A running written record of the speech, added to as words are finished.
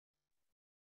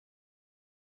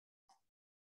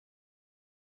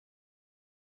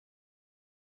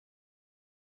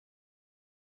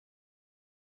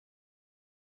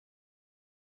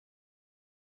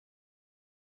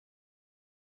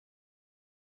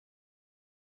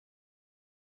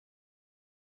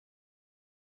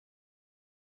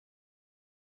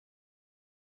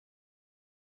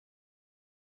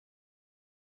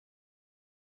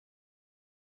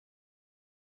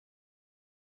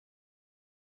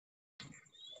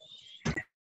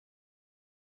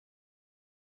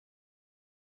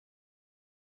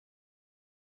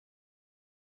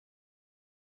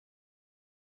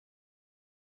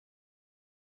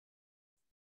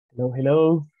Hello,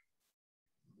 hello.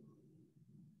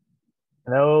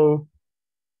 Hello.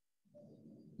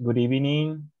 Good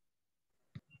evening.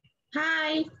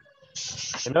 Hi.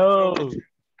 Hello.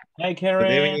 Hi, Good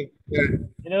Karen. evening.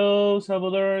 Hello,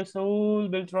 Salvador, Saul,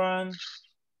 Beltran,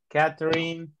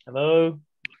 Catherine. Hello.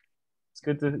 It's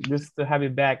good to have you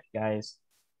back, guys.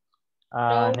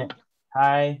 Hello.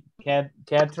 Hi,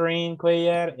 Catherine,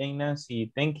 Cuellar, and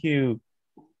Nancy. Thank you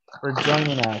for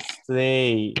joining us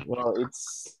today. Well,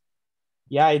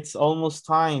 it's almost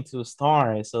time to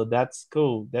start, so that's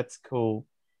cool. That's cool.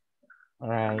 All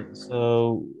right,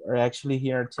 so we're actually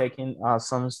here checking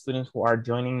some students who are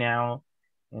joining now,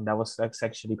 and that's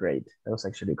actually great. That was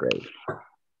actually great.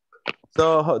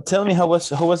 So tell me, how was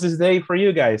this day for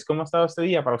you guys? ¿Cómo ha estado este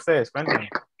día para ustedes? Cuéntenme.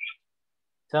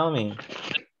 Tell me.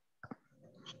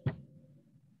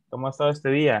 ¿Cómo ha estado este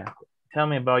día? Tell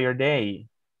me about your day.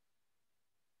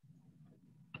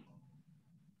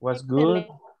 Was good?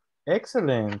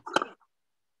 Excellent.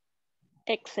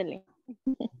 Excellent.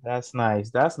 That's nice.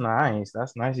 That's nice.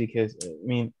 That's nice because I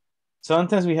mean,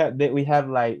 sometimes we have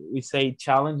like we say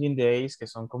challenging days que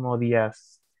son como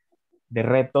días de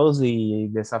retos y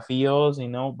desafíos, you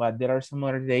know, but there are some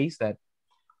other days that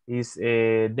is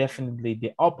definitely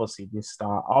the opposite. This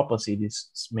opposite is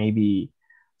maybe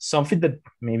something that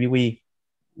maybe we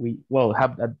well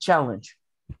have a challenge.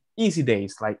 Easy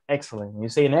days, like excellent. When you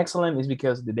say an excellent, is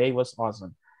because the day was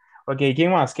awesome. Okay, ¿qué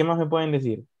más? ¿Qué más me pueden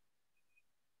decir?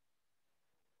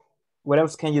 What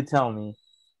else can you tell me?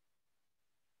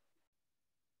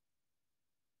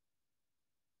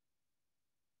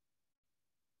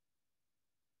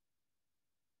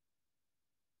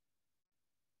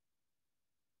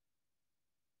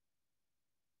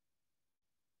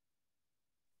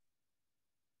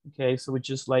 Okay, so we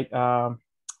just like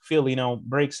feel, you know,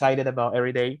 very excited about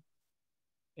every day,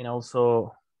 and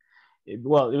also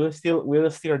well, we were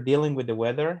still dealing with the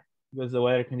weather because the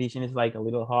weather condition is like a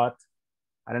little hot.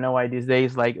 I don't know why these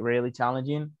days like really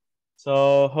challenging.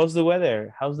 So how's the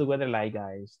weather? How's the weather like,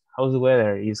 guys? How's the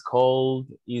weather? Is cold?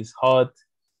 Is hot?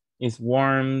 Is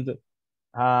warmed?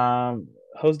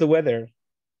 How's the weather?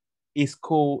 Is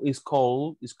cool? Is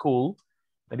cold? Is cool?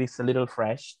 But it's a little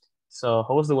fresh. So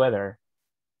how's the weather?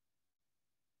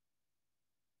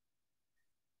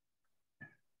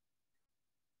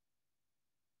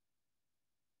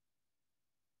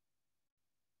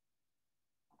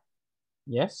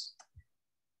 Yes.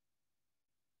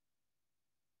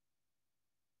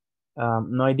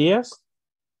 No ideas?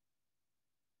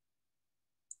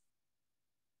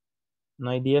 No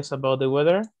ideas about the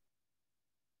weather?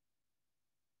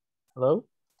 Hello?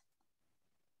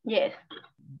 Yes.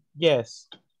 Yes.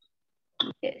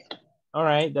 Yes. All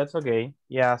right, that's okay.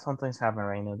 Yeah, something's happening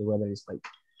right now. The weather is like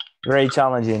very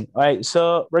challenging. All right,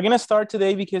 so we're gonna start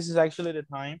today because it's actually the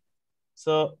time.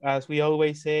 So as we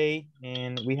always say,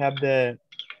 and we have the,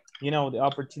 you know, the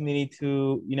opportunity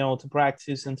to, you know, to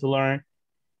practice and to learn.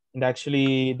 And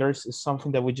actually there's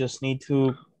something that we just need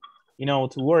to, you know,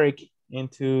 to work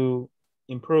and to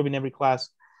improve in every class.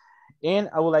 And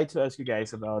I would like to ask you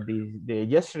guys about the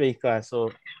yesterday class. So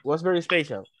it was very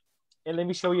special. And let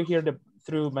me show you here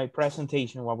through my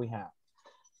presentation what we have.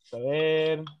 So,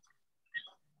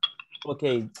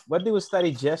 okay, what did we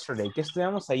study yesterday? ¿Qué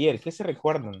estudiamos ayer? ¿Qué se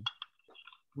recuerdan?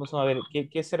 Vamos a ver,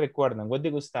 ¿qué se recuerdan? What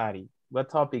did we study? What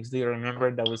topics do you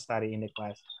remember that we studied in the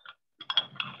class?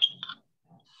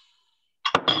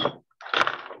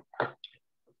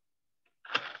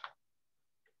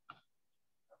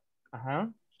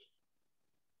 Ajá.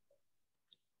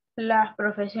 Las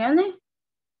profesiones.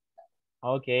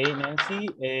 Okay, Nancy,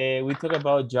 we talk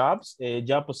about jobs,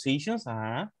 job positions.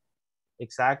 Ajá.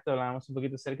 Exacto, hablamos un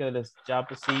poquito acerca de los job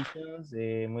positions.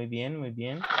 Muy bien, muy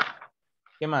bien.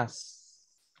 ¿Qué más?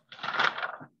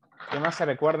 ¿Qué más se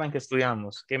recuerdan que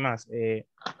estudiamos? ¿Qué más?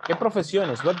 ¿Qué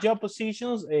profesiones? What job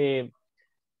positions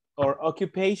or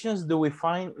occupations do we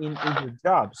find in your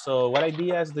job? So what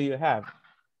ideas do you have?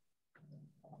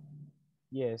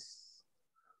 Yes.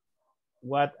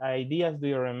 What ideas do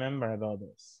you remember about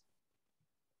this?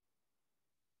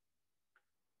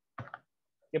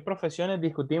 ¿Qué profesiones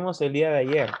discutimos el día de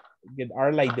ayer? That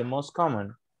are like the most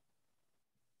common.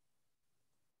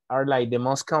 Are like the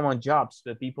most common jobs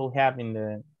that people have in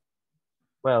the,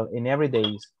 well, in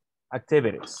everyday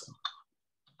activities.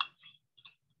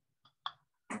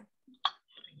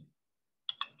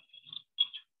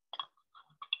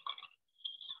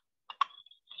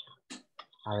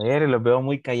 A ver, los veo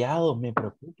muy callados, me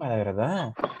preocupa, de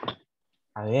verdad.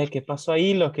 A ver, ¿qué pasó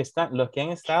ahí? Los que han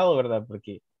estado, ¿verdad?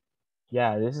 Porque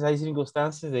ya, a veces hay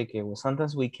circunstancias de que well,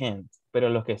 sometimes we can't, pero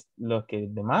los que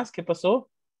demás, ¿qué pasó?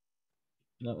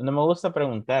 No, no me gusta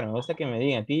preguntar, me gusta que me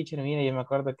digan, teacher, mira, yo me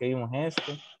acuerdo que vimos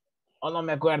esto. O no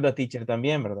me acuerdo, teacher,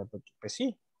 también, ¿verdad? Porque, pues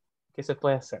sí, ¿qué se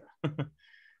puede hacer?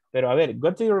 Pero a ver,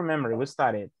 what do you remember? We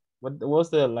started. What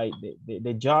was the, like,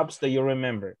 the jobs that you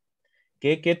remember?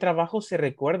 ¿Qué trabajos se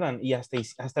recuerdan? Y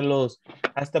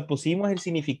hasta pusimos el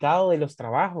significado de los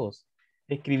trabajos.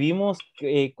 Escribimos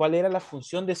cuál era la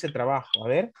función de ese trabajo. A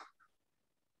ver.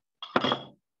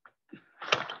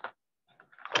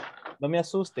 No me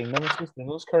asusten, no me asusten.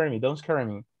 Don't scare me, don't scare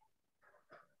me.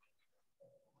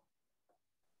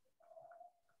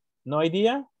 ¿No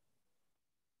idea?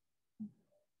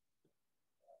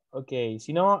 Ok,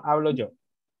 si no, hablo yo.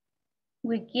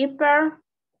 Bookkeeper,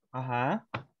 Ajá.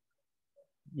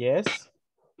 Yes.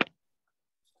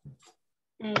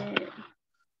 eh,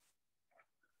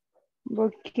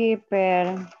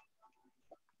 Bookkeeper.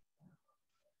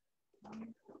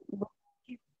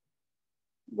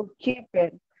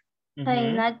 Bookkeeper. Ujú.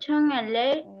 financial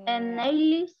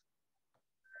analyst,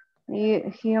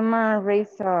 Human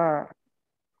resource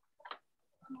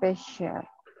special.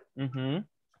 Ujú.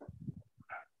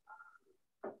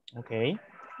 Ok.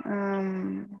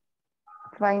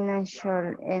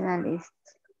 Financial analyst.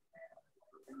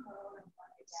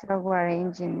 Software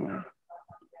engineer.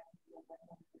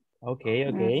 Ok, Mm,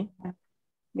 ok.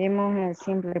 Vimos el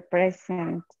simple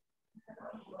present.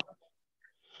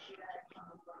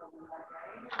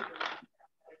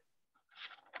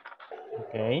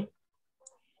 Okay.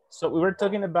 So we were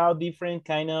talking about different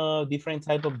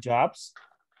type of jobs.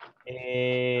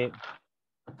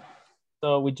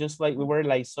 So we were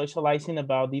like socializing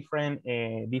about different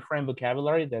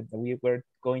vocabulary that we were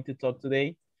going to talk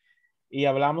today. Y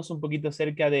hablamos un poquito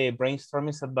acerca de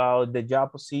brainstorming about the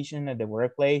job position at the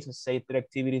workplace and say the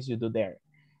activities you do there.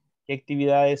 ¿Qué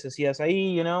actividades hacías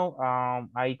ahí?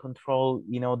 I control,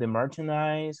 the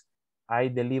merchandise. I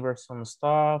deliver some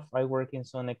stuff. I work in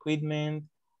some equipment.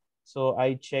 So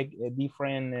I check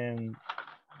different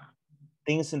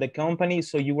things in the company.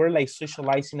 So you were like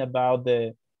socializing about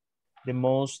the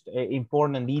most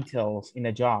important details in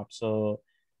a job. So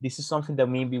this is something that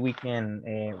maybe we can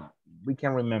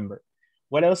remember.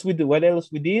 What else we do? What else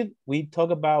we did? We talk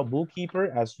about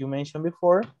bookkeeper, as you mentioned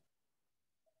before,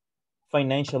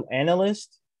 financial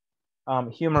analyst,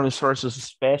 human resources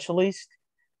specialist,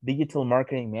 digital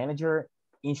marketing manager,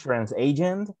 insurance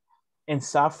agent, and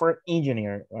software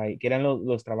engineer, right? Que eran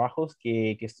los trabajos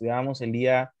que estudiábamos el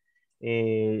día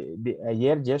de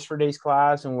ayer, yesterday's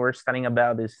class, and we're studying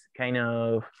about this kind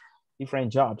of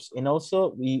different jobs. And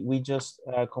also we just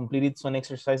completed some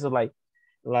exercises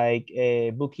like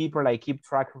a bookkeeper, like keep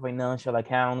track of financial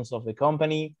accounts of the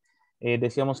company.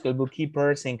 Decíamos que el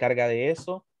bookkeeper se encarga de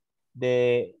eso,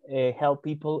 de help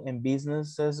people and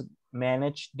businesses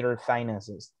manage their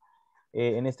finances.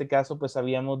 En este caso, pues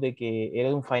sabíamos de que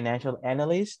era un financial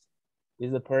analyst,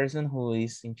 is the person who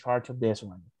is in charge of this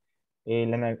one.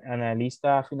 El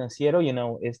analista financiero,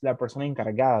 es la persona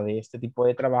encargada de este tipo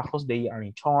de trabajos. They are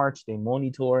in charge, they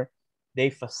monitor, they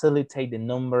facilitate the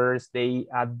numbers, they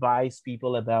advise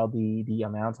people about the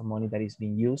amount of money that is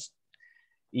being used.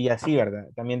 Y así, ¿verdad?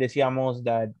 También decíamos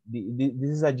that this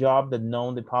is a job that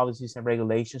knows the policies and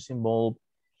regulations involved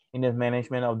in the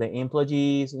management of the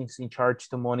employees, is in charge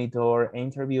to monitor,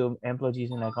 interview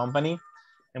employees in a company.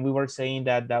 And we were saying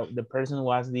that the person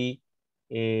was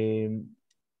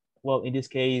well, in this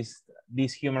case,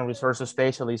 this human resources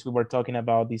specialist, we were talking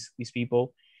about these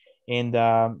people. And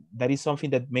that is something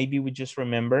that maybe we just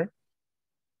remember.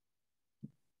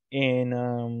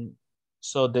 And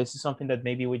so this is something that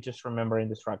maybe we just remember in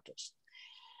the structures.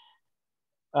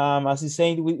 As you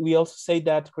say, we also say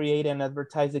that create and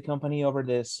advertise the company over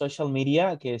the social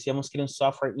media, que decíamos que era un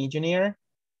software engineer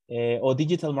o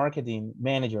digital marketing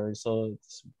manager, so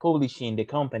it's publishing the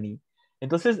company.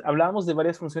 Entonces, hablábamos de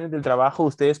varias funciones del trabajo,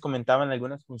 ustedes comentaban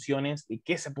algunas funciones y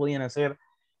qué se podían hacer,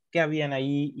 qué habían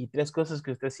ahí y tres cosas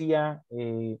que usted hacía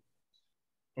in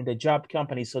the job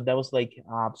company, so that was like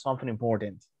something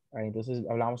important. Right? Entonces,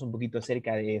 hablábamos un poquito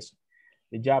acerca de eso,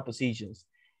 the job positions.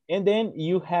 And then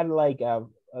you had like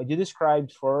you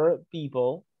described four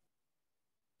people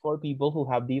who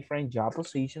have different job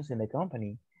positions in the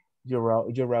company. You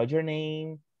wrote your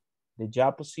name, the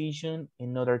job position,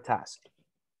 and other task.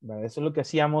 ¿Verdad? Eso es lo que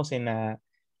hacíamos en la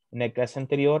clase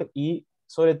anterior y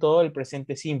sobre todo el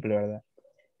presente simple, ¿verdad?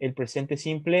 El presente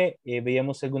simple,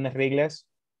 veíamos algunas reglas,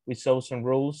 we saw some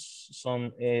rules,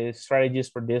 some strategies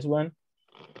for this one.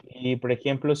 Y por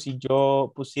ejemplo, si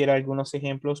yo pusiera algunos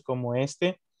ejemplos como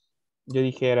este, yo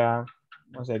dijera,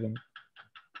 one second.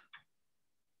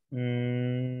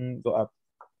 Go up.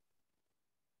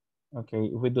 Okay,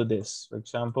 if we do this, for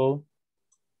example,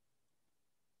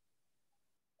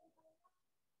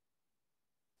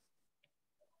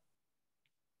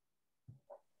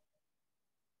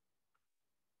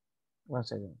 One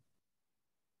second.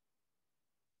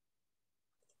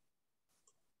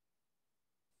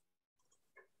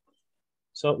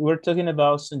 So we're talking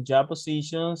about some job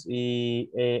positions y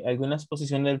algunas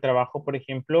posiciones del trabajo, por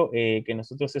ejemplo, que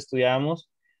nosotros estudiábamos,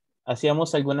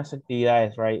 hacíamos algunas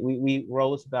actividades, right? We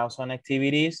wrote about some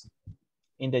activities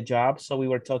in the job. So we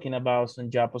were talking about some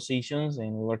job positions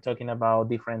and we were talking about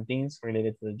different things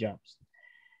related to the jobs.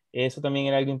 Eso también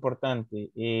era algo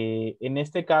importante. En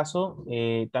este caso,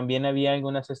 también había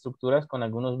algunas estructuras con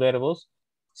algunos verbos.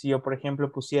 Si yo, por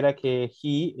ejemplo, pusiera que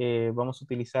he, vamos a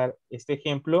utilizar este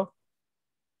ejemplo.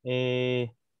 Y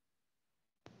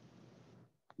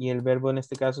el verbo en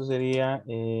este caso sería...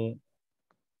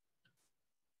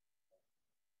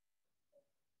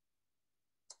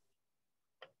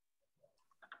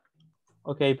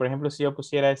 ok, por ejemplo, si yo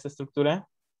pusiera esta estructura.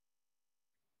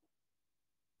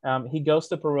 He goes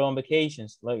to Peru on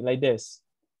vacations, like this.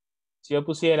 Si yo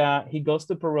pusiera, he goes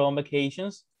to Peru on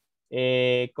vacations,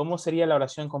 ¿cómo sería la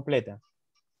oración completa?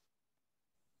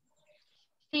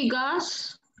 He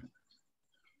goes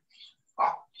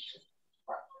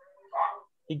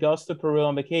to Peru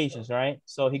on vacations, right?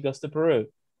 So he goes to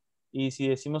Peru. Y si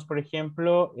decimos, por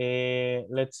ejemplo,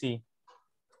 let's see.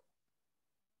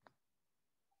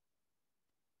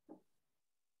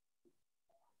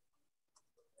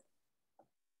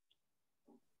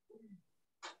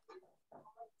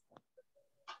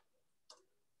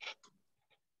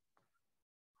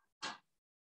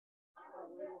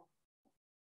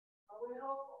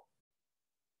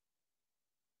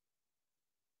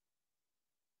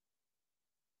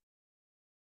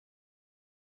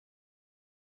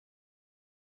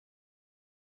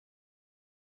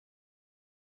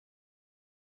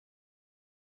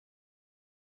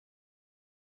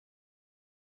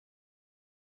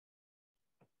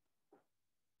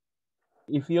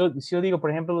 Si yo digo, por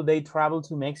ejemplo, they travel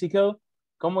to Mexico,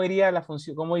 ¿cómo iría la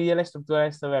función, cómo iría la estructura de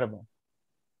este verbo?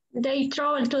 They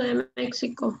travel to the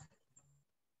Mexico.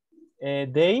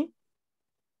 They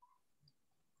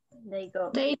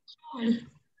Go.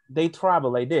 They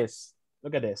travel like this.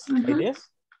 Look at this, like this.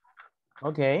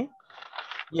 Okay.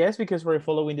 Yes, because we're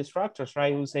following the structures,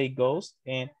 right? We say goes.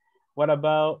 And what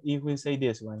about if we say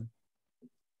this one?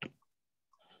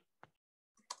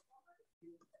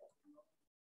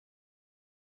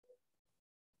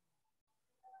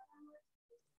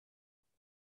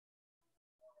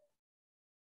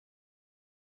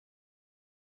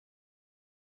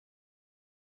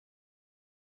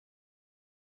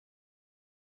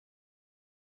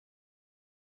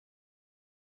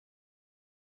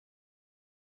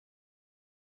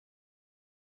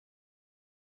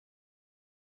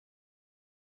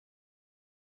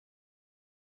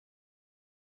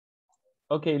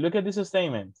 Okay, look at this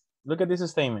statement. Look at this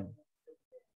statement.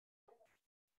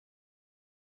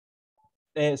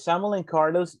 Samuel and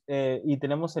Carlos, y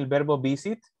tenemos el verbo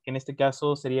visit, que en este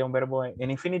caso sería un verbo en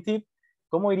infinitive.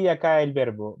 ¿Cómo iría acá el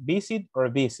verbo? Visit or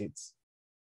visits?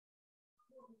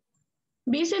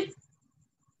 Visit.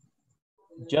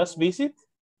 Just visit?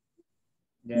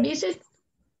 Yeah. Visit.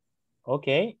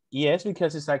 Okay, yes,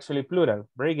 because it's actually plural.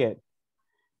 Very good.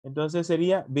 Entonces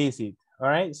sería visit. All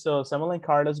right, so Samuel and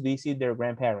Carlos visit their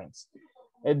grandparents.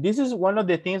 This is one of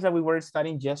the things that we were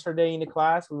studying yesterday in the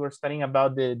class. We were studying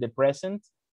about the present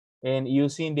and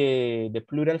using the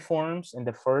plural forms in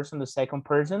the first and the second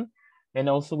person. And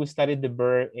also we studied the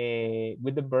verb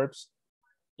with the verbs,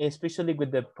 especially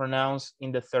with the pronouns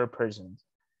in the third person.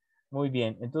 Muy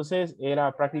bien, entonces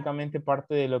era prácticamente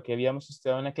parte de lo que habíamos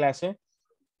estudiado en la clase.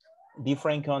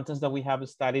 Different contents that we have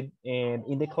studied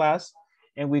in the class.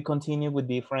 And we continue with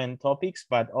different topics,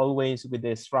 but always with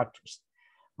the structures.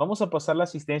 Vamos a pasar la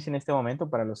asistencia en este momento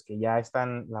para los que ya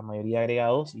están la mayoría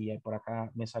agregados y por acá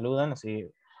me saludan.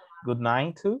 Así, good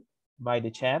night too by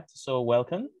the chat. So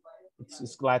welcome.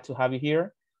 It's glad to have you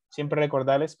here. Siempre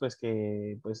recordarles pues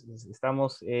que pues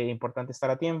estamos importante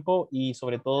estar a tiempo y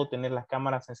sobre todo tener las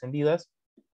cámaras encendidas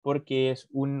porque es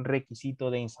un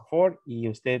requisito de INSAFORP y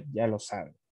usted ya lo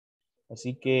sabe.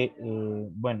 Así que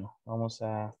bueno, vamos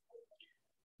a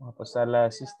pasar la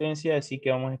asistencia, así que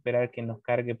vamos a esperar que nos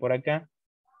cargue por acá.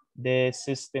 The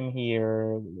system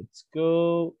here, let's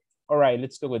go. All right,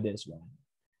 let's go with this one.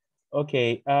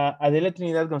 Okay, Adela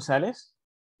Trinidad González.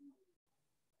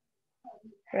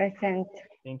 Present.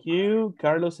 Thank you.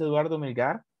 Carlos Eduardo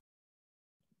Melgar.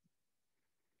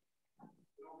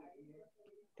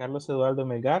 Carlos Eduardo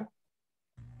Melgar.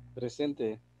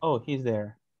 Presente. Oh, he's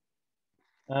there.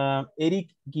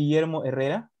 Eric Guillermo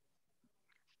Herrera.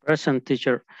 Present,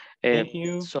 teacher. Thank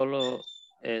you. Solo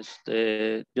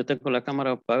yo tengo la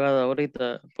cámara apagada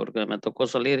ahorita porque me tocó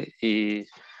salir y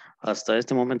hasta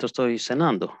este momento estoy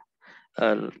cenando.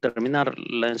 al terminar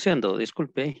la enciendo,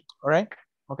 disculpe. All right.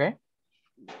 Okay.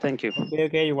 Thank you.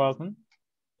 Okay, you're welcome.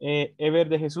 Ever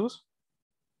de Jesús.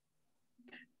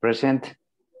 Present.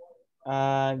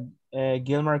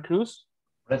 Gilmar Cruz.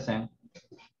 Present.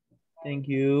 Thank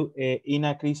you.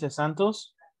 Ina Crisia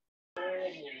Santos.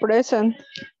 Present.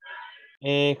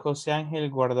 José Ángel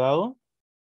Guardado.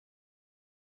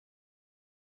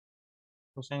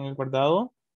 José Ángel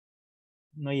Guardado.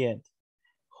 No yet.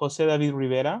 José David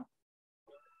Rivera.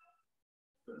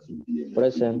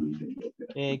 Present.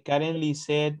 Karen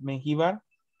Lisset Mengíbar.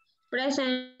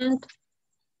 Present.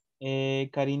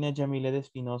 Karina Yamilet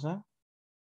Espinosa.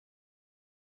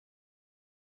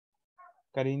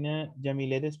 Karina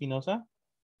Yamilet Espinosa.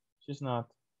 She's not.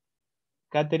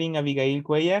 Catherine Abigail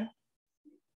Cuellar.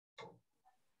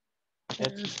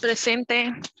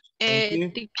 Presente. Thank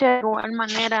you. Teacher, de igual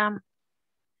manera,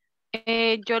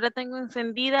 yo la tengo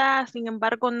encendida, sin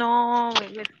embargo no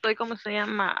estoy, ¿cómo se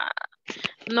llama?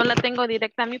 No la tengo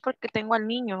directa a mí porque tengo al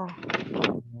niño.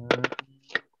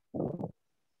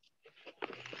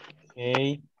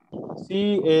 Okay.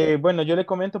 Sí, bueno, yo le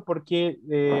comento porque,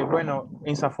 bueno,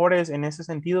 INSAFORP en ese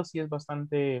sentido sí es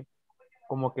bastante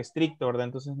como que estricto, ¿verdad?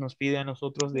 Entonces nos pide a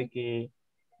nosotros de que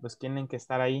pues tienen que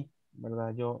estar ahí,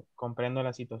 ¿verdad? Yo comprendo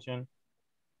la situación.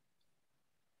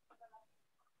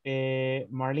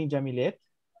 Marlene Jamilet.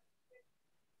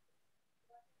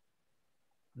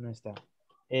 No está.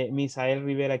 Misael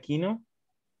Rivera Aquino.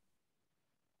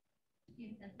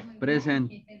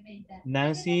 Present.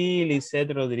 Nancy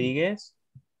Lisset Rodríguez.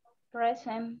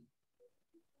 Present.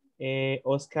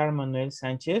 Oscar Manuel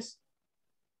Sánchez.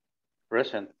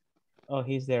 Present. Oh,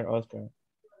 he's there, Oscar.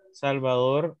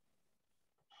 Salvador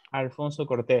Alfonso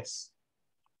Cortés.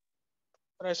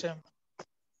 Present.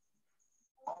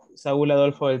 Saúl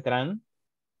Adolfo Beltrán.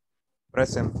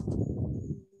 Present.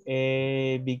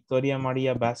 Victoria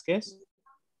María Vázquez.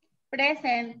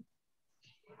 Present.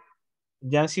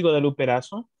 Yancy Guadalupe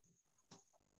Erazo.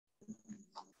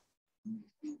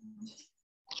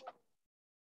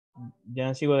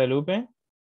 Yancy Guadalupe.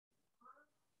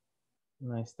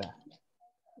 No está.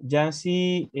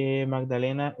 Yancy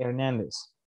Magdalena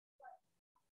Hernández.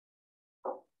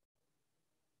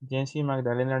 Yancy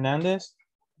Magdalena Hernández.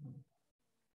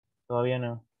 Todavía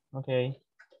no. Okay.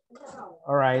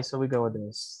 All right, so we go with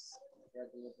this.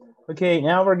 Okay,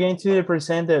 now we're going to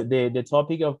present the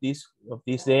topic of this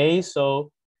day.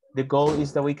 So the goal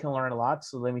is that we can learn a lot.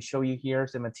 So let me show you here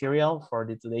the material for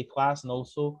the today class. And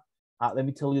also, let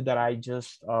me tell you that I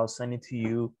just sent it to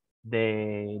you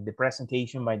the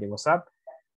presentation by the WhatsApp.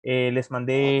 Les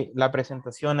mandé la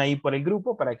presentación ahí por el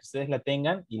grupo para que ustedes la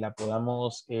tengan y la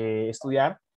podamos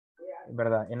estudiar,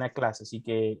 ¿verdad? En la clase. Así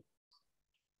que,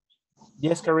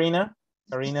 yes, Karina.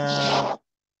 Karina.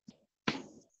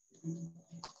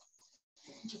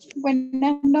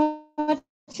 Buenas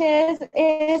noches.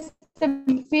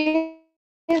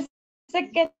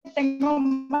 Fíjese que tengo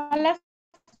mala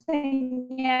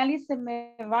señal y se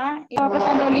me va. Y va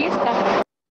pasando lista.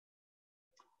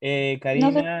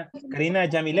 Karina, Karina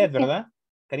Yamilet, ¿verdad?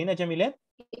 Karina Yamilet.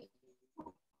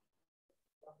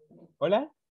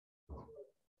 Hola.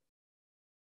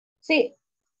 Sí.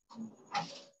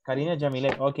 Karina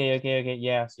Yamilet. Okay.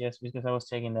 Yes, because I was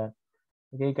checking that.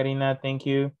 Okay, Karina, thank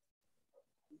you.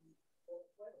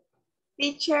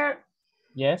 Teacher,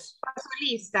 Yes. paso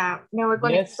lista. Me voy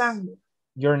Yes. conectando.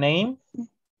 Your name?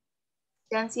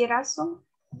 Yancy Erazo.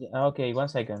 Okay, 1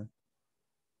 second.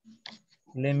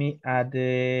 Let me add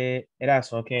the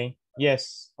Erazo, okay.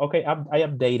 Yes, okay, I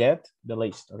updated the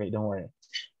list. Okay, don't worry.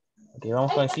 Okay,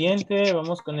 vamos con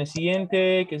el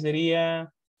siguiente, que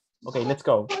sería... Okay, let's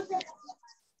go.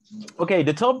 Okay,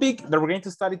 the topic that we're going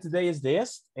to study today is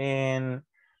this, and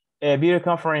video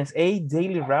conference 8,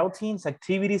 daily routines,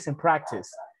 activities, and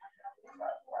practice.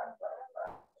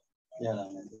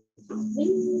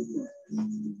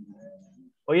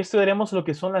 Hoy estudiaremos lo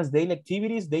que son las daily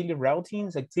activities, daily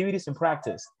routines, activities, and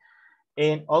practice.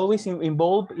 And always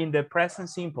involved in the present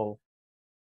simple.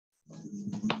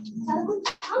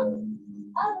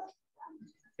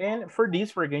 And for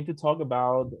this, we're going to talk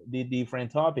about the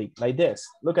different topic, like this.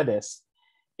 Look at this.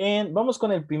 And vamos con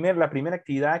la primera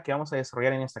actividad que vamos a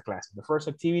desarrollar en esta clase. The first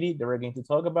activity that we're going to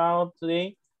talk about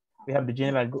today, we have the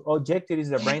general objective is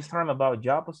the brainstorm about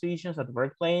job positions at the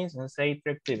workplace and say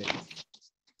 3 activities.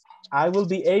 I will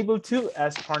be able to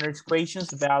ask partners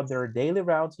questions about their daily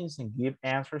routines and give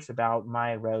answers about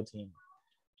my routine.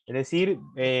 Es decir,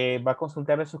 va a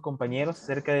consultar a sus compañeros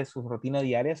acerca de sus rutinas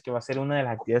diarias, que va a ser una de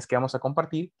las actividades que vamos a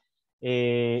compartir.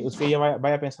 Usted ya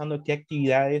vaya pensando qué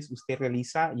actividades usted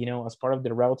realiza, you know, as part of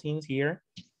the routines here.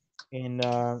 And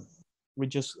we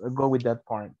just go with that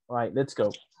part. All right, let's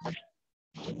go.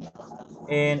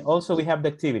 And also we have the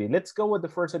activity. Let's go with the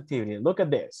first activity. Look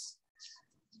at this.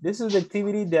 This is the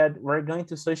activity that we're going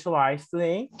to socialize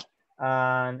today.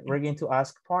 And we're going to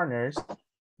ask partners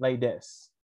like this.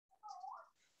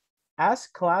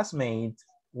 Ask classmate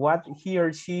what he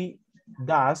or she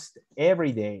does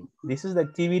every day. This is the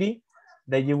activity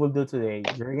that you will do today.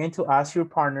 You're going to ask your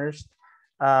partners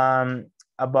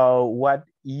about what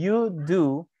you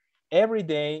do every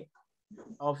day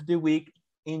of the week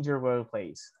in your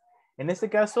workplace. En este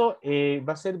caso,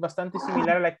 va a ser bastante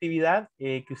similar a la actividad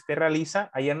que usted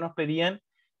realiza. Ayer nos pedían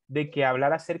de que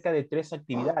hablara acerca de 3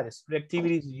 actividades. 3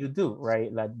 activities you do,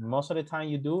 right? Like most of the time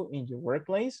you do in your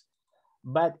workplace.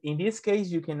 But in this case,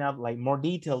 you can have like more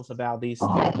details about this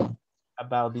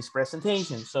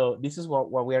presentation. So this is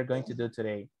what we are going to do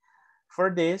today. For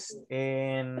this,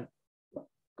 and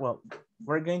well,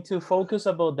 we're going to focus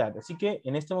about that. Así que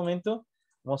en este momento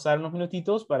vamos a dar unos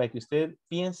minutitos para que usted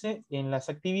piense en las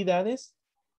actividades.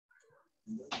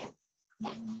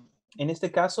 En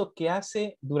este caso, ¿qué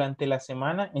hace durante la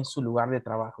semana en su lugar de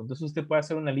trabajo? Entonces usted puede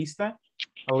hacer una lista,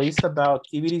 a list about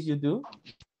activities you do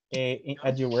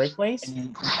at your workplace.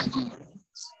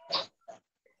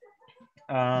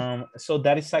 So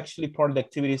that is actually part of the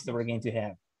activities that we're going to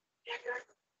have.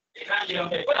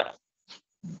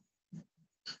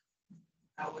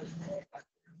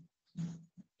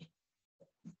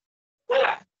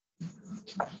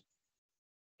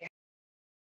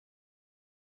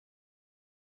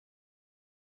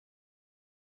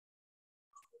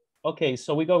 Okay,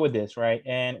 so we go with this, right?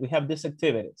 And we have these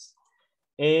activities.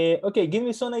 Okay, give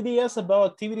me some ideas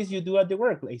about activities you do at the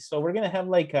workplace. So we're gonna have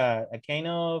like a kind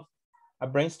of a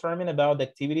brainstorming about the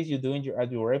activities you do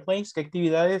at your workplace. ¿Qué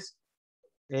actividades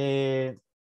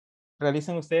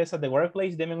realizan ustedes at the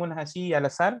workplace? Denme unas así al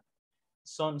azar.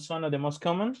 Some of the most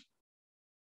common.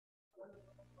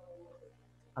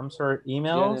 Answer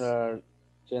emails.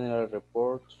 General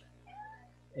reports.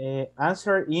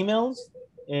 Answer emails.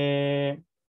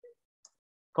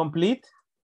 Complete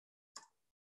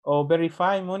or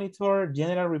verify, monitor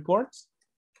general reports.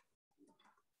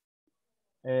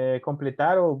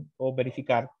 Completar o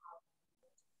verificar.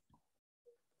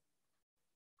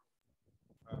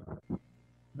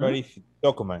 Verify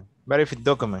document. Verify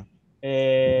document.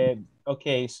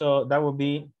 Okay, so that would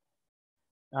be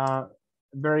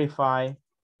verify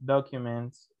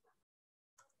documents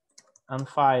and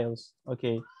files.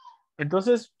 Okay.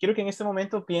 Entonces, quiero que en este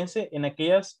momento piense en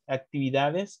aquellas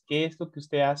actividades, qué es lo que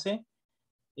usted hace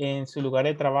en su lugar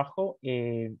de trabajo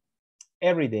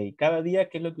every day, cada día,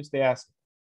 qué es lo que usted hace.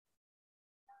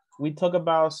 We talk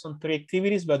about some 3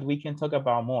 activities, but we can talk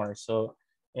about more. So,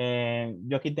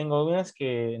 yo aquí tengo unas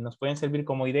que nos pueden servir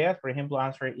como ideas. Por ejemplo,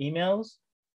 answer emails,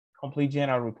 complete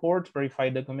general reports,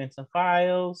 verify documents and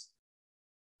files,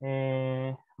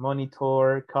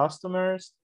 monitor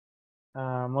customers,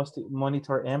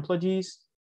 monitor employees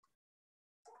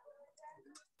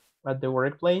at the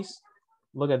workplace.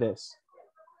 Look at this.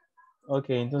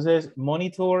 Okay, entonces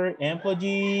monitor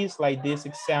employees like this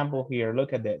example here.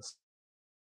 Look at this.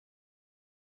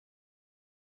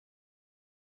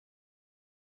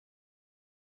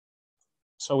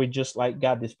 So we just like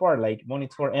got this part, like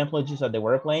monitor employees at the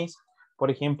workplace. Por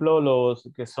ejemplo, los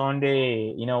que son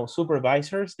de,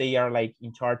 supervisors, they are like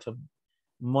in charge of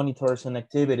monitors and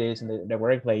activities in the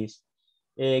workplace.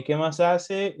 ¿Qué más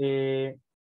hace?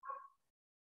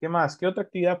 ¿Qué más? ¿Qué otra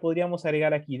actividad podríamos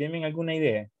agregar aquí? Denme alguna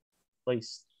idea,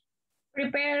 please.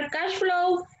 Prepare cash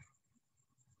flow.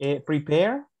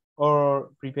 Prepare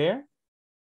or prepare?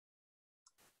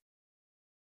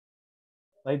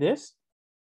 Like this?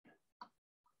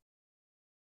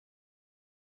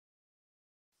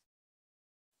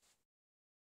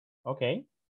 Okay.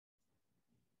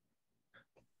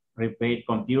 Repair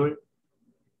computer.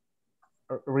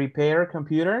 Repair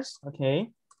computers,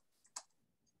 okay.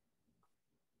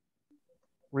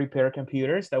 Repair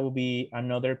computers, that will be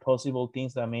another possible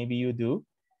things that maybe you do.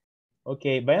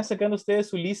 Ok, vayan sacando ustedes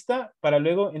su lista para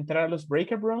luego entrar a los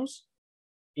breakout rooms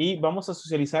y vamos a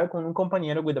socializar con un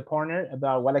compañero with a partner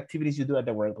about what activities you do at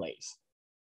the workplace.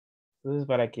 Entonces,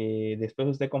 para que después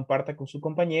usted comparta con su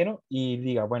compañero y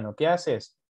diga, bueno, ¿qué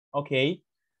haces? Ok,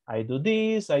 I do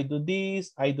this, I do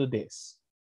this, I do this.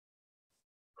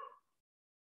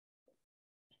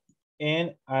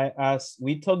 And as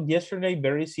we talked yesterday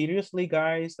very seriously,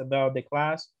 guys, about the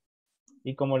class,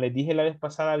 y como les dije la vez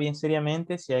pasada bien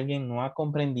seriamente, si alguien no ha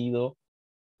comprendido,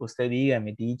 usted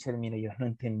dígame, teacher, mire, yo no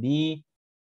entendí,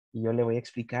 y yo le voy a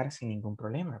explicar sin ningún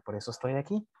problema, por eso estoy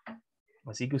aquí.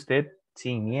 Así que usted,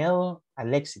 sin miedo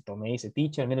al éxito, me dice,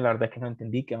 teacher, mire, la verdad es que no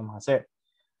entendí, ¿qué vamos a hacer?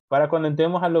 para cuando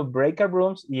entremos a los breakout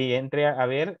rooms y entre a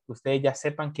ver, ustedes ya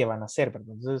sepan qué van a hacer.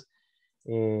 Entonces,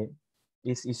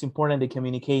 it's important the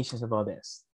communications about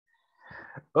this.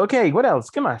 Ok, what else?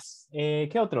 ¿Qué más?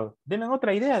 ¿Qué otro? Denme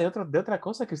otra idea de otra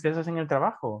cosa que ustedes hacen en el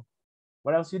trabajo.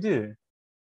 What else you do?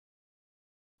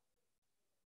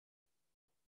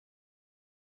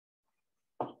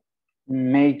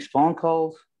 Makes phone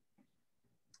calls.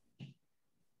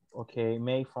 Okay,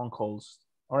 make phone calls.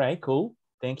 All right, cool.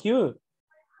 Thank you.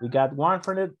 We got one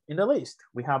in the list.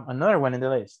 We have another one in the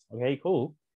list. Okay,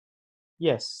 cool.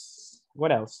 Yes.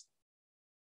 What else?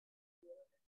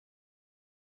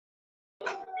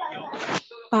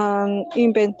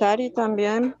 Inventario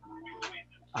también.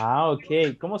 Ah,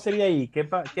 ok. ¿Cómo sería ahí?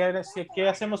 ¿Qué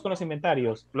hacemos con los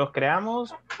inventarios? ¿Los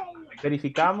creamos?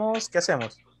 ¿Verificamos? ¿Qué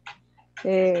hacemos?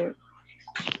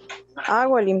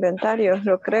 Hago el inventario,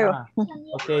 lo creo. Ah,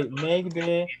 ok. Make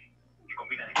the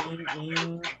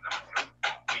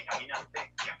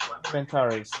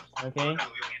inventories. Okay.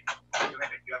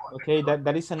 Okay,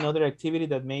 that is another activity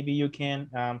that maybe you can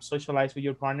socialize with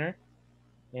your partner,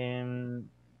 and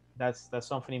that's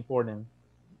something important.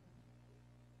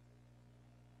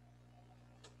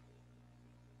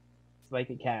 It's like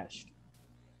a cash.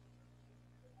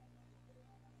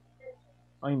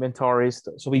 Inventories,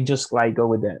 so we just like go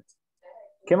with that.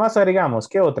 ¿Qué más agregamos?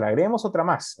 ¿Qué otra? Agreguemos otra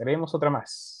más. Agreguemos otra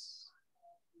más.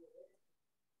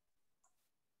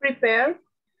 Prepare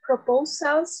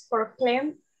proposals for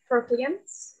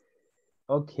clients.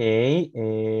 Ok.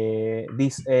 Y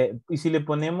si le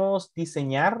ponemos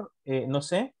diseñar, no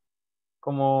sé,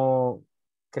 como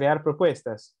crear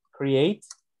propuestas. Create.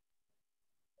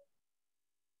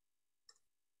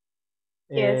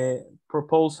 Yes.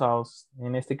 Proposals.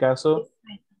 En este caso.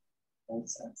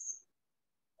 Proposals.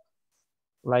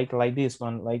 Like this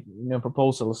one, like, you know,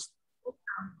 proposals.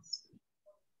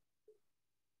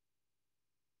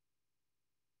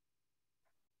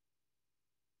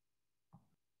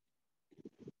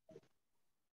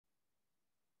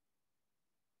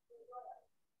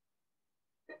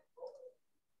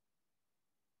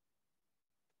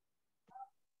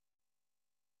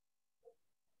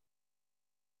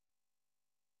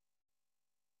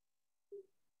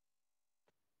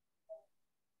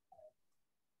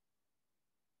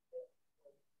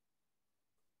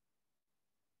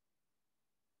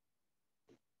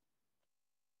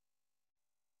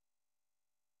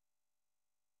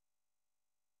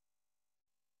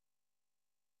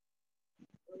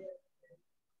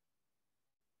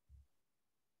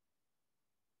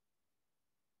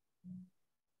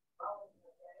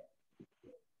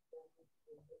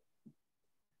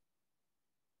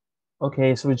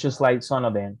 Okay, so it's just like some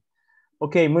of them.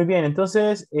 Ok, muy bien.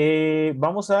 Entonces,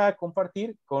 vamos a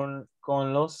compartir con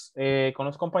los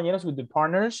compañeros, with the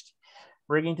partners.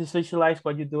 We're going to socialize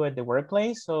what you do at the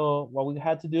workplace. So what we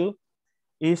had to do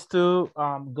is to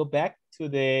go back to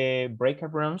the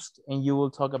breakout rooms, and you will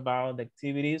talk about the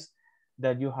activities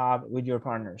that you have with your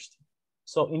partners.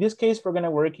 So in this case, we're going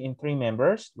to work in 3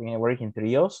 members. We're going to work in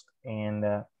trios, and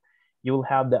you will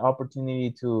have the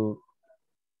opportunity to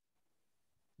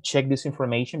check this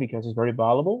information because it's very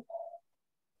valuable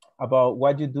about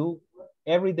what you do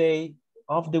every day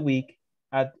of the week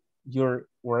at your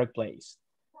workplace.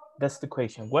 That's the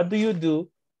question. What do you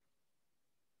do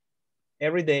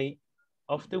every day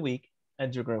of the week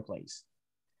at your workplace?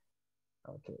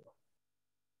 Okay.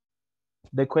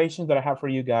 The question that I have for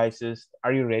you guys is,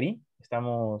 are you ready?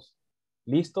 ¿Estamos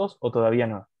listos o todavía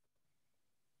no?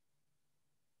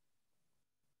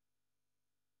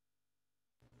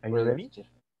 Are you ready?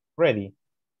 Ready.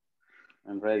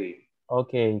 I'm ready.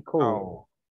 Okay, cool.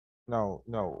 No.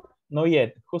 No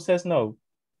yet. Who says no?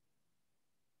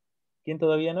 ¿Quién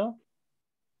todavía no?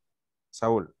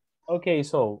 Saúl. Okay,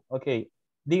 so, okay.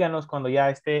 Díganos cuando ya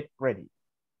esté ready.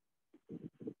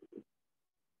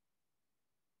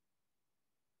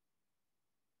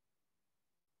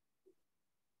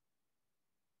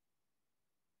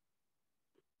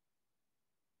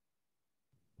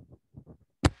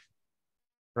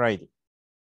 Ready.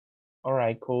 All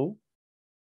right, cool.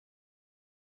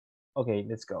 Okay,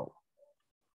 let's go.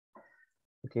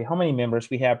 Okay, how many members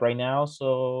we have right now?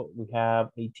 So we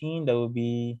have 18. That would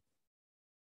be.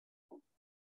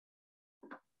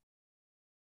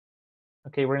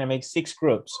 Okay, we're gonna make 6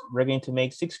 groups. We're going to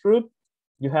make 6 groups.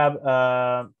 You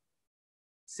have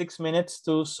 6 minutes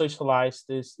to socialize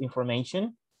this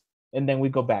information, and then we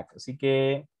go back. Así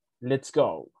que let's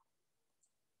go.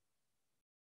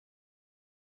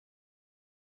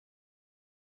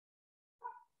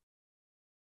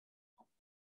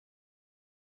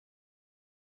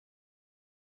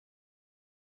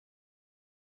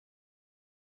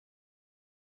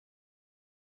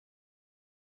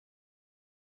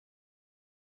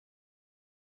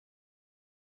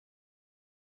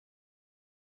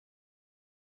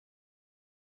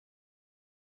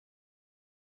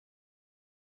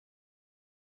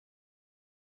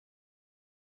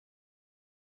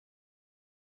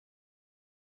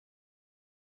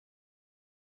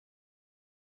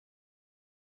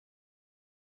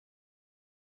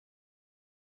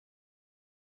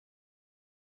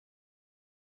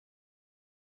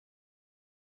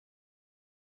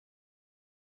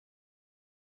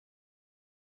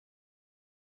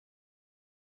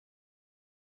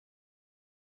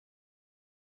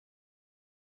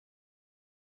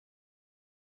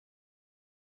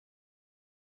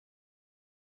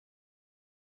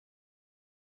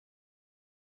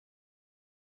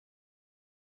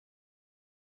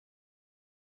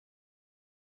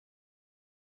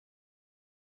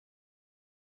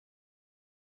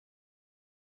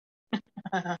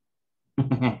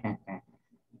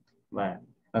 Bueno,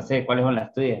 no sé cuáles son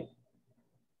las tuyas.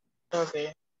 Ok.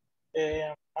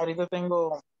 Ahorita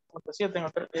tengo, como te decía, tengo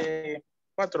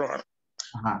 4.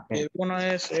 Ajá, ok. Uno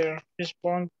es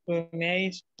respond to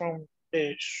emails from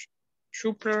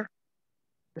shopper,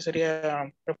 que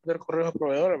sería responder correos a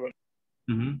proveedores, ¿verdad?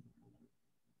 Ujú,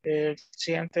 El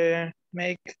siguiente,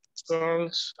 make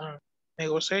calls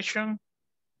negotiation,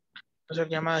 hacer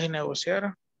llamadas y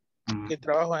negociar. ujú, Que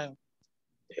trabajo en,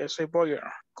 soy buyer,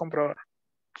 comprador.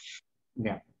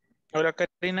 ya. Ahora,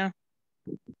 Karina,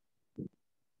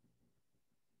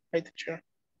 hi, teacher.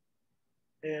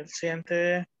 El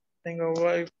siguiente, tengo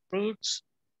buy products,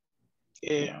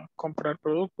 comprar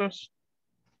productos.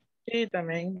 Y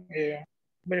también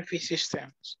verify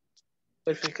systems,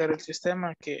 verificar el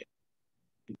sistema que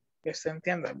se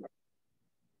entienda, ¿verdad?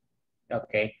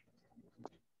 Ok.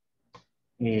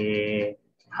 Hi,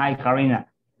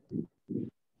 Karina.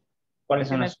 ¿Cuáles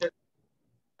son las?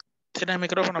 Tienes el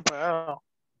micrófono apagado.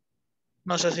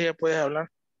 No sé si ya puedes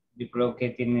hablar. Yo creo que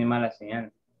tiene mala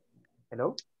señal.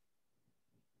 Hello.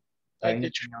 Karina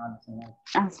tiene mala señal.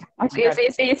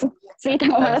 Sí,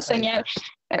 tengo mala señal.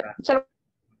 Empecé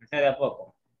de a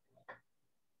poco.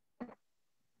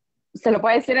 Se lo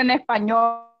puede decir en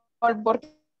español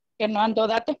porque no ando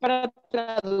datos para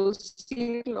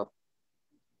traducirlo.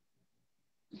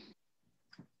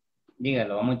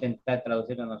 Dígalo, vamos a intentar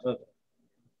traducirlo nosotros.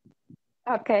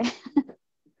 Ok.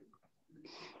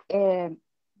 En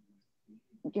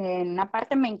una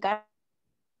parte me encargo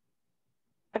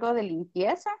de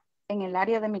limpieza en el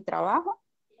área de mi trabajo.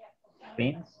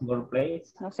 Clean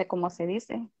workplace. No sé cómo se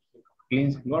dice.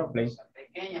 Clean workplace.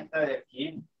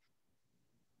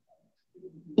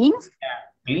 ¿Ins?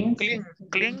 Clean.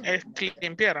 Clean es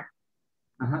limpiar.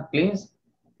 Ajá, cleans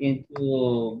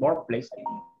into workplace.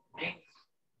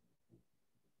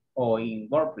 O in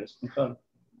workplace,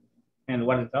 en el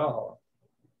lugar de trabajo.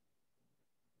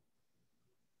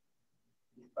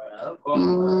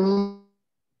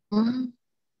 Mm.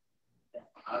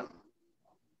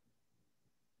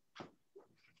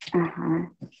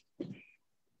 Ajá.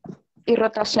 ¿Y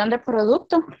rotación de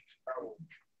producto?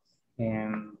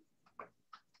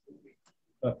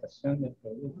 Rotación de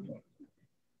productos.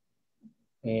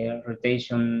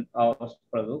 Rotation of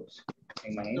products.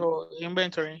 Me imagino. O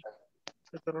inventory.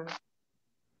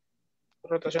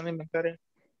 Rotación de inventario.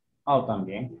 Oh,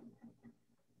 también.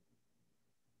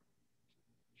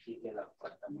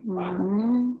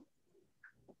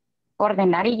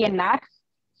 Ordenar y llenar.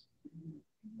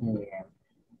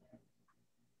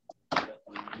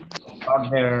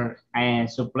 Order and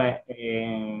supply.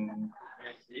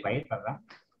 ¿Verdad?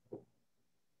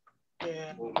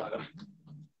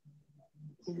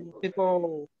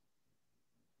 Tipo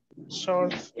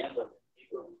sort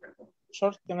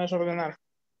que no es ordenar.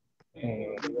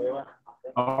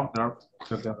 Order,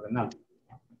 creo que ordenar.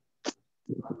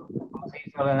 ¿Cómo se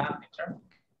dice ordenar, teacher?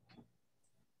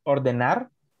 Ordenar.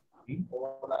 ¿Sí?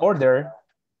 Order.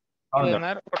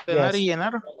 Order. Ordenar Yes. y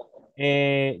llenar.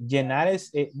 Llenar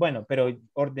es, bueno, pero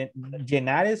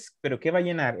llenar es, pero ¿qué va a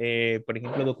llenar? Por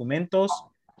ejemplo, documentos,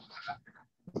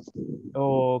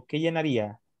 o ¿qué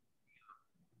llenaría?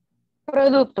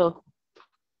 Producto.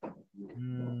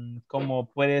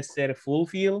 Como puede ser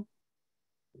fulfill,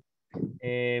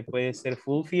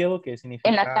 que significa...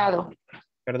 Enlatado.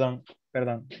 Perdón.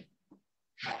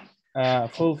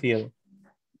 Fulfill.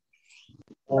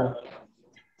 Con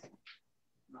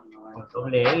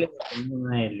doble L o con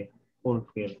una L.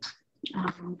 Fulfill.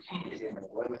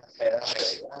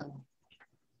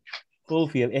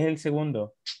 Fulfill, es el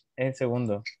segundo.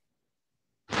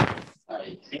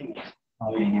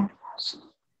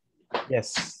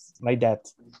 Yes, like that.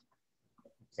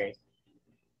 Okay.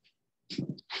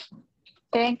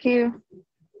 Thank you.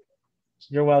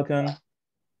 You're welcome.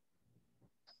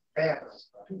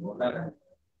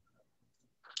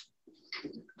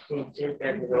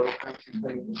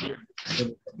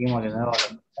 Repetimos de nuevo.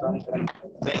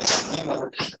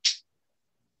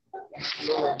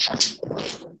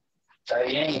 Está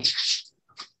bien.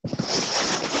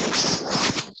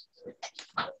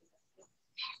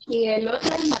 Y el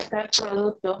otro es marcar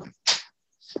producto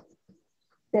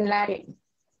del área.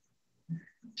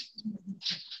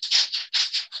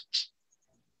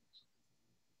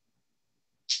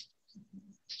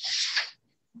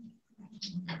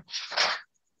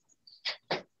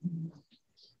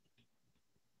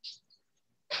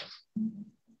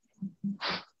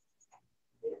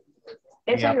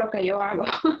 Eso es lo que yo hago.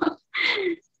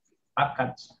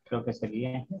 Package, creo que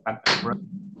sería. Package.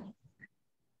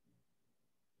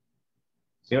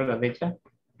 ¿Sí, lo has dicho?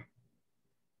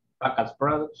 Package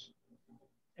products.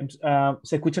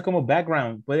 Se escucha como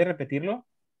background. ¿Puede repetirlo?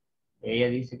 Ella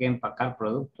dice que empacar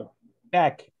producto.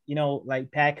 Pack, you know, like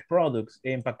pack products.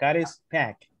 Empacar es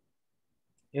pack.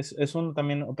 Es un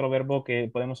también otro verbo que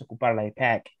podemos ocupar, like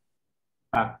pack.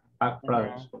 Pack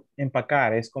products.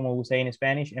 Empacar, es como we say in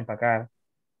Spanish, empacar.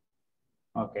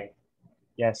 Okay.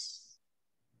 Yes.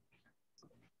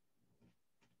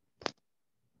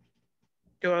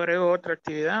 Yo agrego otra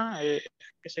actividad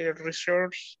que sería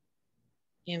research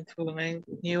into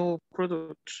new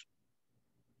products,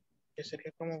 que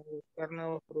sería como buscar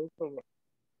nuevos productos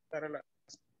para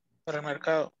el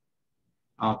mercado.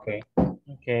 Okay.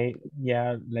 Okay,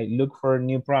 yeah, like look for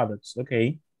new products.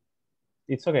 Okay,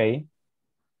 it's okay.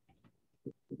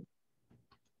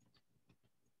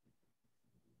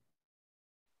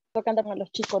 Tocando con los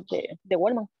chicos de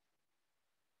Walmart.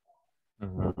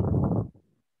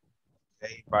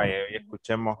 Okay, vaya, y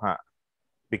escuchemos a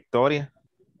Victoria.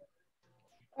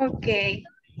 Ok.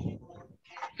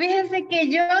 Fíjense que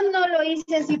yo no lo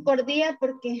hice así por día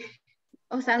porque,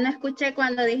 o sea, no escuché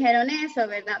cuando dijeron eso,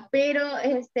 ¿verdad? Pero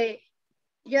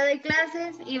yo doy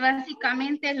clases y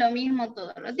básicamente es lo mismo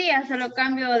todos los días, solo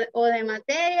cambio o de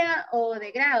materia o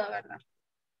de grado, ¿verdad?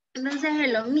 Entonces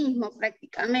es lo mismo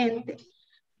prácticamente.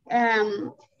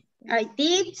 I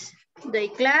teach, doy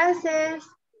clases,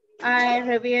 I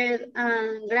review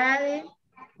and grade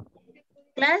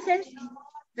clases,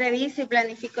 reviso y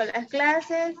planifico las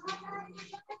clases,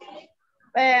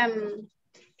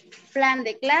 plan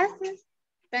de clases,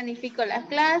 planifico las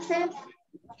clases,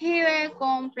 give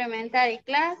complementary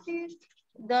classes,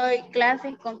 doy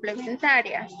clases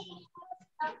complementarias.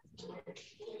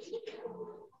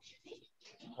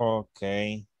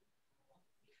 Okay.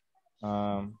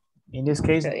 In this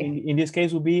case, in this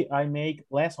case would be I make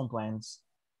lesson plans.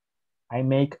 I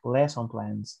make lesson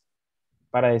plans.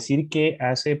 Para decir que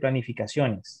hace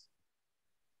planificaciones.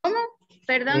 ¿Cómo?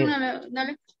 Perdón, no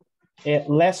lo...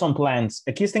 Lesson plans.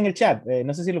 Aquí está en el chat.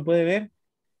 No sé si lo puede ver.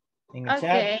 En el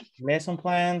Okay. chat. Lesson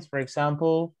plans, for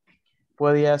example,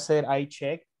 puede hacer I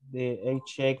check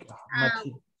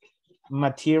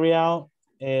material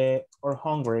or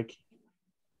homework.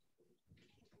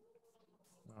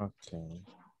 Okay.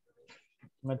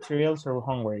 Materials or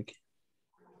homework.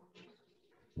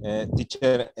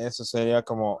 Teacher, eso sería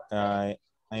como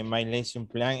en my lesson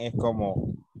plan, es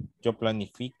como yo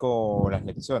planifico las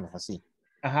lecciones, así.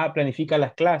 Ajá, planifica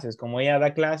las clases. Como ella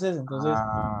da clases, entonces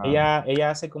ella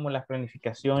hace como las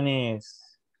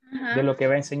planificaciones de lo que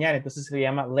va a enseñar. Entonces se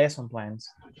llama lesson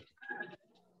plans.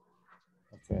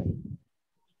 Okay.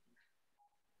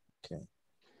 Okay.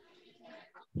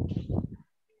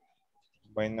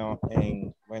 Bueno,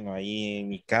 ahí en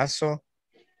mi caso,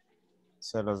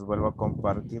 se los vuelvo a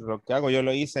compartir lo que hago. Yo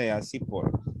lo hice así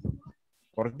por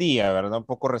día, ¿verdad? Un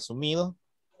poco resumido,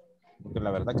 porque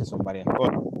la verdad que son varias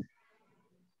cosas.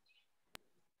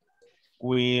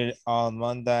 On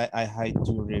Monday, I had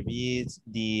to review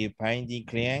the pending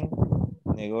client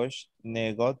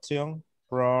negotiation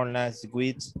from last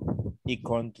week y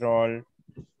control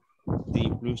the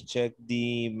plus check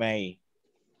the mail.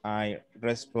 I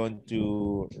respond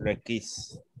to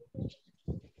requests.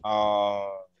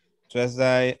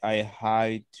 Tuesday, I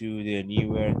had to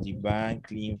deliver the bank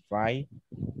clean file.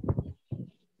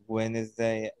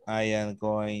 Wednesday, I am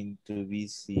going to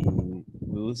visit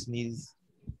business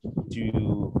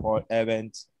to hold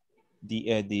events.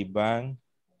 The bank,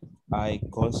 I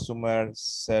customer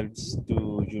service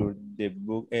to your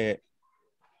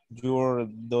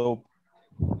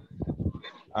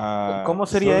 ¿Cómo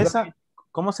sería esa?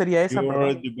 ¿Cómo sería esa?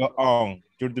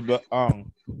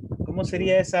 ¿Cómo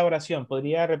sería esa oración?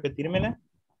 ¿Podría repetírmela?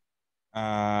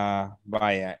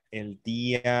 Vaya, el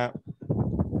día...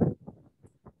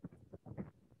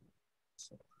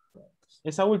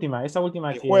 Esa última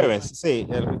el jueves, sí,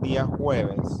 el día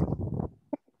jueves.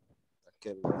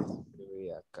 Que escribí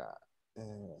acá.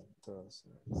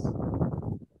 Entonces...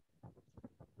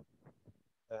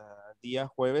 día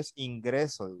jueves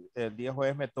ingreso. El día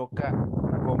jueves me toca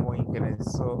como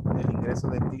ingreso, el ingreso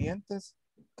de clientes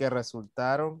que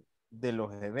resultaron de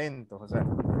los eventos. O sea,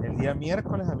 el día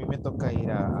miércoles a mí me toca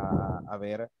ir a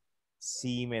ver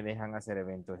si me dejan hacer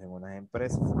eventos en unas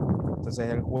empresas. Entonces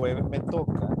el jueves me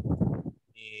toca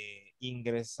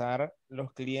ingresar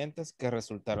los clientes que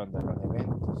resultaron de los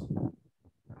eventos.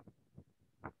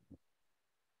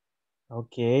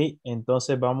 Ok,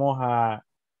 entonces vamos a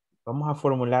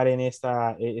formular en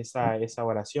esa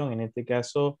oración. En este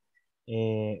caso,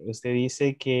 usted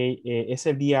dice que es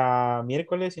el día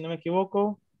miércoles, si no me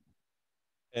equivoco.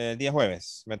 El día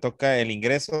jueves me toca el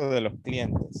ingreso de los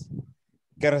clientes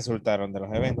que resultaron de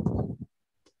los eventos.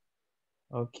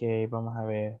 Ok, vamos a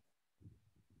ver.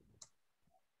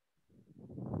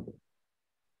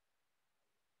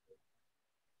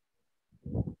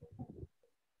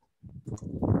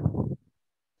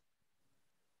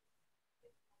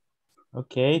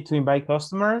 Okay, to invite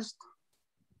customers.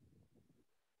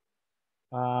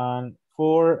 And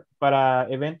para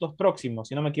eventos próximos,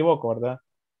 si no me equivoco, ¿verdad?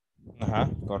 Ajá,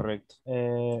 correcto.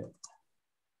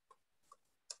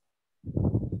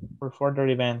 For further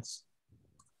events.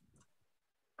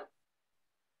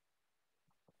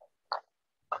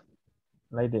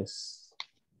 Like this.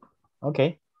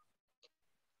 Okay.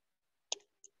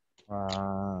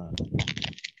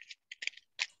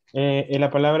 La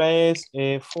palabra es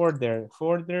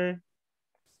further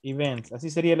events. Así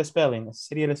sería el spelling. Así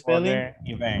sería el spelling. Further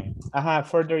event. Ajá,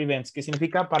 further events, que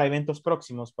significa para eventos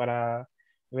próximos, para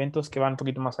eventos que van un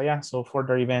poquito más allá. So,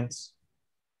 further events.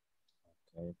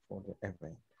 Okay, further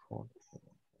event.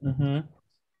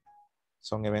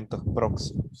 Son eventos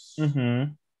próximos.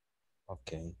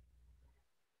 Ok.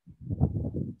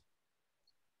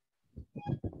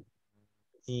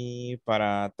 Y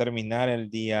para terminar el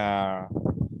día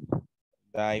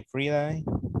Friday,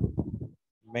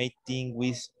 meeting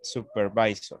with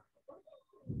supervisor.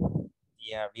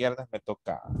 Día viernes me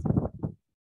toca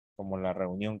como la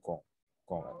reunión con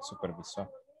el supervisor.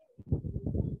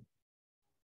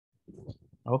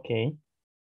 Ok.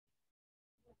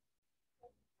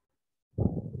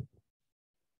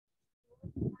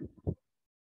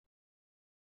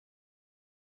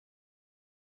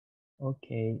 Ok.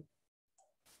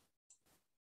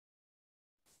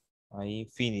 Ahí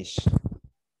finish.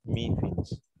 Me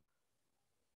finish.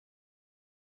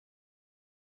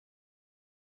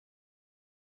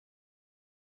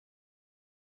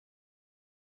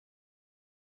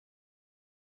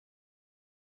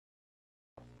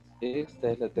 Esta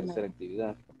es la tercera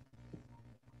actividad.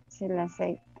 Sí, la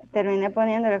sé. Terminé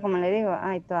poniéndole, como le digo,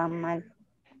 ay, toda mal.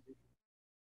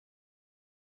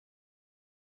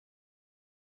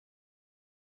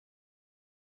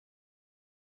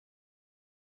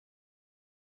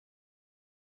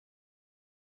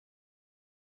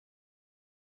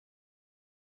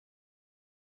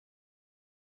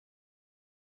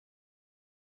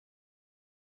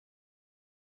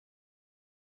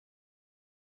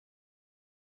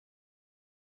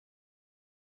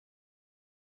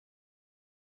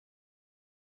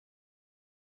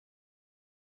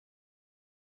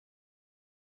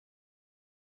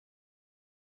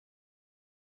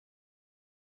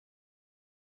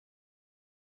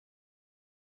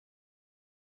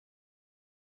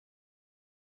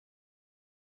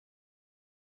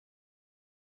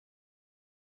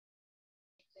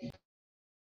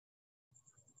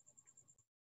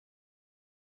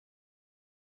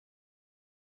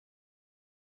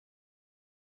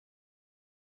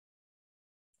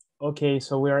 Okay,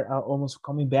 so we are almost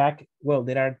coming back. Well,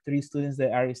 there are 3 students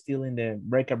that are still in the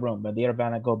breakout room, but they are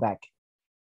gonna go back.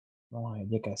 Oh,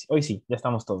 ya casi. Hoy sí, ya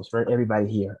estamos todos. Everybody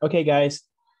here. Okay, guys.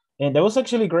 And that was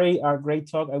actually great. A great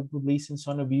talk. I would listen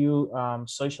some of you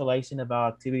socializing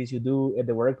about activities you do at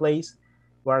the workplace.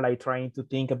 Who are like trying to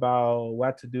think about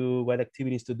what to do, what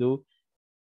activities to do.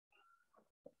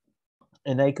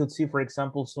 And I could see, for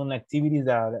example, some activities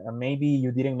that maybe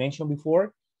you didn't mention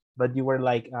before, but you were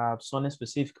like some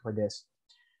specific for this.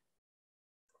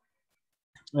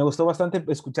 Me gustó bastante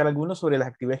escuchar algunos sobre las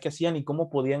actividades que hacían y cómo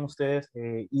podían ustedes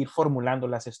ir formulando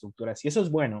las estructuras. Y eso es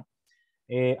bueno.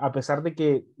 A pesar de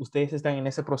que ustedes están en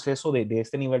ese proceso de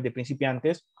este nivel de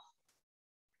principiantes,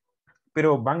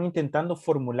 pero van intentando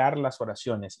formular las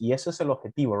oraciones. Y ese es el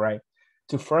objetivo, right?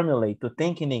 To formulate, to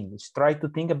think in English. Try to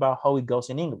think about how it goes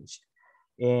in English.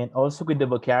 And also with the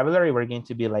vocabulary, we're going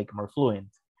to be like more fluent.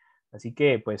 Así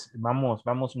que pues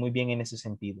vamos muy bien en ese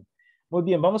sentido. Muy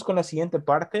bien, vamos con la siguiente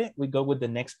parte. We go with the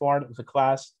next part of the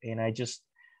class and I just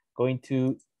going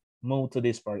to move to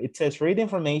this part. It says read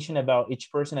information about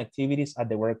each person activities at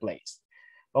the workplace.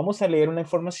 Vamos a leer una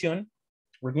información.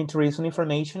 We're going to read some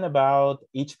information about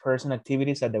each person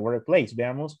activities at the workplace.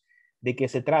 Veamos de qué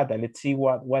se trata. Let's see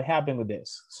what happened with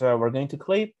this. So we're going to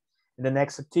click. The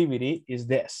next activity is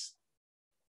this.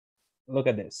 Look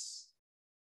at this.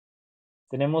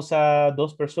 Tenemos a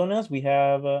 2 personas. We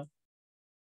have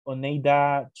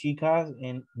Oneida Chicas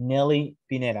and Nelly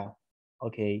Pineda.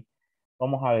 Okay,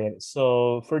 vamos a ver.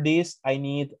 So for this, I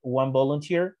need 1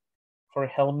 volunteer for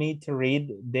help me to read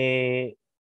the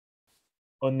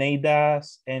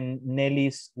Oneida's and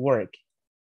Nelly's work.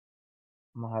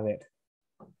 Vamos a ver.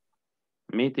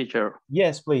 Me, teacher.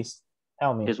 Yes, please.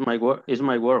 Help me. It's my work. It's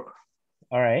my work.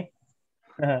 All right.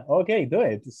 Okay, do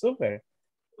it. Super.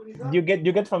 You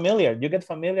get familiar. You get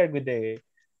familiar with the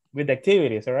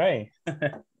activities. All right.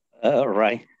 All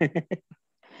right.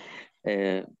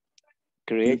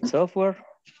 Create software.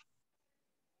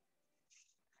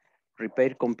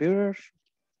 Repair computers.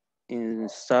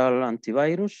 Install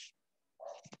antivirus.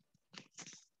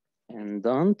 and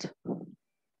don't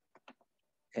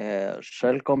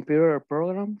sell computer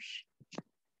programs,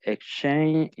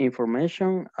 exchange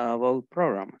information about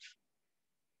programs.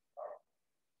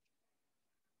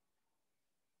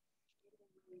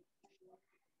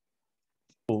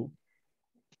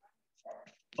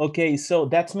 Okay, so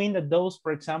that means that those,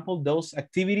 for example, those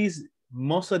activities,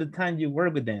 most of the time you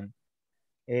work with them.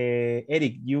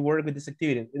 Eric, you work with this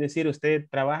activity. Es decir, usted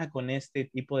trabaja con este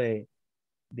tipo de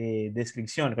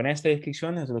descripción. Con esta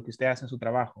descripción es lo que usted hace en su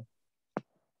trabajo.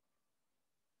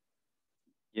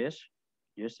 Yes,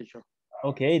 yes, teacher.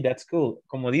 Okay, that's cool.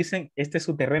 Como dicen, este es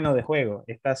su terreno de juego.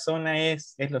 Esta zona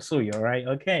es lo suyo, right?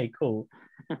 Okay, cool.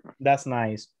 That's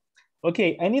nice.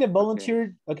 Okay, I need a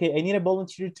volunteer. Okay, I need a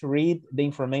volunteer to read the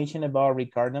information about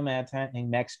Ricardo Mata and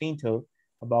Max Pinto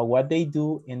about what they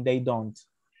do and they don't.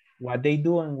 What they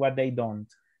do and what they don't.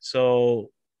 So,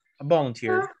 a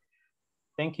volunteer.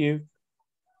 Thank you.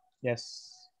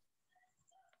 Yes.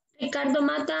 Ricardo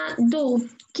Mata do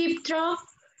keep track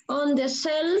on the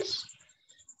sales,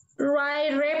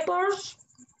 write reports,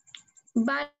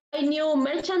 buy new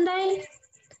merchandise.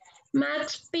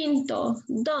 Max Pinto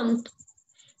don't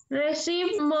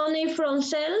receive money from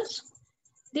sales.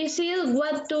 This is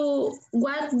what to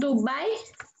buy.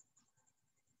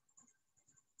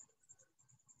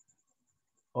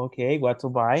 Okay, what to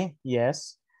buy?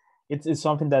 Yes, it's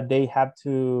something that they have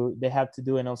to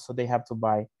do, and also they have to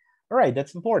buy. All right,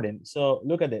 that's important. So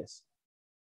look at this.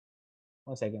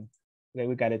 1 second. Okay,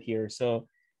 we got it here. So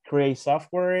create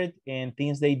software and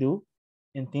things they do,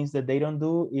 and things that they don't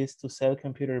do is to sell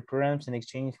computer programs and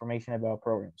exchange information about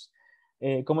programs.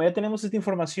 Como ya tenemos esta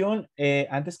información,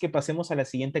 antes que pasemos a la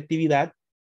siguiente actividad,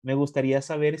 me gustaría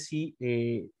saber si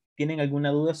tienen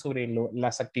alguna duda sobre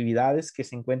las actividades que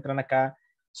se encuentran acá,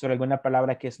 sobre alguna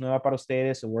palabra que es nueva para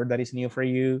ustedes, a word that is new for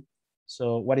you.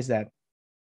 So, what is that?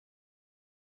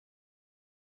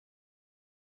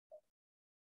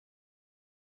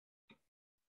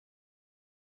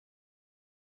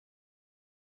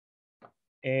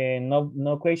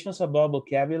 No questions about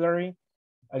vocabulary.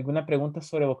 ¿Alguna pregunta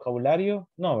sobre vocabulario?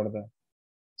 No, ¿verdad?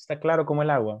 Está claro como el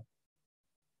agua.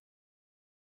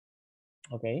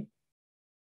 Ok.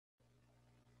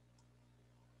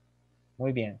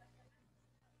 Muy bien.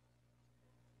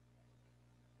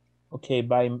 Okay,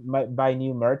 buy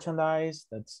new merchandise.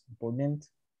 That's important.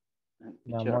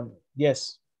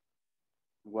 Yes.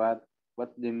 What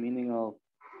the meaning of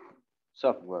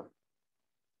software?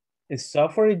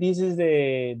 Software, this is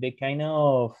the kind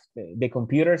of, the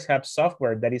computers have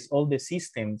software that is all the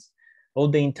systems, all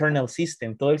the internal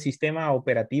system, todo el sistema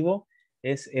operativo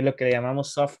es lo que le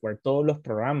llamamos software, todos los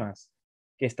programas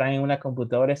que están en una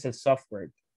computadora es el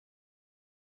software.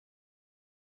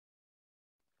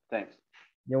 Thanks.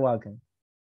 You're welcome.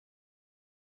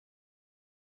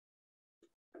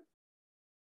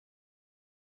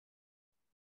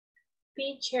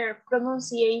 Feature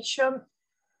pronunciation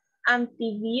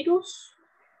antivirus.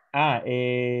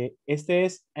 Este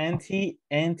es antivirus.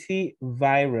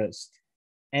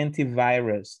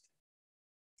 Antivirus.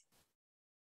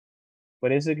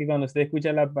 Por eso que cuando usted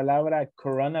escucha la palabra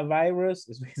coronavirus,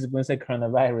 es supposed to say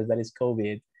coronavirus, that is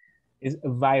COVID. It's a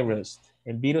virus.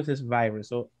 El virus es virus,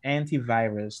 so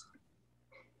antivirus.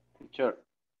 Sure.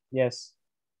 Yes.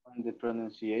 On the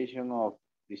pronunciation of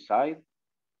decide.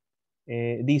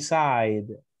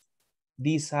 Decide.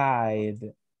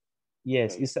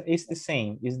 Yes, Okay. it's the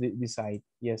same. It's the decide.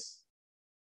 Yes.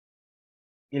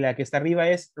 Y la que está arriba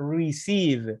es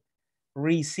receive.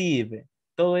 Receive.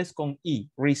 Todo es con I.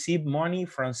 Receive money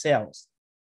from sales.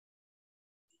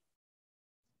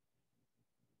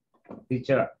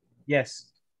 Teacher. Yes.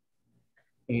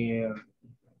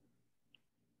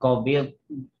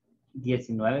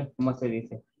 COVID-19, ¿cómo se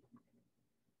dice?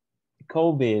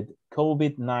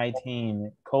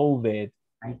 COVID-19.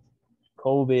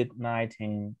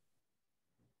 COVID-19.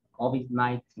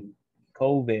 COVID-19.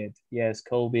 COVID, yes,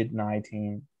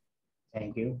 COVID-19.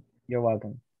 Thank you. You're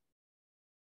welcome.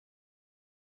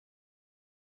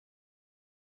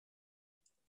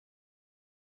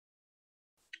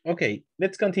 Okay,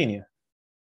 let's continue.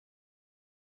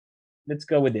 Let's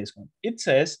go with this one. It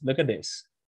says, look at this.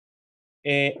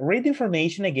 Read the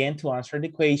information again to answer the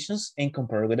questions and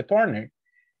compare with the partner.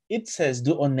 It says,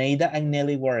 do Oneida and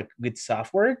Nelly work with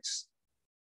softwares?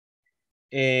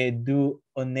 Do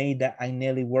Oneida and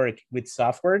Nelly work with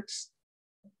softwares?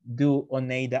 Do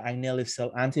Oneida and Nelly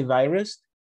sell antivirus?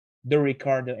 Do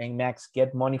Ricardo and Max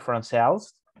get money from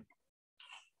sales?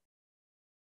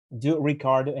 Do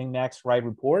Ricardo and Max write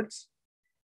reports?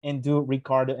 And do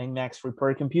Ricardo and Max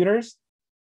repair computers?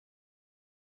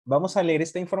 Vamos a leer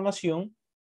esta información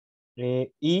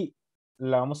y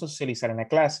la vamos a socializar en la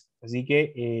clase. Así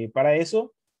que para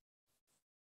eso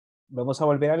vamos a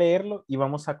volver a leerlo y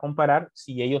vamos a comparar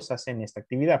si ellos hacen esta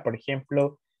actividad. Por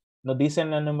ejemplo, nos dicen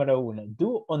la número 1,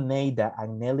 do Oneida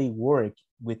and Nelly work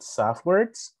with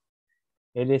softwares?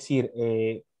 Es decir,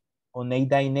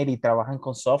 Oneida y Nelly trabajan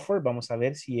con software. Vamos a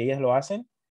ver si ellas lo hacen.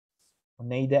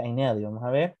 Oneida y Nelly, vamos a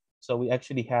ver. So we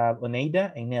actually have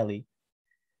Oneida and Nelly.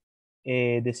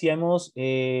 Decíamos,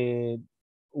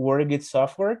 work with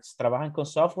softwares, trabajan con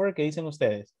software. ¿Qué dicen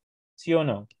ustedes? ¿Sí o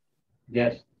no?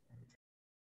 Yes.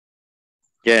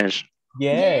 Yes.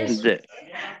 Yes.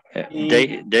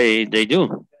 They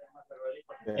do.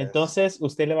 Entonces,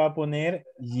 usted le va a poner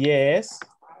yes.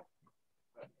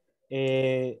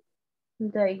 They.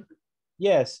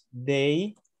 Yes,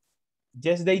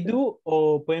 yes, they do.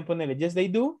 O pueden ponerle yes, they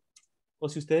do. O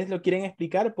si ustedes lo quieren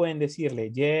explicar, pueden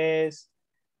decirle yes,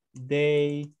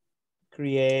 they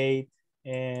create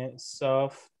en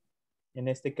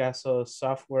este caso,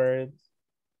 software.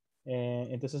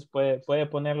 Entonces puede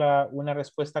ponerla una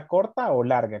respuesta corta o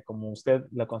larga, como usted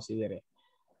lo considere.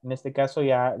 En este caso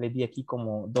ya le di aquí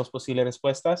como dos posibles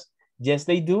respuestas. Yes,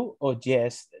 they do o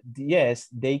yes,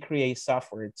 they create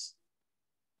softwares.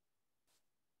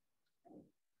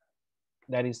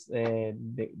 That is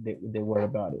the word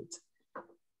about it.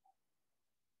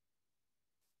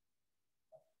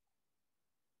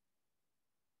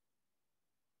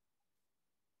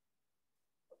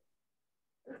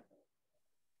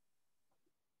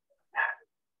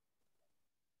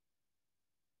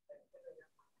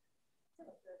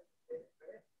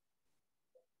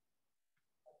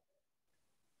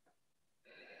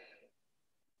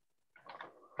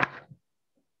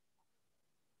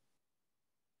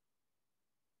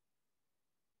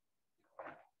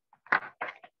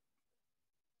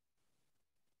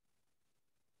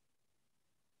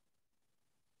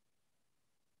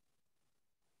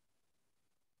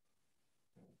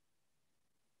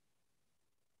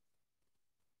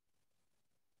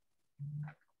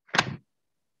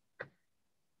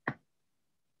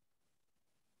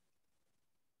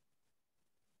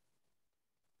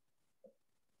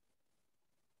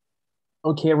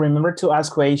 Okay, remember to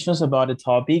ask questions about the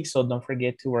topic, so don't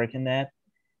forget to work on that.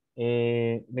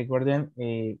 Recuerden,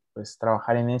 pues,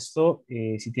 trabajar en esto.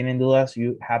 Si tienen dudas,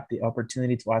 you have the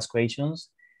opportunity to ask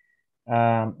questions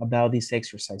about this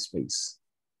exercise, please.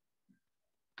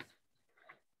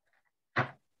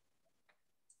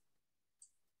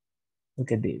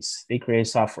 Look at this. They create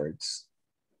softwares.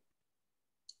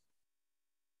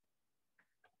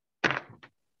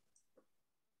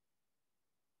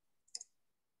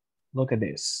 Look at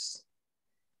this.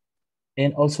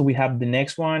 And also we have the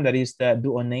next one that is the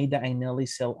do Oneida and Nelly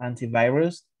sell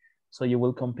antivirus. So you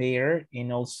will compare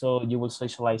and also you will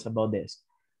socialize about this.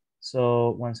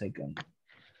 So 1 second.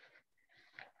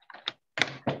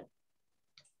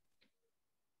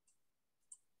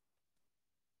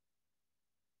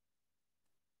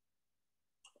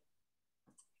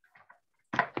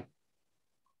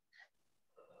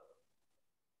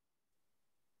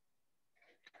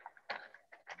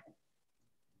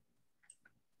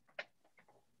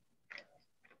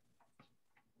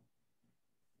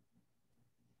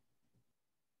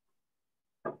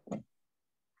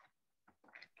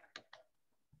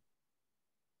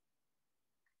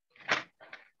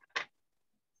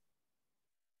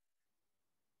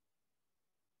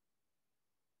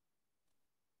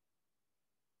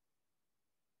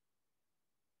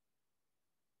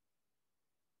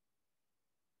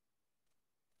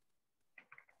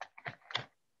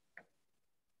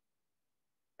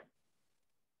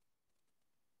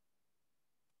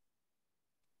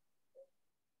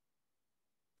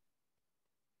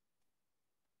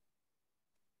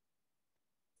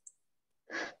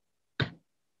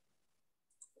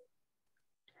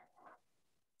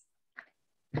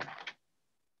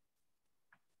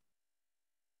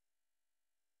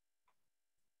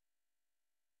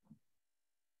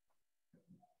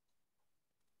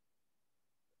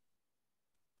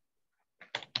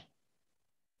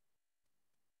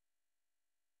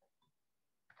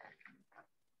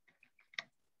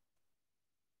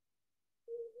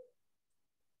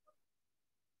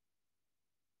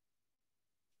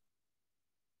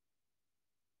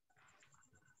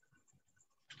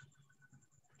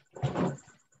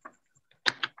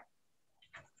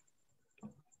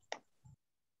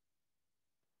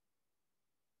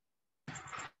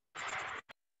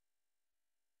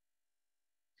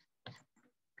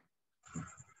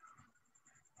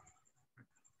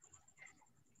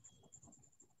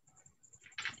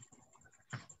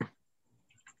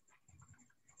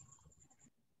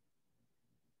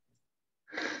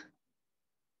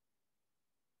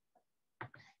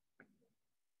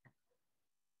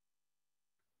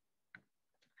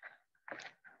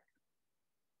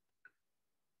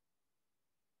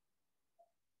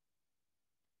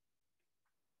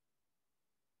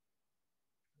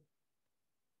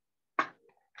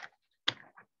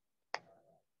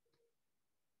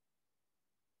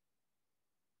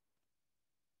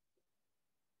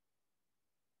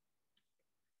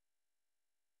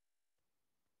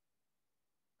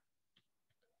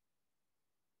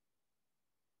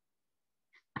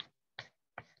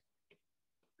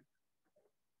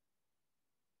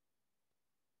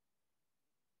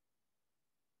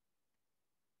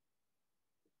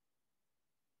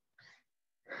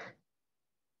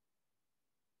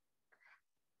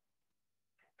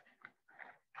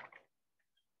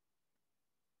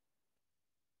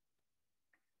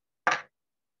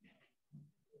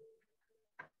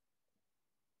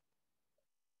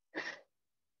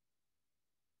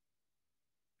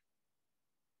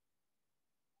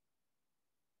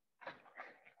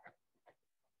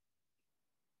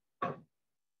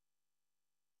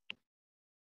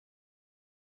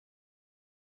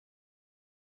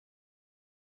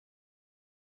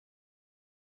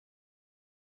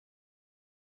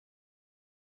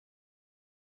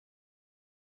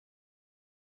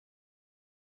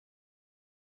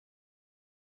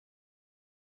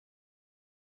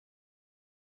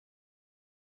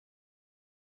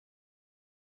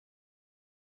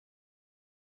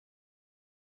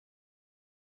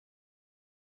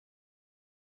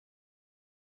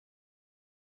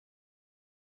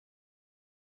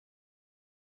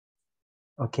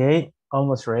 Okay,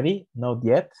 almost ready, not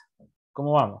yet.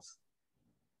 ¿Cómo vamos?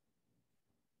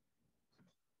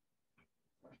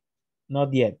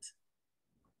 Not yet.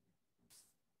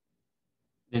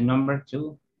 The number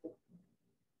 2.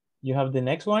 You have the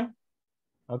next one?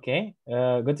 Okay,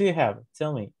 what do you have?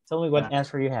 Tell me what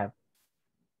answer you have.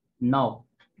 No,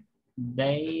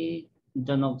 they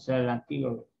do not sell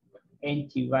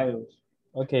antivirus.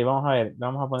 Okay, vamos a ver,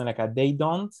 vamos a poner acá. They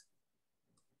don't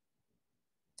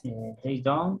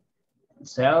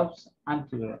Sell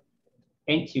antivirus.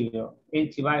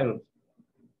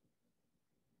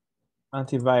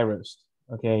 Antivirus.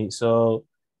 Okay, so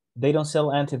they don't sell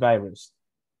antivirus.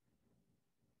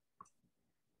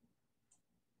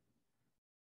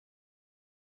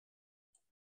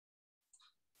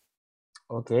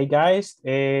 Okay, guys,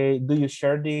 do you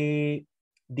share the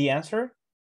answer?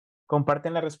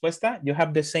 ¿Comparten la respuesta? You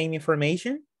have the same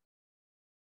information?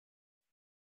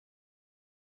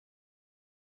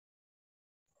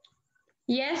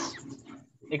 Yes.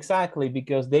 Exactly,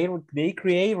 because they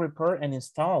create, repair, and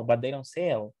install, but they don't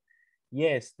sell.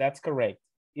 Yes, that's correct.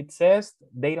 It says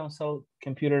they don't sell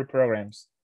computer programs.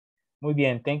 Muy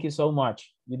bien, thank you so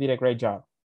much. You did a great job.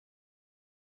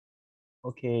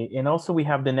 Okay, and also we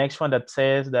have the next one that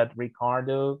says that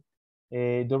Ricardo,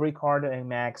 do Ricardo and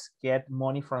Max get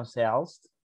money from sales?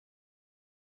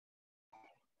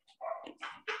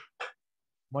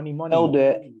 Money. No,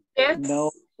 Yes.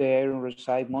 they don't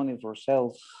receive money for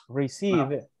sales. Receive,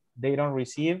 No. they don't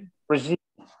receive? Receive.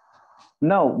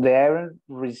 No, they haven't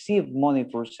received money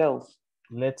for sales.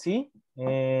 Let's see,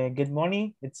 get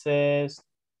money, it says,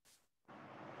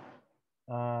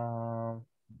 Anita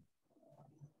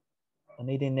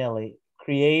Nelly,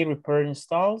 create, repair,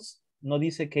 installs, no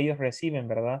dice que ellos reciben,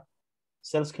 ¿verdad?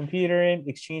 Sells computer,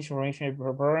 exchange information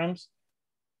programs.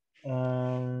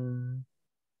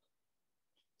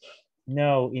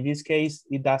 No, in this case,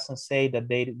 it doesn't say that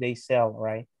they sell,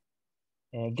 right?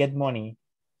 Get money.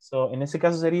 So, en ese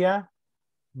caso sería,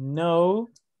 no,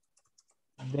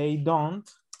 they don't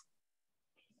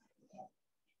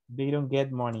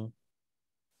get money.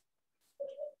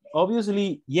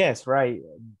 Obviously, yes, right.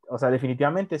 O sea,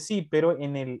 definitivamente sí, pero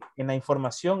en la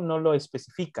información no lo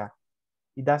especifica.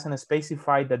 It doesn't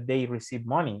specify that they receive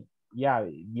money. Yeah,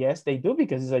 yes, they do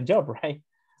because it's a job, right?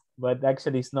 But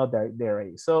actually it's not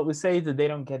there. So we say that they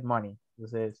don't get money.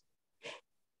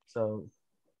 So,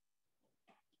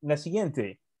 la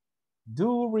siguiente.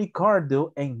 Do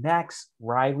Ricardo and Max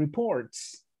write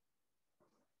reports?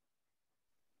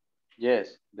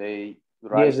 Yes, they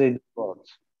write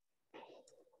reports.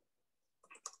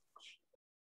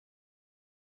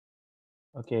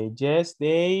 Okay, yes,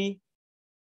 they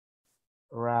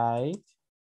write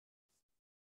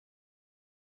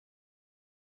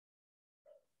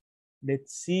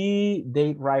let's see,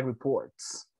 they write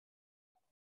reports.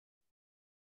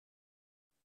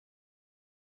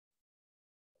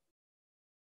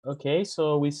 Okay,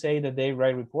 so we say that they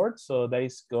write reports, so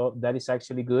that is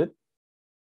actually good.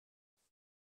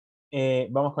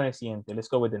 Vamos con el siguiente. Let's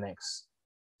go with the next.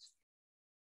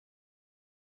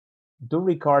 Do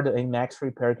Ricardo and Max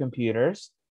repair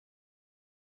computers?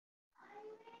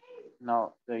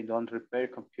 No, they don't repair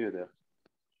computers.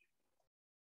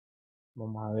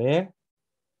 Vamos a ver.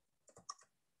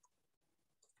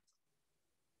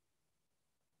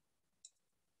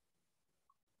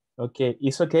 Okay,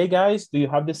 it's okay, guys. Do you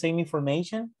have the same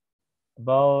information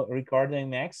about Ricardo and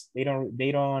Max? They don't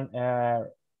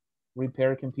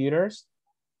repair computers?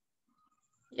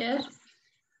 Yes.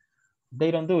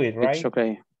 They don't do it, right? It's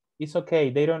okay. It's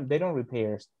okay. They don't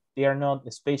repair. They are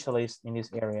not specialists in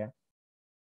this area.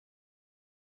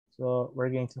 So we're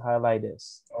going to highlight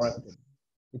this. All right.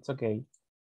 It's okay.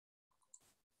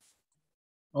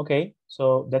 Okay,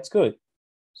 so that's good.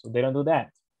 So they don't do that.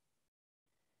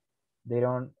 They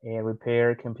don't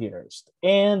repair computers.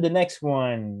 And the next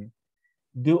one,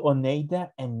 do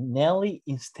Oneida and Nelly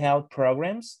install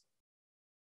programs?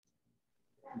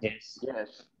 Yes.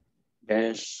 Yes.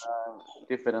 Yes.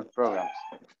 Different programs.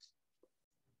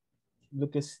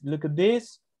 Look at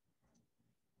this.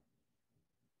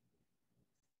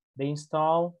 They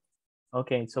install.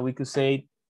 Okay, so we could say,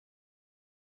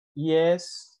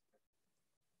 yes,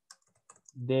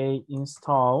 they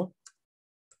install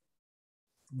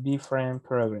different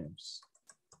programs.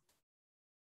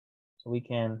 So we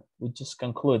just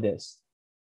conclude this.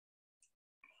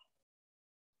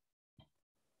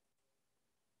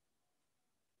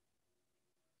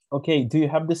 Okay, do you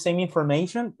have the same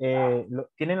information?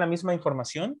 ¿Tienen la misma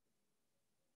información?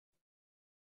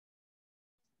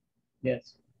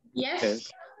 Yes. Yes.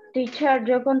 Teacher,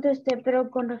 yo contesté, pero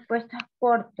con respuestas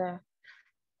cortas.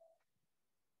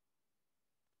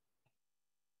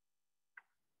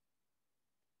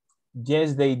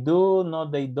 Yes, they do. No,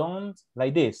 they don't.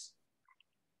 Like this.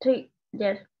 Sí,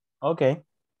 yes. Okay.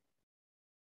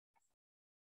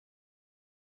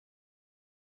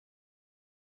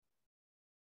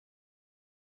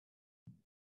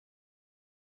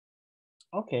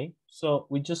 Okay, so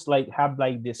we just like have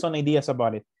like the, some ideas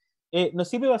about it. Nos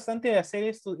sirve bastante de hacer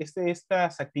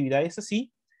estas actividades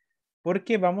así,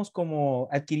 porque vamos como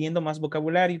adquiriendo más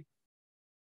vocabulario.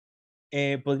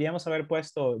 Podríamos haber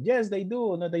puesto, yes, they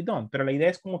do, no, they don't, pero la idea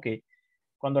es como que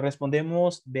cuando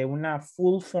respondemos de una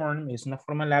full form, es una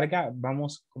forma larga,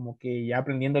 vamos como que ya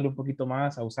aprendiéndole un poquito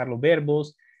más a usar los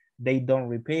verbos. They don't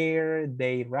repair,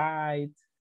 they write,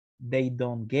 they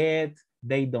don't get,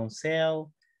 they don't sell.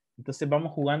 Entonces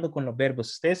vamos jugando con los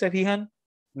verbos. Ustedes se fijan,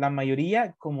 la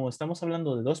mayoría, como estamos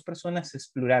hablando de dos personas,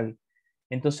 es plural.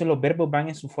 Entonces los verbos van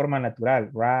en su forma natural.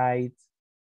 Write,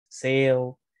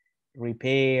 sell,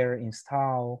 repair,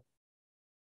 install.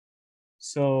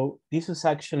 So this is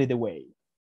actually the way.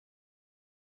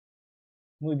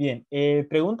 Muy bien.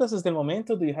 Preguntas hasta el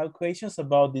momento. Do you have questions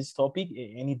about this topic?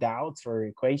 Any doubts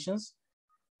or questions?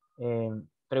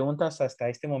 Preguntas hasta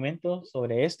este momento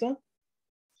sobre esto.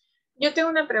 Yo tengo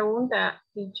una pregunta,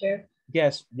 teacher.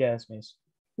 Yes, yes, miss.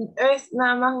 Es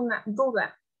nada más una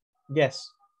duda.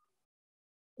 Yes.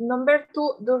 Number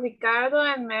 2, do Ricardo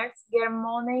and Max get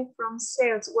money from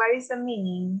sales? What is the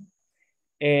meaning?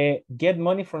 Get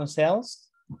money from sales.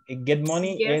 Get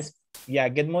money Yes.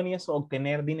 get money es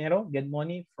obtener dinero. Get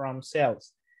money from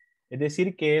sales. Es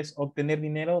decir, que es obtener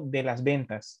dinero de las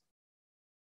ventas.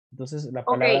 Entonces, la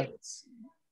palabra... Okay.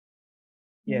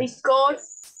 Yes.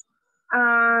 Because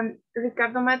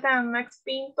Ricardo Mata and Max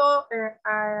Pinto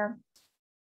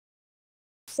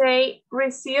say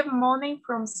receive money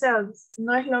from sales.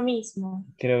 No es lo mismo.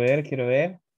 Quiero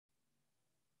ver.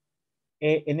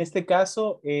 En este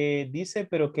caso, dice,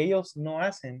 pero que ellos no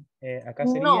hacen. Acá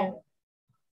sería... No.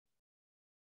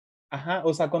 Ajá,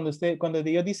 o sea, cuando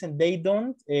ellos dicen they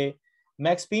don't,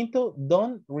 Max Pinto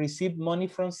don't receive money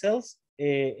from sales,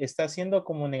 está siendo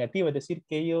como negativo, es decir,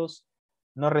 que ellos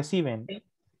no reciben.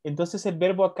 Entonces el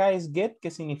verbo acá es get,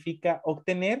 que significa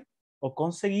obtener o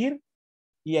conseguir,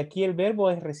 y aquí el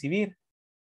verbo es recibir.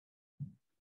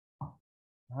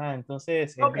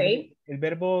 Entonces el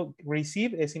verbo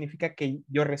receive significa que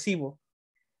yo recibo,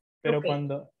 pero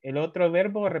cuando el otro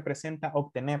verbo representa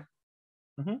obtener.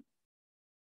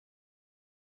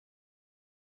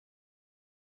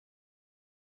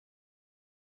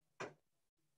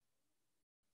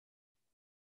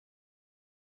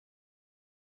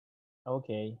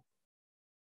 Okay.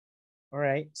 All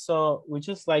right. So we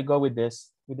just like go with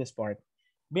this part.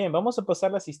 Bien, vamos a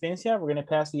pasar la asistencia. We're going to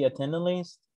pass the attendance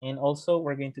list. And also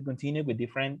we're going to continue with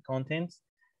different contents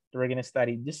that we're going to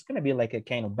study. This is going to be like a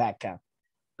kind of backup.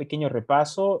 Pequeño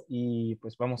repaso y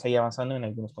pues vamos a ir avanzando en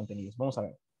algunos contenidos. Vamos a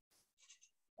ver.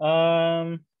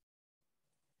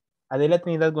 Adela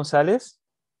Trinidad González.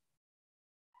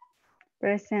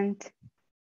 Present.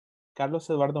 Carlos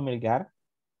Eduardo Melgar.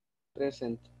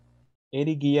 Present.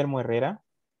 Eric Guillermo Herrera.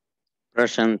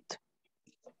 Present.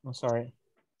 I'm sorry.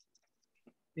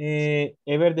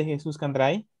 Ever de Jesús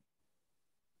Candray.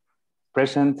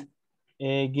 Present.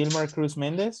 Gilmar Cruz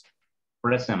Méndez.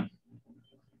 Present.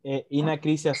 Ina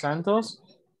Crisia Santos.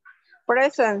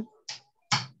 Present.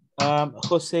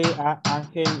 José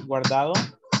Ángel Guardado.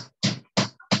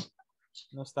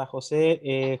 No está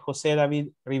José. José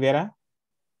David Rivera.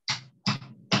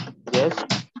 Yes.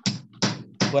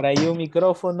 Por ahí un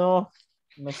micrófono.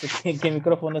 No sé qué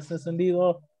micrófono está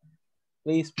encendido.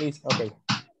 Please. Okay.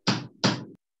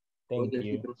 Thank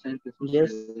you.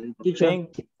 Yes.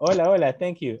 Hola.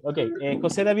 Thank you. Okay.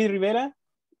 José David Rivera.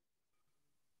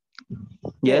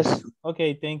 Yes.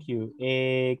 Okay, thank you.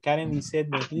 Karen Lisette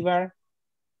Benjivar.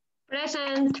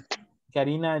 Present.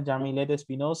 Karina Yamilet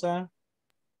Espinosa.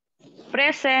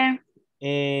 Present.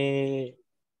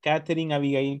 Catherine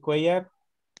Abigail Cuellar.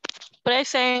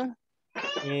 Present.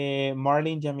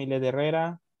 Marlene Yamilet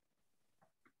Herrera.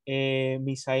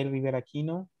 Misael Rivera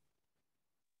Aquino.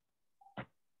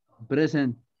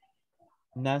 Present.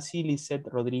 Nancy Lisette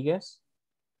Rodríguez.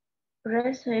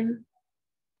 Present.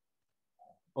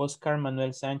 Oscar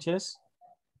Manuel Sánchez.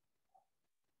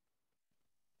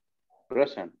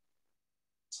 Present.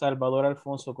 Salvador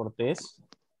Alfonso Cortés.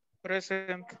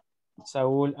 Present.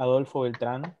 Saúl Adolfo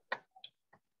Beltrán.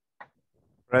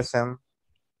 Present.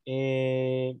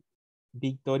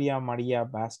 Victoria María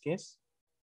Vázquez.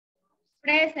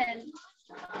 Present.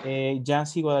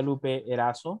 Yancy Guadalupe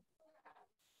Erazo.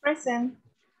 Present.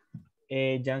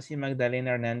 Yancy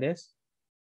Magdalena Hernández.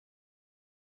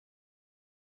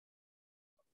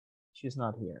 She's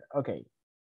not here. Okay.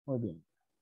 Muy bien.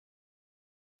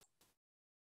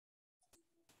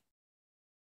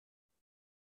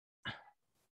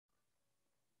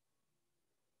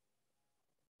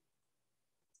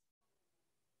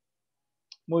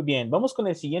 Muy bien, vamos con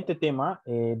el siguiente tema.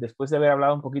 Después de haber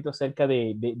hablado un poquito acerca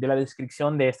de la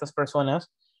descripción de estas personas,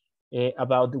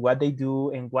 about what they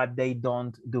do and what they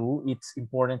don't do, it's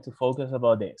important to focus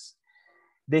about this.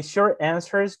 The short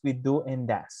answers with do and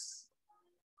does.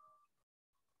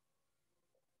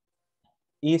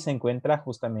 Y se encuentra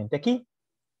justamente aquí.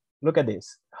 Look at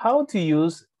this. How to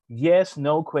use yes,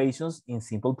 no questions in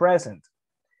simple present.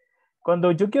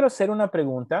 Cuando yo quiero hacer una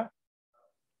pregunta,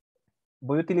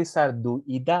 voy a utilizar do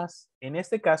y does. En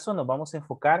este caso nos vamos a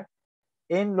enfocar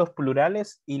en los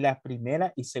plurales y la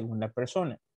primera y segunda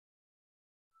persona.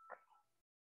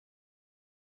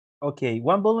 Okay,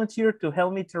 one volunteer to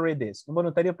help me to read this. Un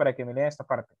voluntario para que me lea esta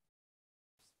parte.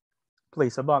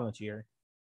 Please, a volunteer.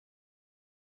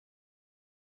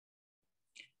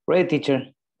 Great,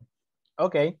 teacher.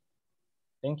 Okay,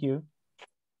 thank you.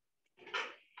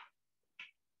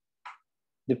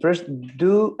 The first,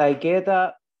 do I get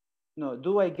up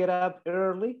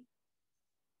early?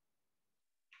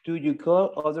 Do you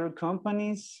call other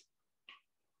companies?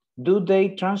 Do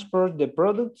they transport the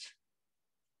products?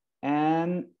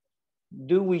 And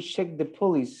do we check the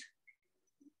police?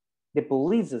 The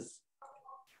policies.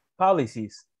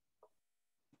 Policies.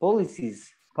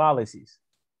 Policies. Policies.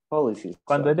 Policies.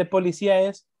 Cuando sorry. es de policía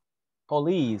es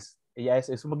police. Ya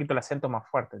es un poquito el acento más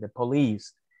fuerte, de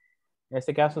police. En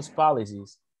este caso es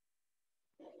policies.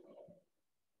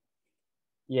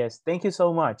 Yes, thank you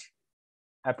so much.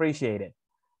 Appreciate it.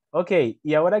 Ok,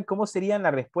 y ahora, ¿cómo serían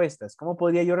las respuestas? ¿Cómo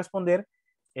podría yo responder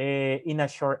in a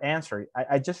short answer?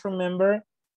 I just remember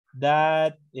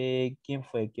that, ¿quién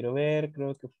fue? Quiero ver,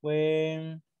 creo que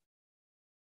fue,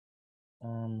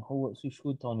 who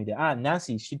told me that? Ah,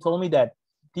 Nancy, she told me that,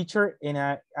 teacher,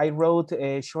 and I wrote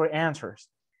short answers.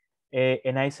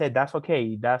 And I said, that's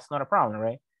okay, that's not a problem,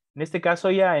 right? En este caso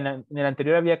ya, en el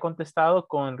anterior había contestado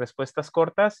con respuestas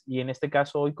cortas y en este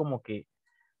caso hoy como que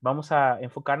vamos a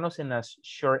enfocarnos en las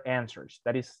short answers.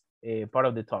 That is part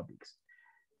of the topics.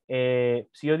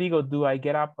 Si yo digo, do I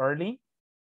get up early?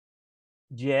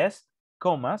 Yes,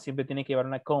 coma, siempre tiene que llevar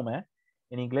una coma.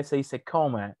 En inglés se dice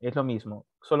coma, es lo mismo,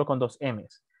 solo con dos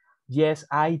M's. Yes,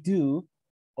 I do.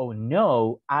 Oh,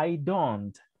 no, I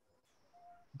don't.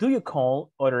 Do you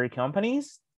call other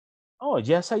companies? Oh,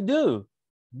 yes, I do.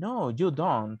 No, you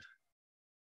don't.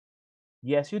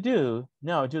 Yes, you do.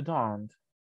 No, you don't.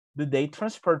 Do they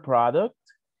transport product?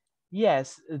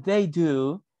 Yes, they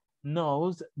do.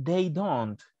 No, they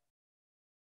don't.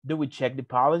 Do we check the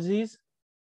policies?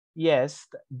 Yes,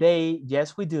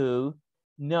 we do.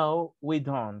 No, we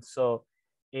don't. So,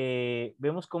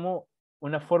 vemos como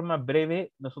una forma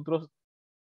breve nosotros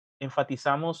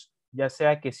enfatizamos ya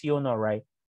sea que sí o no, right?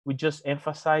 We just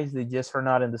emphasize the yes or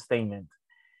not in the statement.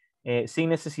 Sin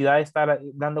necesidad de estar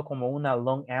dando como una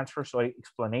long answer or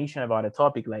explanation about a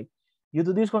topic like, you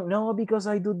do this one? No, because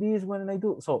I do this when I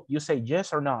do. So you say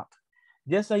yes or not.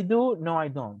 Yes, I do. No, I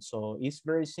don't. So it's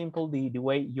very simple the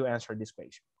way you answer this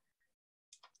question.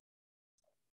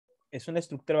 Es una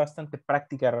estructura bastante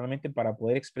práctica realmente para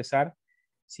poder expresar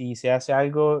si se hace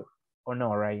algo o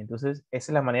no, right? Entonces,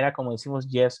 esa es la manera como decimos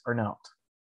yes or not.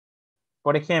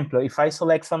 Por ejemplo, if I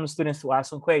select some students to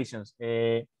ask some questions,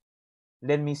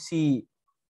 let me see.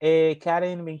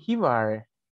 Karen Benjivar,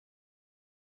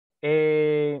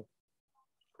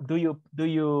 do you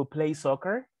play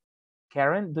soccer?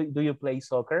 Karen, do you play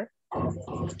soccer?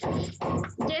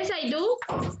 Yes, I do.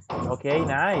 Okay,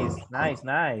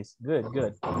 nice.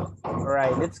 Good. All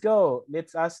right, let's go.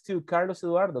 Let's ask to Carlos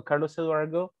Eduardo. Carlos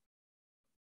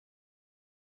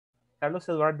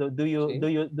Eduardo, do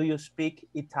you speak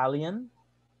Italian?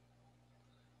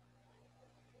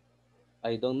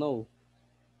 I don't know.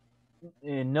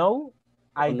 No,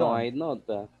 I don't. No, I not.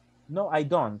 No, I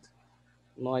don't.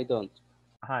 No, I don't.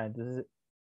 Ajá, entonces,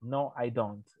 no, I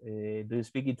don't. Do you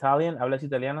speak Italian? ¿Hablas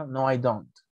italiano? No, I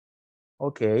don't.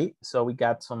 Okay, so we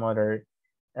got some other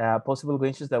possible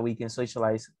questions that we can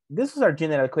socialize. This is our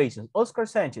general questions. Oscar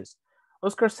Sanchez.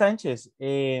 Oscar Sanchez,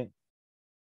 do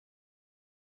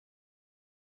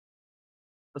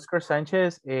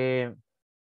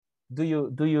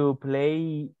you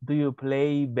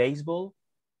play baseball?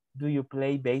 Do you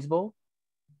play baseball?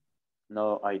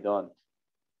 No, I don't.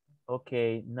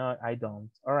 Okay, no, I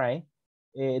don't. All right.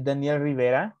 Daniel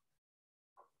Rivera.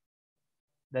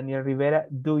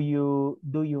 Do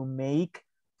you make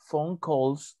phone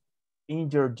calls in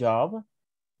your job?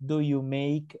 Do you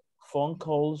make phone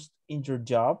calls in your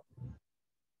job?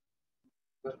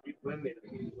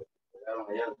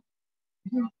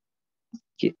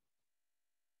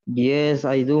 Yes,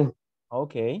 I do.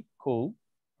 Okay, cool.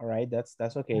 All right, that's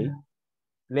okay.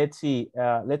 Let's see.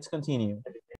 Let's continue.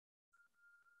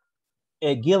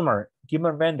 Gilmer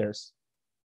Vendors.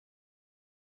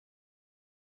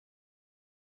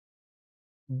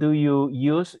 Do you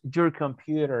use your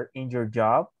computer in your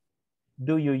job?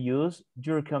 Do you use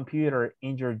your computer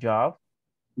in your job?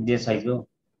 Yes, I do.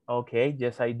 Okay,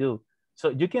 yes, I do. So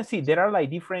you can see there are like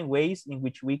different ways in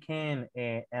which we can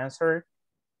answer,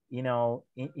 you know,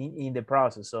 in the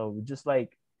process. So just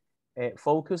like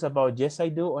focus about yes, I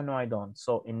do or no, I don't.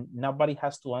 So nobody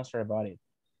has to answer about it.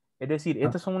 Es decir,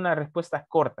 estas son unas respuestas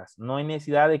cortas. No hay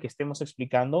necesidad de que estemos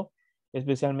explicando,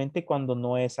 especialmente cuando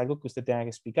no es algo que usted tenga que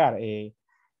explicar.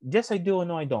 Yes, I do or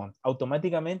no, I don't.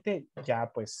 Automáticamente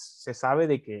ya pues se sabe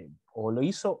de que o lo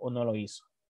hizo o no lo hizo.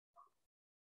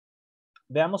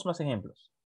 Veamos más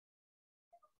ejemplos.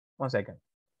 One second.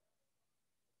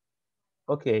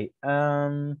 Okay.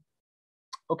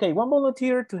 Okay, one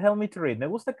volunteer to help me to read. Me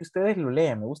gusta que ustedes lo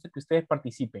lean, me gusta que ustedes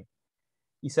participen.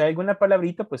 Y si hay alguna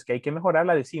palabrita, pues que hay que mejorar,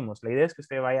 la decimos. La idea es que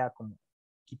usted vaya como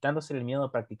quitándose el miedo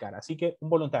a practicar. Así que un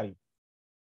voluntario.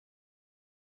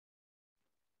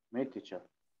 Me, teacher.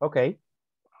 Okay.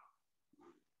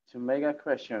 To make a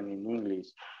question in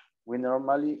English, we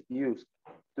normally use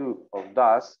do or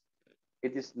does.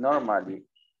 It is normally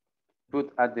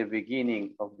put at the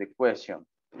beginning of the question,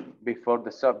 before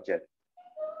the subject.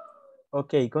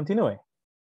 Okay, continúe.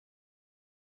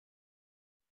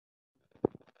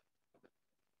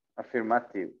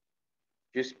 Affirmative.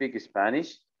 You speak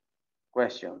Spanish?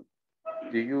 Question.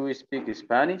 Do you speak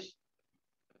Spanish?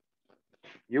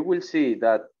 You will see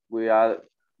that we are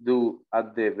do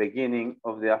at the beginning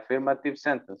of the affirmative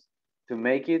sentence to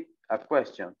make it a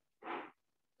question.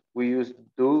 We use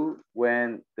do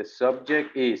when the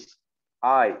subject is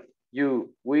I,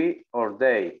 you, we, or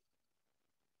they.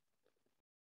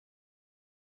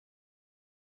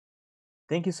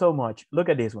 Thank you so much. Look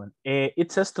at this one.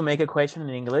 It says to make a question in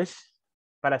English.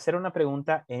 Para hacer una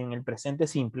pregunta en el presente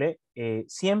simple,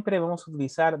 siempre vamos a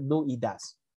utilizar do y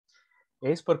does.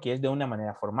 Es porque es de una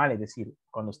manera formal, es decir,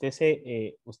 cuando usted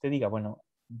usted diga, bueno,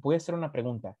 voy a hacer una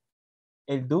pregunta,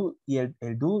 el do y el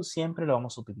do siempre lo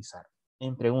vamos a utilizar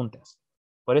en preguntas.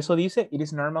 Por eso dice, it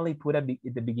is normally put at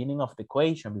the beginning of the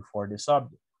question before the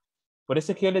subject. Por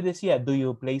eso es que yo les decía, do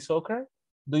you play soccer?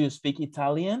 Do you speak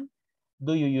Italian?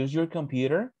 Do you use your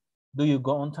computer? Do you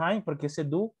go on time? Porque ese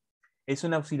do es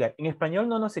un auxiliar. En español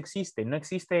no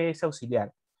existe ese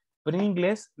auxiliar. Pero en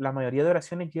inglés, la mayoría de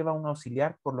oraciones lleva un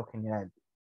auxiliar por lo general.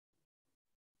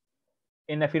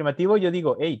 En afirmativo yo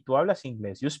digo, hey, tú hablas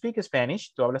inglés. You speak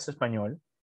Spanish, tú hablas español.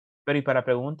 Pero y para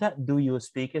pregunta, do you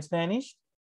speak Spanish?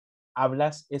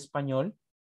 ¿Hablas español?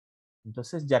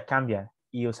 Entonces ya cambia.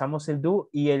 Y usamos el do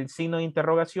y el signo de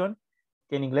interrogación,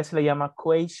 que en inglés se le llama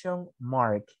question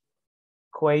mark.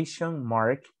 Question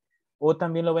mark. O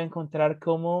también lo va a encontrar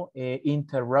como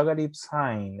interrogative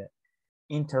sign.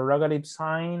 Interrogative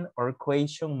sign or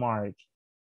question mark,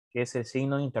 que es el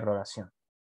signo de interrogación.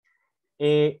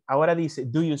 Ahora dice,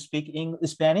 do you speak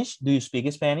Spanish? Do you speak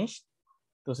Spanish?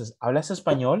 Entonces, hablas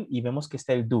español y vemos que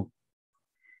está el do.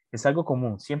 Es algo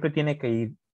común, siempre tiene que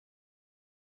ir.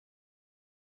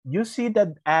 You see that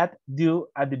add do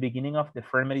at the beginning of the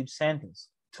affirmative sentence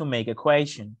to make a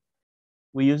question.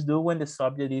 We use do when the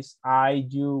subject is I,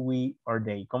 you, we, or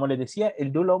they. Como les decía,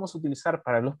 el do lo vamos a utilizar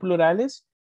para los plurales,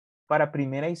 para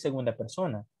primera y segunda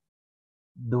persona.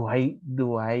 Do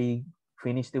I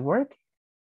finish the work?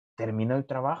 ¿Termino el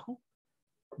trabajo?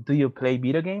 Do you play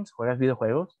video games? ¿Juegas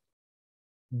videojuegos?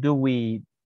 Do we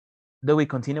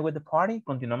continue with the party?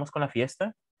 ¿Continuamos con la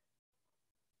fiesta?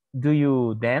 Do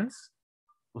you dance?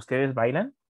 ¿Ustedes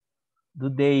bailan? Do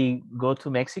they go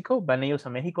to Mexico? ¿Van ellos a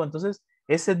México? Entonces,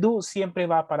 ese do siempre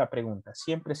va para preguntas.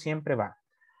 Siempre va.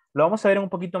 Lo vamos a ver un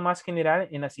poquito más general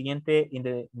en la siguiente, in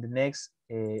the next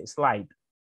slide.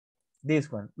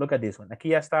 This one, look at this one. Aquí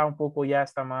ya está un poco, ya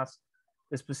está más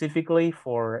specifically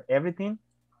for everything.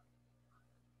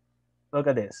 Look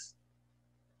at this.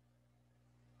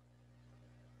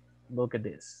 Look at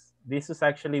this. This is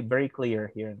actually very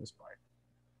clear here in this part.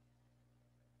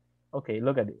 Okay,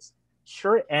 look at this.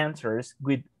 Short answers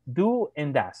with do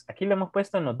and does. Aquí lo hemos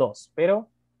puesto en los dos, pero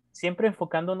siempre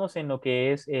enfocándonos en lo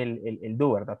que es el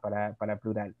do, ¿verdad? Para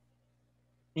plural.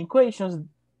 In questions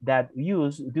that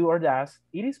use do or does,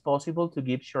 it is possible to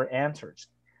give short answers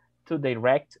to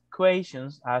direct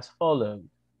questions as follows.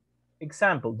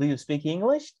 Example, do you speak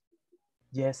English?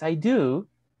 Yes, I do.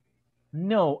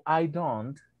 No, I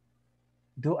don't.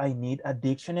 Do I need a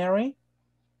dictionary?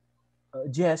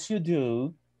 Yes, you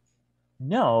do.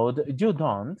 No, you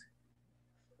don't.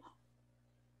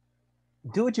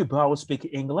 Do you both speak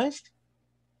English?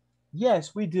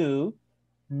 Yes, we do.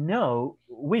 No,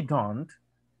 we don't.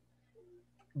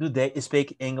 Do they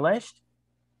speak English?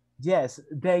 Yes,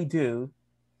 they do.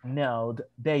 No,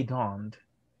 they don't.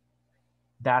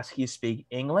 Does he speak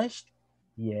English?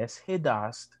 Yes, he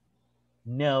does.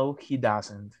 No, he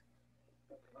doesn't.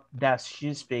 Does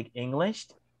she speak English?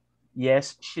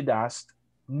 Yes, she does.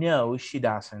 No, she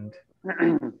doesn't.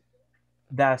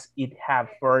 Does it have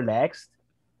 4 legs?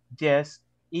 Yes,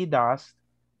 it does.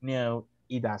 No,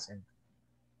 it doesn't.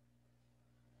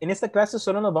 En esta clase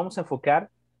solo nos vamos a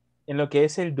enfocar en lo que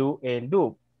es el do,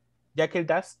 ya que el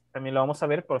does también lo vamos a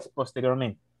ver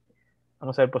posteriormente.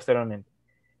 Vamos a ver posteriormente.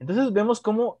 Entonces vemos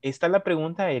cómo está la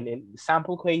pregunta, el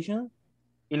sample question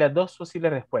y las dos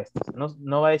posibles respuestas.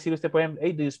 No va a decir usted, por ejemplo,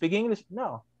 hey, do you speak English?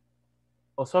 No.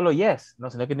 O solo yes. No,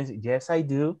 sino que dice yes, I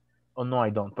do o no, I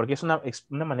don't. Porque es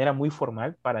una manera muy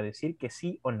formal para decir que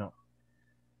sí o no.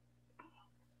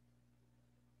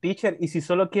 Teacher, ¿y si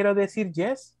solo quiero decir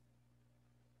yes?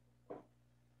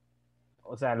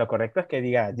 O sea, lo correcto es que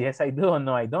diga yes, I do o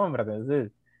no, I don't, ¿verdad?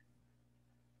 Entonces,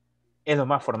 es lo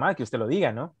más formal que usted lo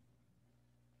diga, ¿no?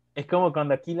 Es como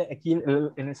cuando aquí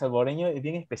en el salvadoreño es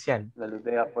bien especial. La luz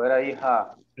de afuera,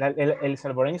 hija. El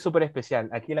salvadoreño es súper especial.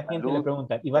 Aquí la gente le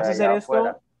pregunta, ¿y vas a de hacer allá esto?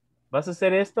 afuera. ¿Vas a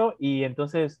hacer esto? Y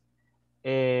entonces,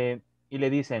 y le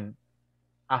dicen,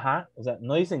 ajá. O sea,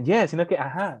 no dicen yes, sino que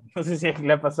ajá. No sé si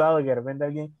le ha pasado que de repente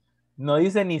alguien no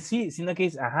dice ni sí, sino que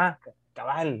dice ajá,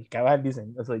 cabal,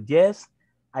 dicen. O sea, yes,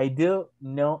 I do,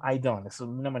 no, I don't. Es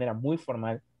una manera muy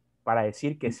formal para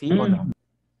decir que sí o no.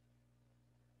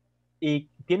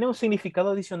 ¿Y tiene un significado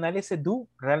adicional ese do?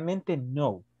 Realmente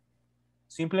no.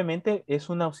 Simplemente es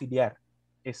un auxiliar.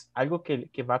 Es algo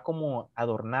que va como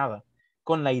adornada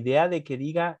con la idea de que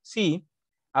diga, sí,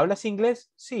 ¿hablas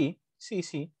inglés? Sí, sí,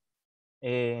 sí.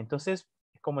 Entonces,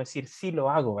 es como decir, sí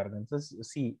lo hago, ¿verdad? Entonces,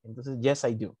 sí, entonces, yes,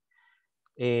 I do.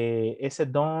 Ese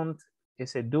don't,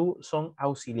 ese do son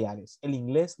auxiliares. El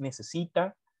inglés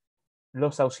necesita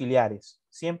los auxiliares.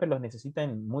 Siempre los necesita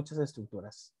en muchas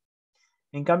estructuras.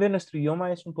 En cambio, nuestro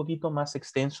idioma es un poquito más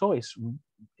extenso,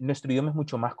 nuestro idioma es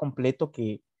mucho más completo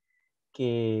que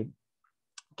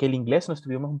el inglés.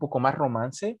 Nuestro idioma es un poco más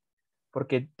romance,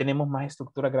 porque tenemos más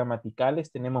estructuras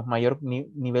gramaticales, tenemos mayor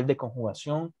nivel de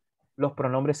conjugación, los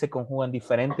pronombres se conjugan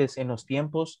diferentes en los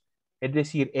tiempos. Es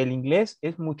decir, el inglés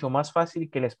es mucho más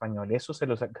fácil que el español, eso se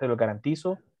lo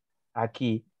garantizo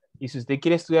aquí. Y si usted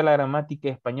quiere estudiar la gramática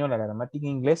española, la gramática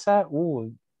inglesa,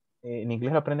 en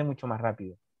inglés lo aprende mucho más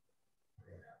rápido.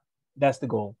 That's the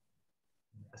goal.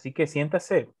 Así que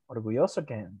siéntase orgulloso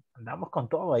que andamos con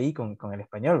todo ahí, con el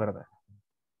español, ¿verdad?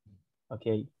 Ok,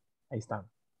 ahí están.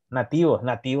 Nativos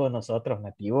nosotros,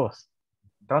 nativos.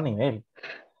 Otro nivel.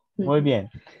 Muy bien.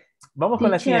 Vamos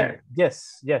con la siguiente.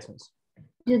 Yes, miss.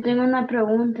 Yo tengo una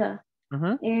pregunta.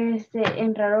 Ujú.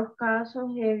 En raros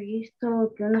casos he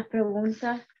visto que unas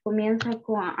preguntas comienzan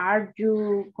con are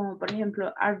you, como por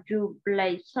ejemplo, are you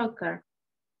play soccer?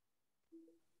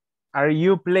 Are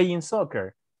you playing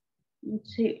soccer?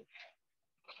 Sí.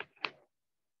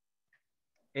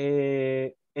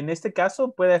 En este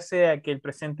caso puede ser que el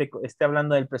presente esté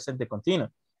hablando del presente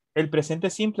continuo. El presente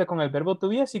simple con el verbo to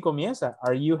be así comienza.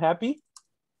 Are you happy?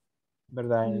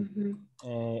 ¿Verdad?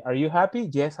 Are you happy?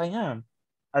 Yes, I am.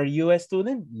 Are you a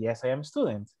student? Yes, I am a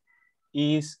student.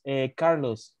 Is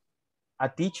Carlos a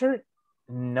teacher?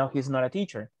 No, he's not a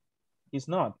teacher. He's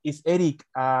not. Is Eric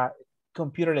a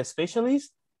computer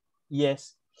specialist?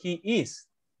 Yes, he is.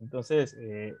 Entonces,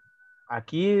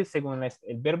 aquí, según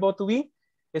el verbo to be,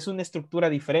 es una estructura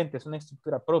diferente, es una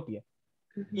estructura propia.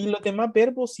 Y los demás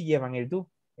verbos sí llevan el do.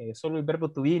 Solo el verbo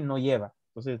to be no lleva.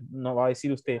 Entonces, no va a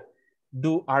decir usted,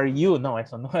 do, are you. No,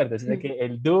 eso no es decir que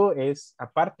el do es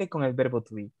aparte con el verbo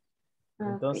to be.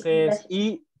 Entonces,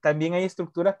 y también hay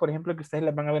estructuras, por ejemplo, que ustedes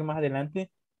las van a ver más adelante,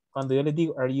 cuando yo les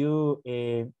digo, are you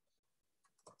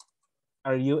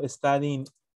studying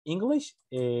English?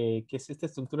 Que es esta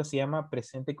estructura, se llama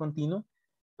presente continuo,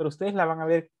 pero ustedes la van a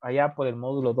ver allá por el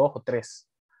módulo 2 o 3.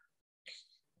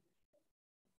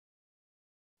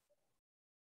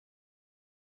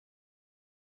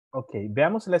 Ok,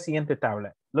 veamos la siguiente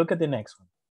tabla. Look at the next one.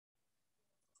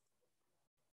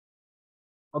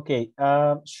 Ok,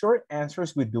 short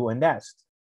answers with do and does.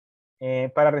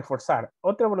 Para reforzar,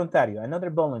 otro voluntario,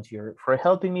 another volunteer, for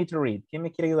helping me to read. ¿Quién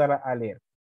me quiere ayudar a leer?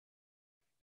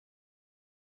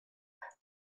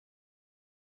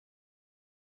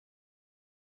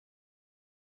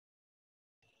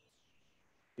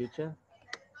 Teacher?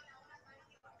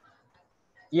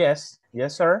 Yes,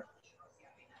 sir.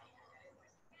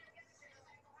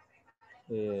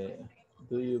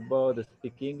 Do you both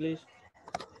speak English?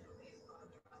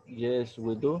 Yes,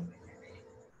 we do.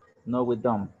 No, we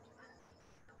don't.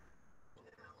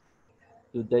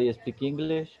 Do they speak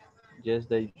English? Yes,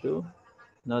 they do.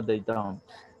 No, they don't.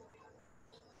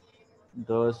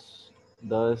 Does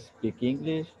speak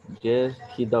English? Yes,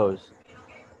 he does.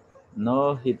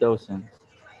 No, he doesn't.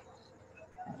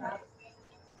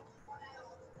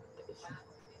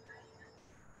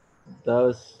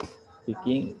 Does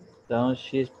speaking? Does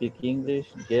she speak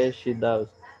English? Yes, she does.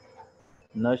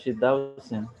 No, she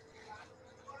doesn't.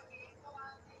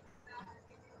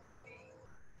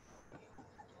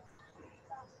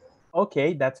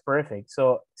 Okay, that's perfect.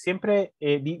 So, siempre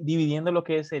dividiendo lo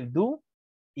que es el do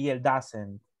y el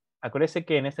doesn't. Acuérdese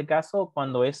que en este caso,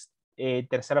 cuando es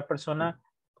tercera persona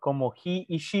como he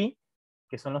y she,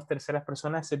 que son las terceras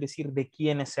personas, es decir, de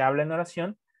quienes se habla en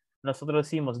oración, nosotros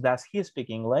decimos, does he speak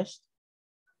English?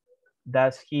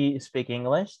 Does he speak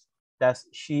English? Does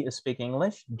she speak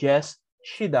English? Yes,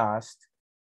 she does.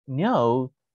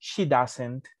 No, she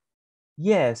doesn't.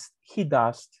 Yes, he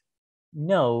does.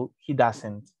 No, he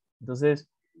doesn't. Entonces,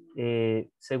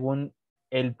 según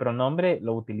el pronombre,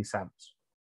 lo utilizamos.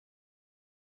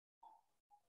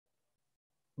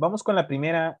 Vamos con el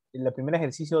primer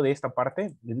ejercicio de esta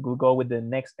parte. Let's go with the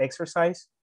next exercise.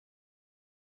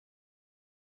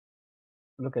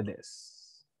 Look at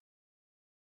this.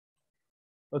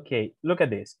 Okay, look at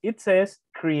this. It says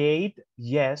create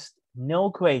yes,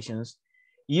 no questions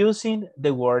using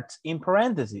the words in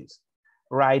parentheses.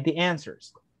 Write the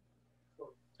answers.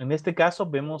 En este caso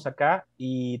vemos acá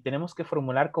y tenemos que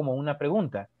formular como una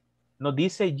pregunta. Nos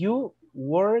dice you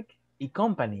work y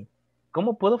company.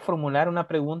 ¿Cómo puedo formular una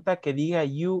pregunta que diga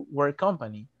you work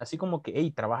company? Así como que, hey,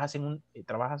 ¿trabajas en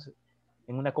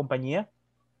una compañía?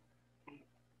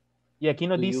 Y aquí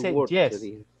nos Do you dice work, yes.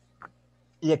 sería?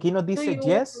 Y aquí nos dice you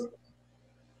yes.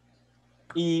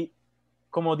 Y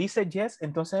como dice yes,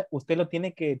 entonces usted lo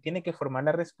tiene que formar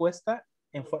la respuesta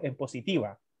en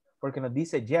positiva. Porque nos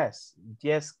dice yes.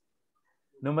 Yes.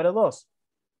 Número 2.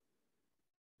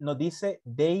 Nos dice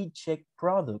they check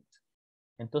product.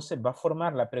 Entonces va a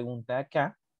formar la pregunta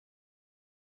acá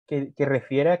que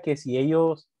refiere a que si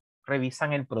ellos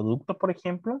revisan el producto, por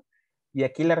ejemplo, y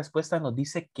aquí la respuesta nos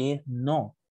dice que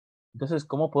no. Entonces,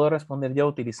 ¿cómo puedo responder yo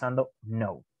utilizando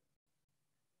no?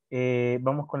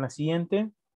 Vamos con la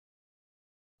siguiente.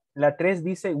 La 3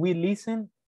 dice we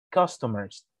listen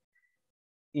customers.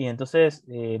 Y entonces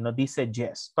nos dice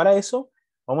yes. Para eso,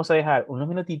 vamos a dejar unos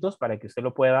minutitos para que usted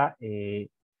lo pueda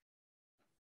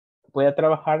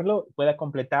trabajarlo, pueda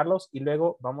completarlos y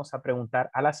luego vamos a preguntar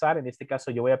al azar. En este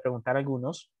caso yo voy a preguntar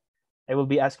algunos. I will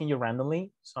be asking you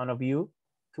randomly, some of you,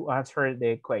 to answer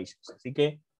the questions. Así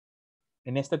que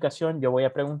en esta ocasión yo voy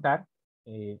a preguntar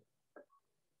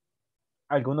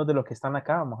algunos de los que están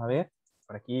acá. Vamos a ver.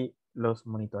 Por aquí los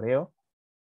monitoreo.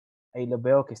 Ahí los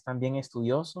veo que están bien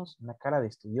estudiosos. Una cara de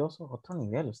estudiosos. Otro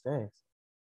nivel ustedes.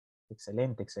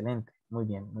 Excelente, excelente. Muy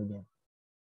bien, muy bien.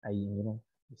 Ahí, miren.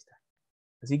 Ahí está.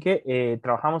 Así que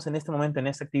trabajamos en este momento en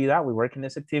esta actividad. We work in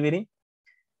this activity.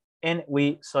 And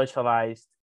we socialized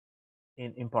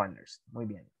in partners. Muy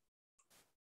bien.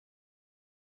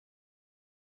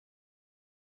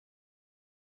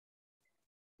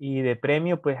 Y de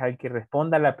premio, pues al que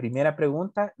responda la primera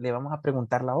pregunta, le vamos a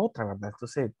preguntar la otra, ¿verdad?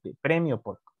 Entonces, de premio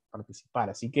por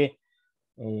participar. Así que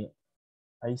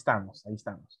ahí estamos, ahí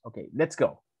estamos. Ok, let's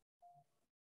go.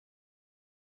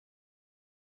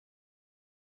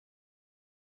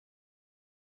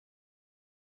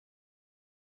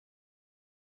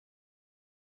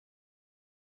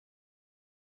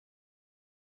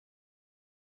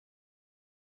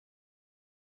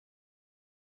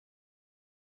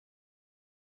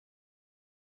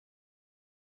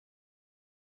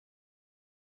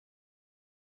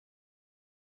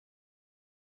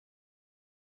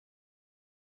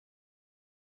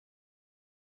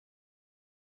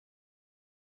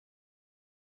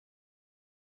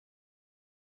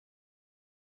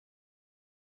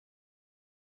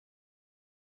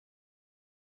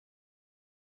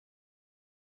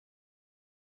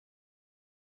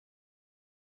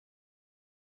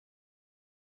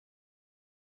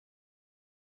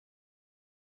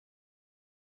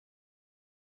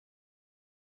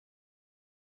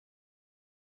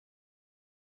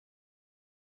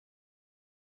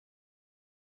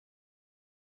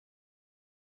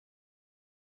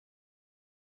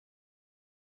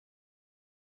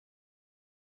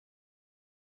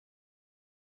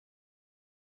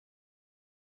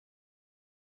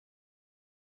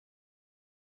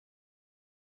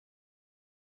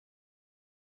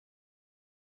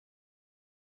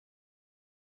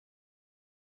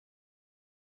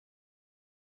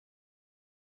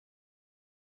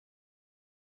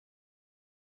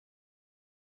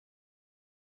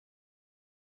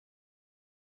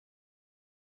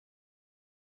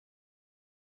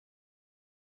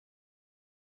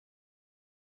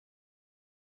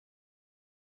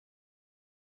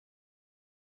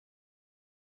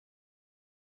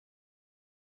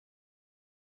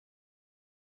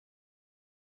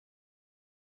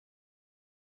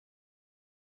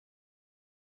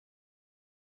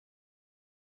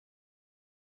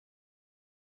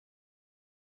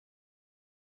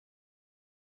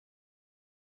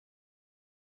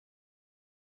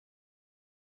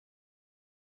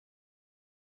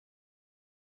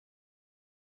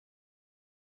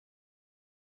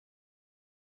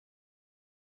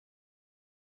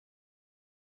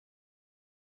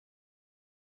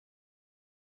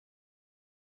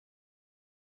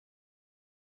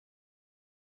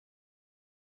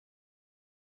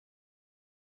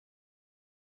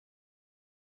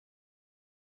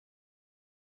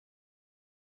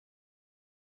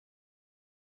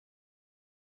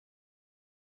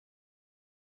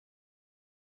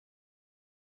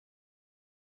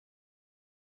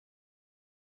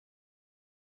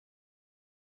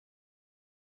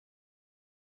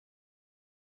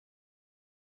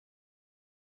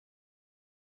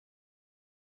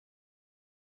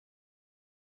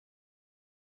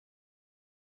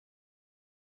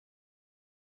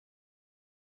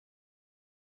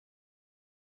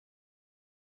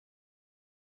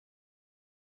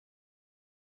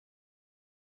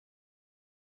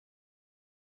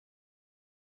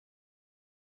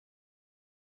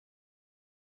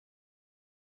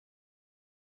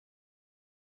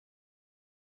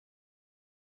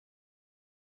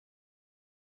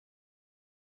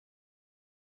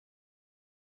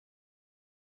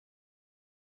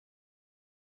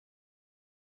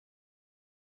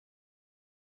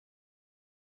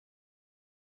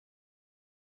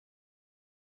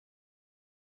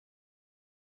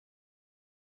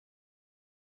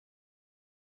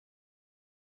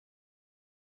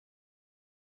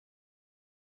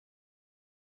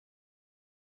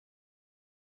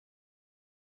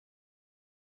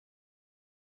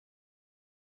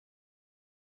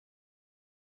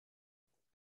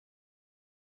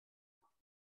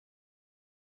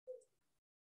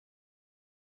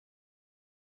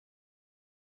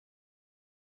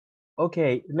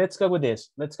 Okay, let's go with this.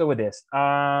 Let's go with this.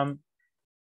 Let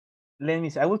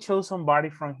me see. I will choose somebody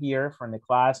from here, from the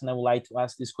class, and I would like to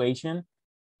ask this question.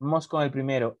 Vamos con el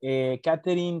primero.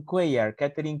 Catherine Cuellar.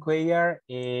 Catherine Cuellar,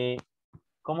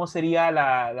 ¿cómo sería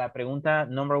la pregunta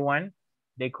number one?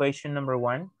 The question number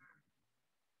one.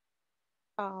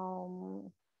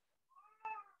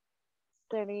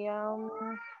 Sería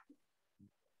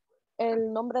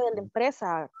el nombre de la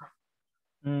empresa.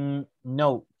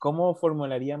 No, ¿cómo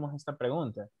formularíamos esta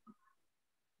pregunta?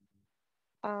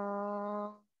 You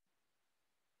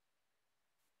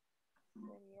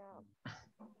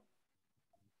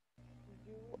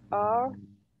are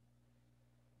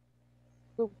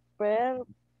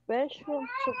supervision.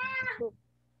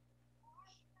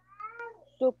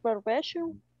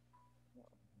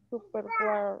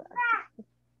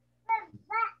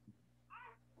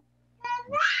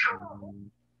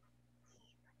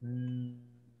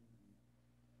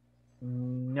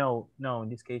 No, in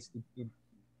this case, it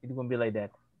won't be like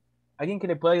that. ¿Alguien que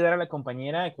le pueda ayudar a la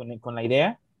compañera con la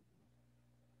idea?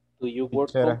 Do you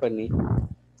work company?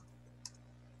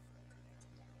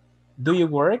 Do you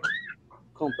work?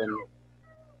 Company.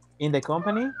 In the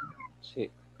company?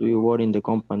 Sí. Do you work in the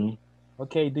company?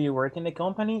 Okay, do you work in the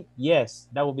company? Yes,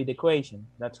 that will be the question.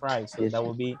 That's right. So Yes, that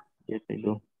will be... Yes, I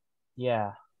do.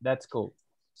 Yeah, that's cool.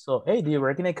 So, hey, do you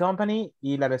work in a company?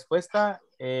 Y la respuesta,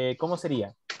 ¿cómo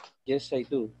sería? Yes, I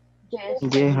do. Yes,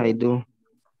 I do.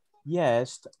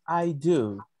 Yes, I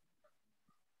do.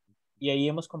 Y ahí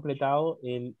hemos completado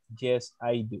el yes,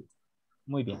 I do.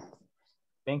 Muy bien.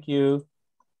 Thank you.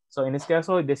 So, en este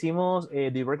caso decimos,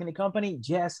 do you work in a company?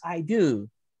 Yes, I do.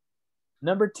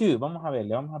 Number two, vamos a ver,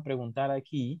 le vamos a preguntar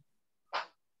aquí.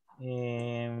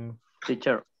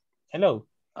 Teacher. Hello.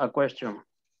 A question.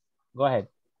 Go ahead.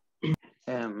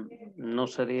 ¿No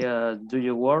sería do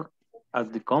you work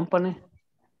at the company?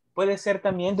 Puede ser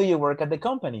también do you work at the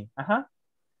company? Ajá.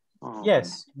 Oh,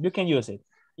 Yes, you can use it.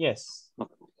 Yes.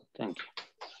 okay. Thank you.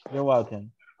 You're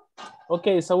welcome.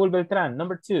 Okay, Saúl Beltrán,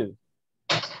 number two.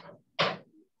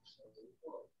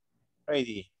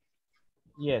 Ready.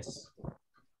 Yes.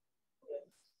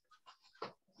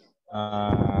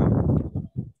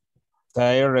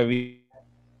 They review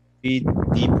the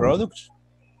products.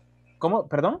 ¿Cómo?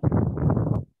 ¿Perdón?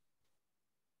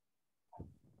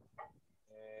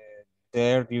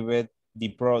 They review the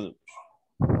products.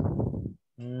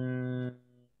 No,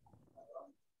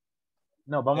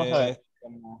 vamos a ver.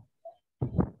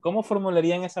 ¿Cómo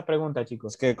formularían esa pregunta,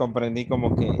 chicos? Es que comprendí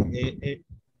como que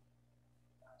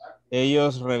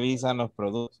ellos revisan los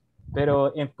productos.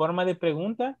 Pero en forma de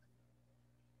pregunta.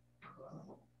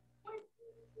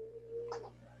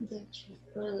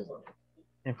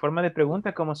 En forma de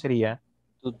pregunta, ¿cómo sería?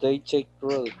 Do they check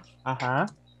products? Ajá.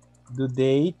 Do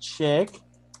they check?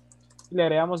 Y le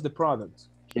agregamos the product.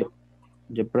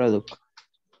 The product.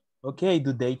 Okay,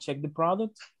 do they check the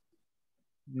product?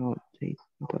 No, they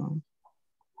don't.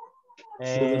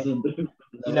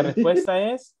 Y la respuesta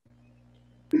es...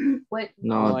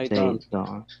 No, they don't.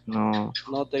 No,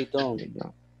 they don't.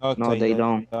 No, they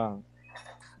don't.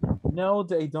 No,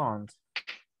 they don't.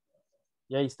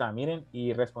 Y ahí está, miren,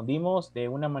 y respondimos de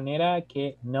una manera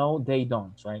que no, they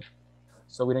don't, right?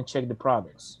 So we don't check the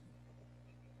products.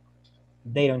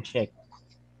 They don't check.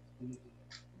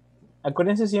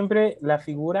 Acuérdense siempre la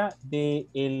figura de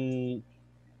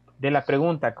la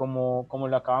pregunta, como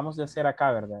lo acabamos de hacer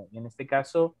acá, ¿verdad? En este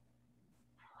caso,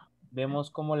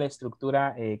 vemos cómo la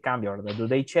estructura cambia, ¿verdad? Do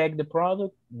they check the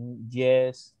product?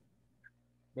 Yes,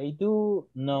 they do.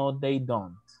 No, they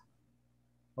don't.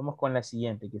 Vamos con la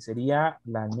siguiente, que sería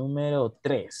la número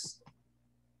 3.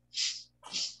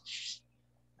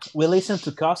 We listen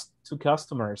to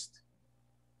customers.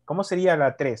 ¿Cómo sería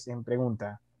la 3 en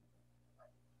pregunta?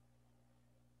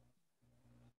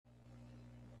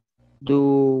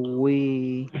 Do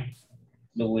we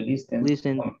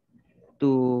listen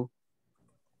to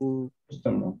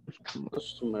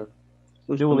Customer.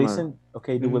 Do we listen?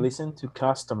 Okay, do we listen to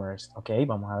customers? Okay,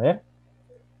 vamos a ver.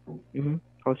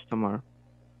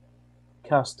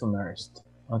 Customers.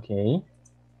 Okay.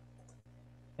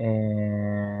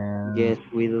 Yes,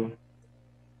 we do.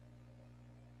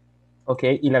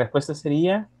 Okay, y la respuesta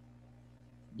sería?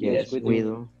 Yes, we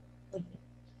do.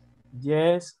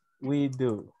 Yes, we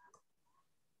do.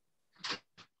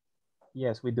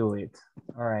 Yes, we do it.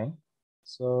 All right.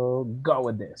 So go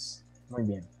with this. Muy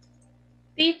bien.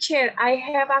 Teacher, I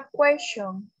have a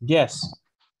question. Yes.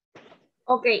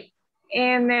 Okay.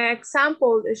 An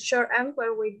example, the short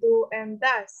answer we do and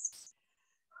does.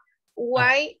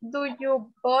 Why do you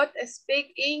both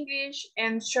speak English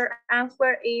and short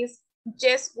answer is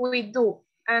yes, we do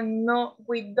and no,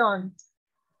 we don't?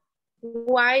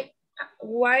 Why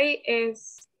why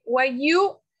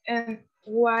you and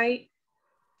why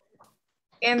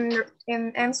and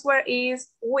answer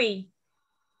is we.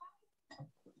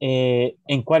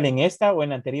 ¿En cuál? ¿En esta o en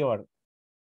la anterior?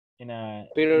 En la,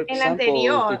 En la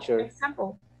anterior,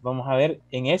 example. Vamos a ver,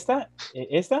 ¿en esta?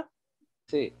 ¿Esta?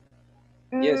 Sí.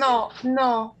 Yes.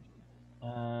 No.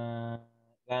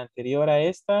 La anterior a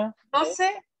esta. No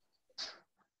sé.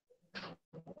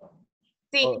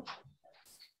 Sí. Oh.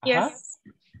 Ajá. Yes.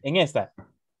 En esta.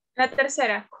 La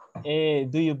tercera.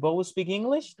 Do you both speak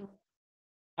English?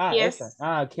 Yes.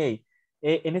 Esta. Ok.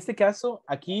 En este caso,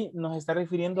 aquí nos está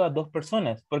refiriendo a dos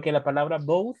personas, porque la palabra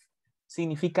both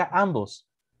significa ambos.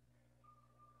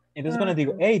 Entonces, cuando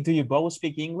digo, hey, do you both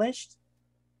speak English?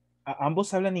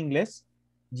 ¿Ambos hablan inglés?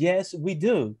 Yes, we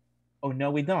do. Oh, no,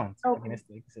 we don't. Okay.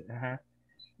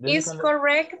 It's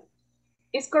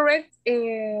correct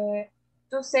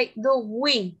to say do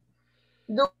we.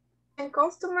 Do and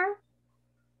customer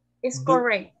is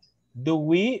correct. Do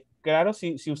we, claro,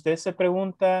 si usted se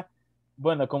pregunta,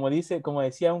 bueno, como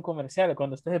decía un comercial,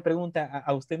 cuando usted se pregunta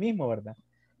a usted mismo, ¿verdad?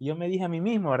 Yo me dije a mí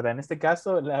mismo, ¿verdad? En este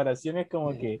caso, la oración es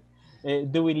como que,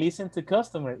 do we listen to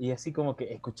customer? Y así como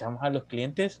que escuchamos a los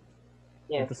clientes.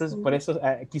 Yes. Entonces, por eso,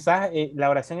 quizás la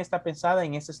oración está pensada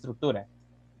en esa estructura.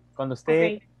 Cuando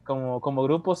usted, como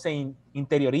grupo, se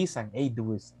interiorizan, hey, do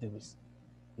we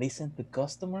listen to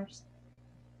customers?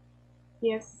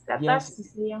 Yes,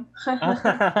 catarsis. Yes.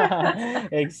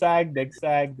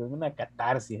 Exacto. Una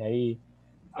catarsis ahí.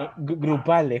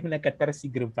 Grupal, es una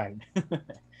catarsis grupal.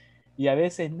 Y a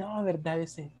veces, no, ¿verdad? A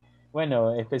veces,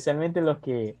 bueno, especialmente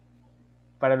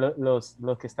para los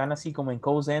que están así como en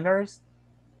call centers,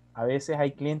 a veces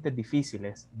hay clientes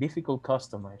difíciles, difficult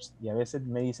customers, y a veces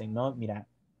me dicen, no, mira,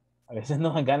 a veces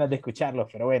no dan ganas de escucharlos,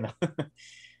 pero bueno,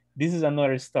 this is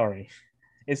another story.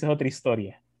 Esa es otra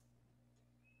historia.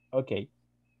 Ok.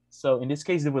 So, in this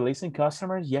case, do we listen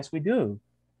customers? Yes, we do.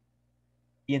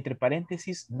 Y entre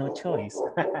paréntesis, no choice.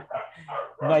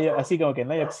 No hay, así como que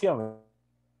no hay opción.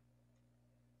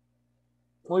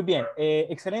 Muy bien,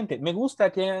 excelente. Me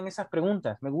gusta que hagan esas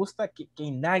preguntas. Me gusta que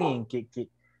indaguen, que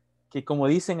como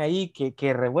dicen ahí,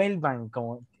 que revuelvan,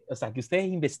 o sea, que ustedes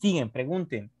investiguen,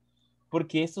 pregunten.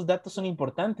 Porque estos datos son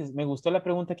importantes. Me gustó la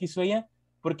pregunta que hizo ella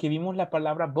porque vimos la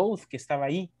palabra both que estaba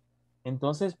ahí.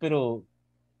 Entonces, pero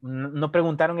no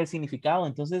preguntaron el significado,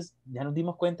 entonces ya nos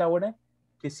dimos cuenta ahora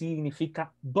que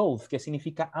significa both, que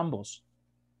significa ambos.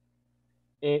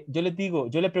 Yo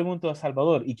le pregunto a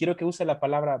Salvador y quiero que use la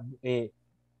palabra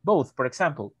both, por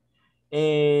ejemplo.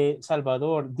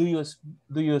 Salvador,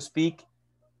 do you speak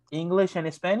English and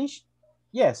Spanish?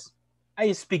 Yes,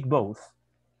 I speak both.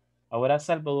 Ahora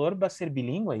Salvador va a ser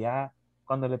bilingüe, ya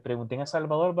cuando le pregunten a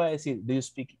Salvador va a decir, do you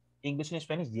speak English and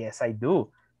Spanish? Yes, I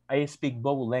do. I speak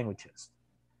both languages.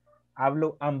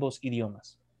 Hablo ambos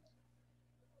idiomas.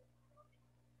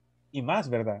 Y más,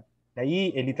 ¿verdad? De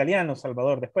ahí el italiano,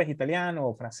 Salvador, después italiano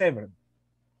o francés, ¿verdad?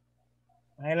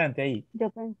 Adelante ahí. Yo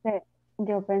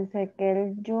pensé que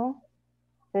el yo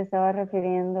se estaba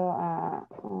refiriendo a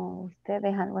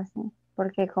ustedes, algo así.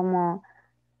 Porque como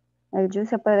el you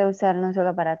se puede usar no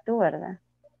solo para tú, ¿verdad?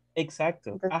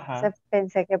 Exacto. Entonces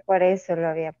pensé que por eso lo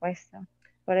había puesto.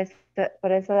 Por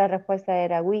eso la respuesta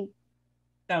era we.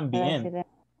 También.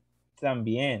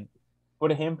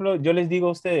 Por ejemplo, yo les digo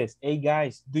a ustedes, hey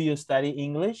guys, do you study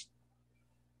English?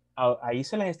 Ahí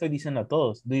se las estoy diciendo a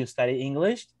todos. Do you study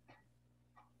English?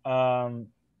 Do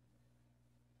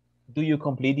you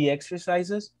complete the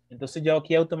exercises? Entonces yo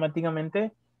aquí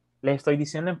automáticamente les estoy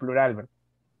diciendo en plural, ¿verdad?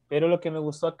 Pero lo que me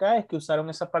gustó acá es que usaron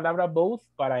esa palabra both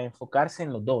para enfocarse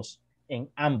en los dos,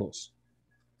 en ambos.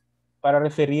 Para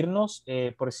referirnos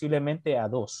posiblemente a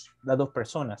las dos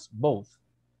personas, both.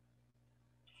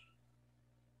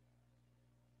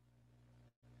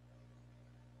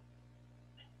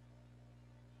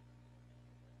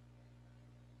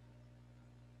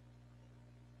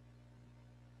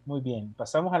 Muy bien,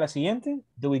 pasamos a la siguiente.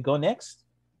 Do we go next?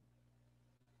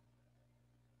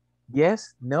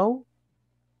 Yes, no,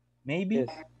 maybe, yes.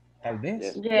 Tal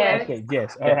vez. Yes. Okay,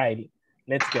 yes, all right.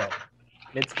 Let's go.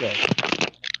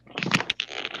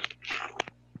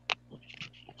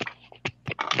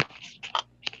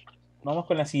 Vamos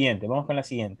con las siguientes. Vamos con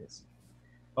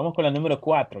la número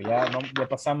 4. Ya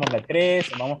pasamos la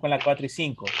 3, vamos con la 4 y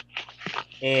 5.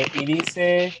 Y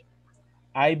dice,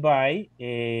 I buy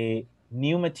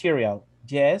new material.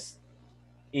 Yes.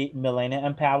 Y Melena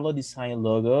and Pablo design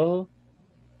logo.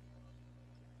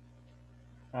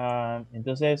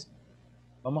 Entonces,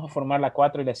 vamos a formar la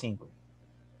 4 y la 5.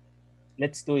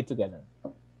 Let's do it together.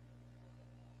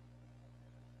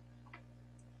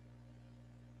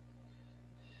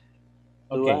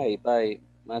 Okay. Do I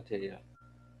buy material.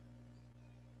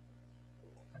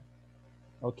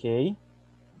 Okay.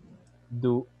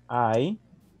 Do I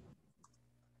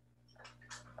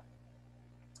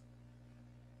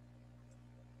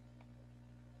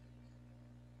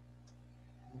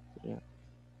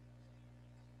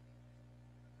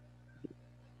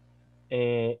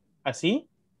así?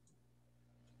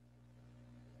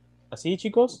 ¿Así,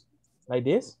 chicos? Like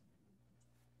this?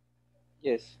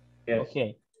 Yes. Yes.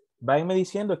 Ok. Váyanme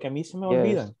diciendo que a mí se me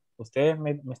olvidan. Ustedes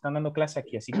me están dando clase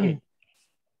aquí, así que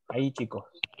ahí, chicos.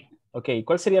 Ok,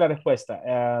 ¿cuál sería la respuesta?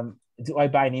 Do I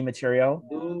buy any material?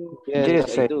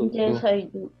 Yes, I do. Yes, I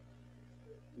do.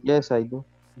 Yes, I do.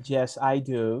 Yes, I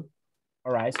do.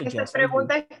 All right, so Esta yes, I do.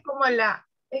 pregunta es como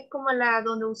la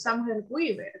donde usamos el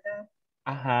we, ¿verdad?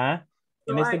 Ajá.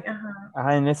 En No este, hay, ajá.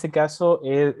 ajá, en este caso,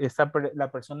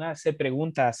 la persona se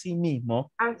pregunta a sí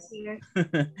mismo, Así es.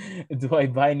 do I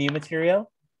buy new material?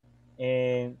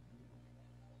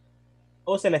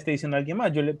 O se la está diciendo a alguien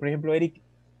más. Por ejemplo, Eric,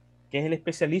 que es el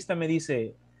especialista, me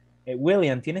dice,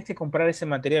 William, tienes que comprar ese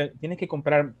material, tienes que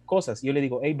comprar cosas. Y yo le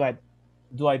digo, hey, but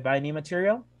do I buy new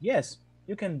material? Yes,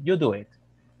 you do it.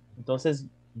 Entonces,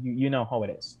 you know how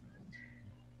it is.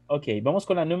 Ok, vamos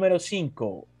con la número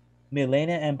 5.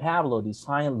 Milena and Pablo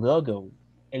design logo.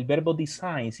 El verbo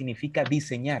design significa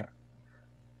diseñar.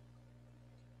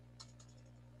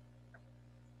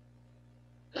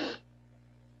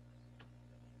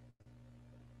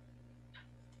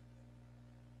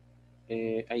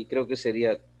 Ahí creo que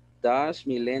sería Dash,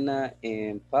 Milena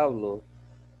y Pablo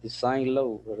design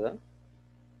low, ¿verdad?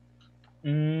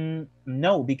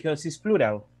 No, because it's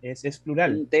plural. Es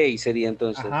plural. They sería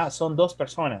entonces. Ajá, son dos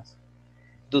personas.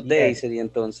 Do they Yes. sería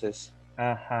entonces.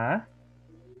 Ajá.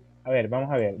 A ver, vamos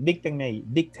a ver.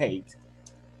 Dictate.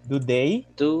 Do they?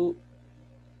 Do.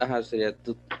 Ajá, sería.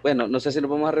 Bueno, no sé si nos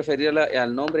vamos a referir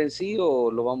al nombre en sí o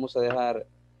lo vamos a dejar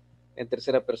en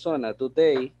tercera persona. Do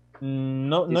they.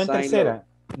 No en design tercera. low.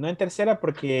 No en tercera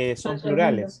porque son Al segundo.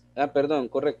 plurales. Ah, perdón,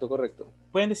 correcto.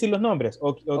 Pueden decir los nombres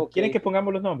o Ok. quieren que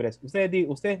pongamos los nombres.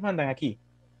 Ustedes mandan aquí.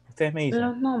 Ustedes me dicen.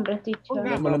 Los nombres, teacher.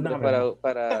 Pongamos los nombres.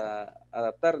 Para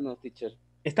adaptarnos, teacher.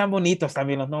 Están bonitos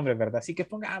también los nombres, ¿verdad? Así que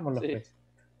pongámoslos, Sí. pues.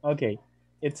 Ok.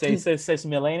 It says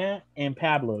Milena and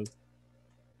Pablo.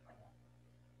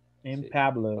 And Sí,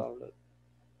 Pablo.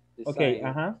 Ok, Design.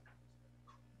 ajá.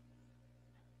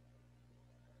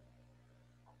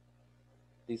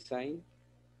 Design.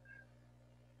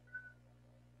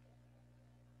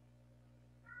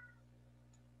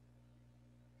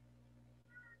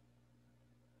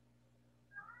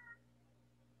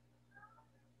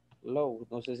 Low,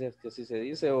 no sé si es que así se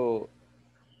dice o...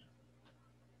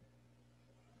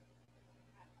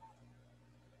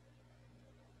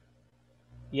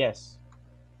 Yes.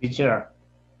 Teacher,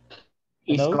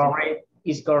 it's Hello?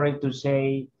 correct to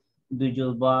say, do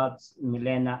you bots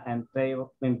Milena and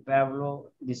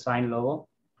Pablo design logo?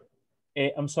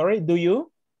 I'm sorry, do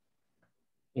you?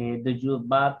 Do you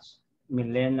bots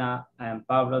Milena and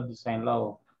Pablo design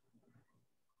logo?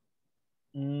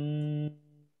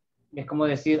 Es como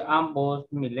decir ambos,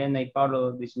 Milena y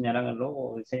Pablo diseñarán el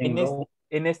logo, diseñan el logo.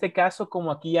 En este caso, como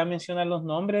aquí ya mencionan los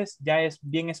nombres, ya es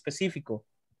bien específico.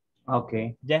 Ok.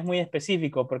 Ya es muy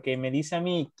específico porque me dice a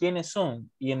mí quiénes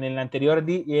son y en el anterior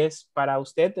es para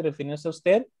usted, refiriéndose a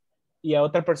usted y a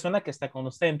otra persona que está con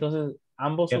usted. Entonces,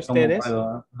 ambos Es ustedes.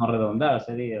 como no redondar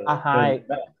sería. Ajá,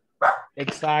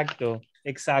 exacto.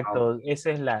 Esa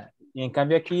es la. Y en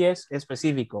cambio aquí es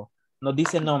específico. Nos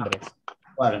dice nombres.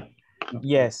 ¿Cuál?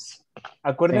 Yes.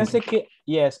 Acuérdense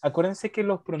que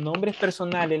los pronombres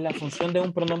personales, la función de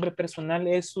un pronombre personal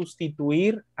es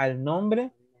sustituir al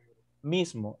nombre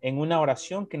mismo en una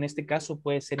oración que en este caso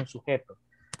puede ser un sujeto.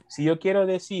 Si yo quiero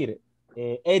decir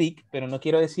Eric, pero no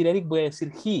quiero decir Eric, voy a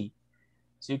decir he.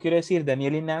 Si yo quiero decir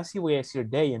Daniel y Nancy, voy a decir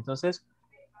they. Entonces,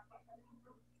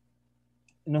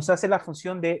 nos hace la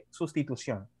función de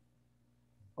sustitución.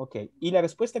 Ok. ¿Y la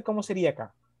respuesta cómo sería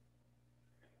acá?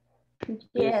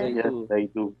 Yes, they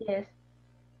do. yes.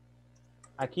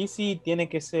 Aquí sí tiene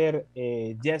que ser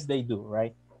yes, they do,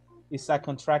 right? It's a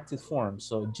contracted form,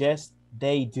 so yes,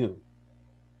 they do.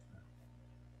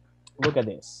 Look at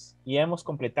this. Y hemos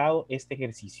completado este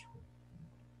ejercicio.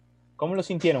 ¿Cómo lo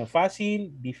sintieron?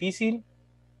 ¿Fácil? ¿Difícil?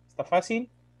 ¿Está fácil?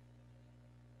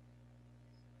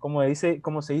 Como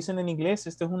se dice en inglés,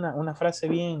 esto es una frase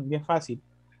bien fácil.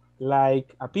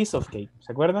 Like a piece of cake.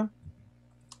 ¿Se acuerdan?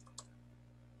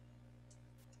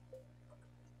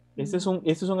 Este es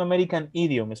un American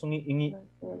idiom. Es un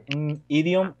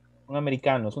idiom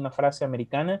americano. Es una frase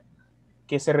americana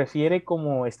que se refiere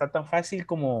como está tan fácil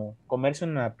como comerse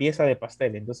una pieza de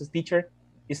pastel. Entonces, teacher,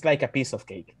 it's like a piece of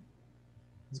cake.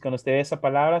 Entonces, cuando usted ve esa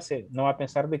palabra, no va a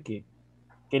pensar de que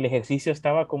el ejercicio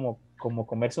estaba como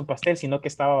comerse un pastel, sino que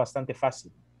estaba bastante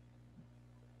fácil.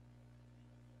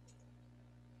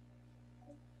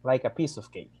 Like a piece of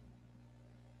cake.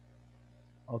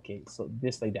 Okay, so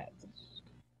this like that.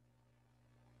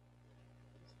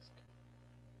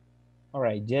 All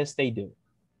right, yes, they do.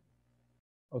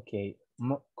 Okay,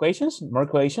 more questions? More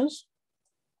questions?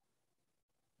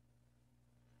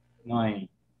 No.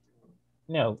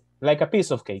 No, like a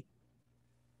piece of cake.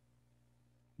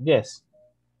 Yes.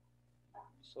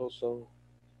 So.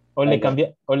 O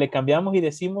le cambiamos y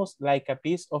decimos like a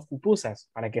piece of pupusas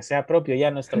para que sea propio ya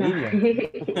nuestro idioma.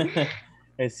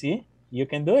 ¿Sí? You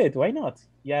can do it. Why not?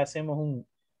 Ya hacemos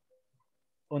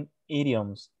un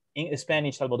idioms. In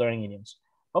Spanish, Salvadoran idioms.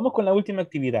 Vamos con la última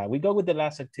actividad. We go with the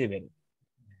last activity.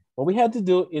 What we have to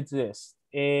do is this.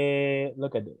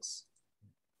 Look at this.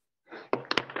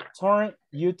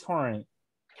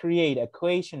 Create a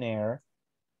questionnaire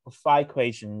of 5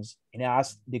 questions and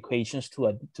ask the questions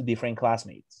to different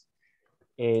classmates.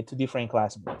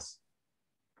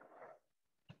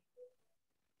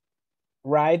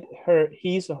 Write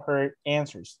his or her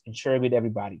answers and share it with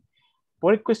everybody.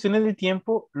 Por cuestiones de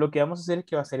tiempo, lo que vamos a hacer es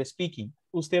que va a ser speaking.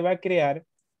 Usted va a crear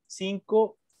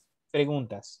 5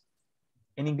 preguntas.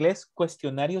 En inglés,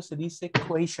 cuestionario se dice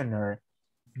questionnaire.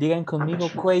 Digan conmigo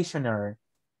questionnaire.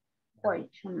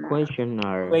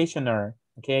 Questionnaire,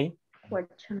 ¿ok?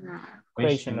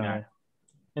 Questionnaire.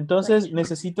 Entonces,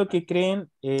 necesito que creen,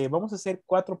 vamos a hacer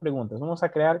 4 preguntas. Vamos a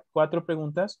crear 4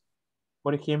 preguntas.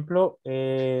 Por ejemplo,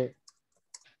 do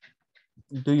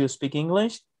you speak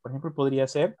English? Por ejemplo, podría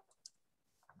ser.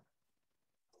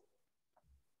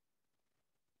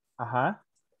 Ajá.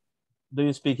 Do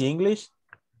you speak English?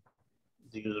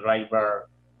 Do you drive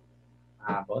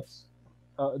a bus?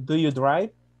 Do you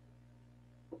drive?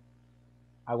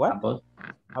 A what? A bus.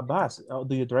 A bus.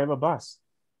 Do you drive a bus?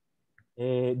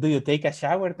 Do you take a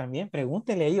shower también?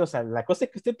 Pregúntele ahí. O sea, la cosa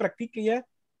es que usted practique ya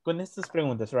con estas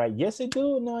preguntas, right? Yes, I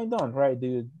do. No, I don't, right? Do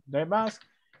you drive a bus?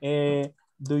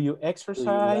 Do you exercise?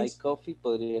 Do you like coffee?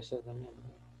 Podría ser también.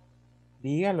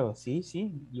 Dígalo. Sí,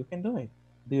 sí. You can do it.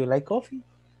 Do you like coffee?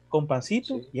 ¿Con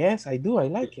pancito? Sí. Yes, I do. I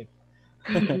like it.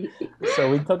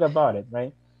 So we talk about it,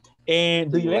 right?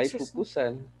 And do you like exercise?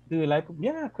 pupusa? Do you like,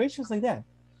 yeah, questions like that.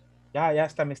 Ya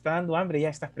me está dando hambre ya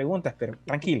estas preguntas, pero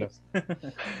tranquilos.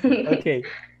 Okay,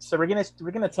 so we're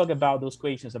gonna talk about those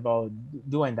questions about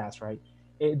doing that, right?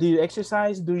 Do you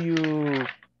exercise? Do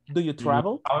you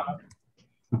travel?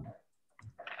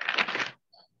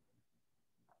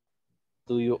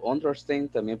 Do you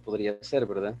understand? También podría ser,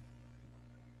 ¿verdad?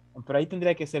 Pero ahí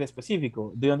tendría que ser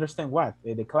específico. Do you understand what?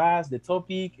 The class, the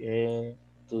topic.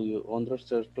 Do you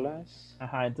understand class?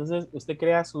 Ajá, entonces usted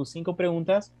crea sus 5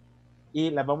 preguntas y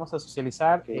las vamos a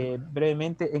socializar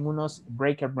brevemente en unos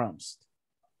breakout rooms.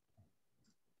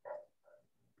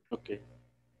 Ok.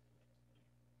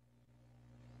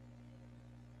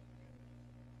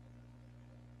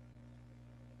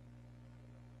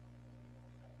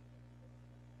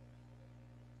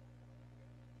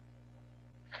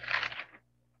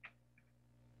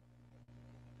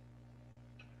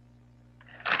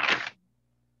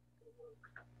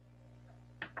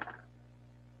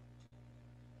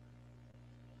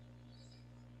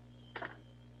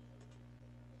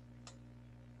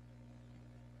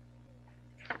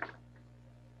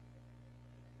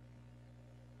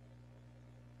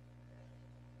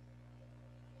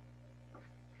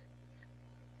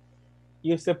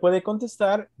 Y usted puede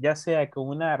contestar ya sea con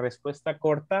una respuesta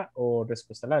corta o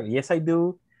respuesta larga. Yes, I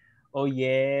do. Oh,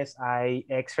 yes, I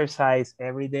exercise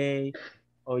every day.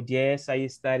 Oh, yes, I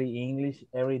study English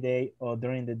every day or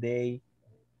during the day.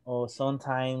 Or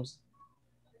sometimes,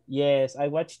 yes, I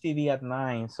watch TV at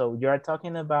 9. So you're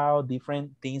talking about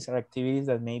different things or activities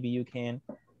that maybe you can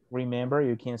remember,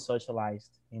 you can socialize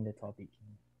in the topic.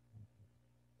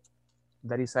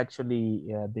 That is actually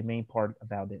the main part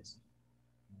about this.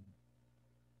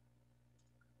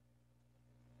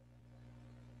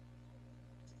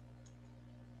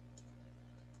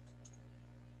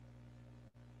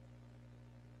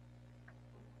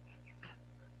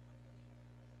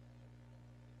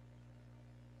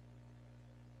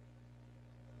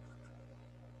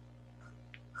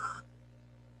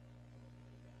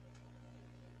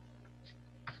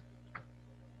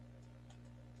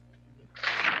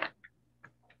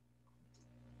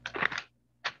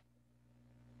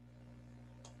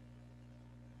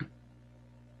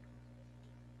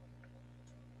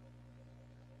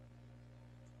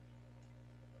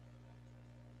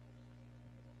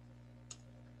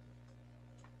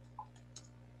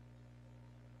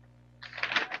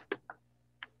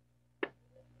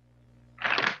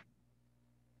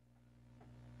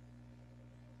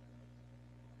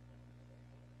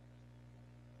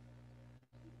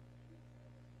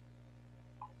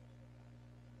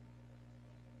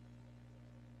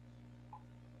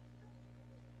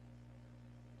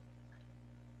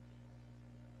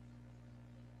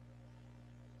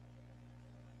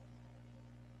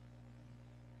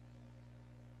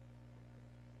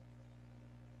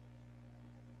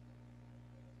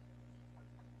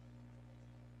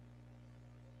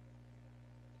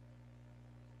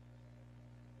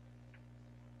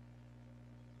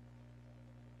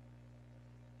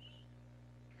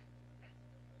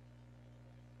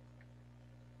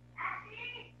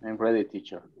 I'm ready,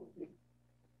 teacher.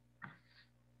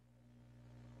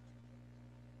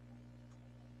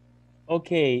 Ok,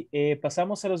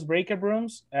 pasamos a los breakout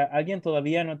rooms. ¿Alguien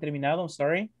todavía no ha terminado? I'm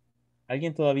sorry.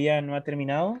 ¿Alguien todavía no ha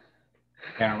terminado?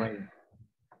 Yeah, ready.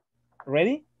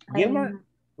 Ready? Gilmar?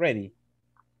 Ready.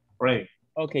 Ready.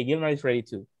 Okay, Gilmar is ready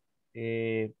too.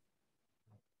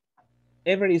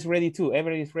 Ever is ready too.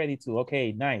 Ever is ready too.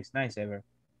 Okay, nice, nice, Ever.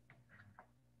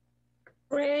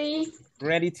 Ready.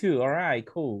 Ready too. All right,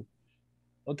 cool.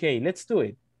 Okay, let's do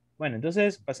it. Bueno,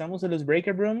 entonces pasamos a los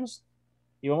breakout rooms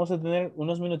y vamos a tener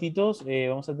unos minutitos.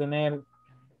 Vamos a tener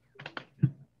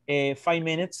 5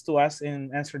 minutes to ask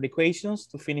and answer the questions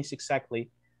to finish exactly.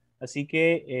 Así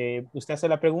que usted hace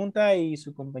la pregunta y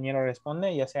su compañero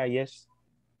responde, ya sea yes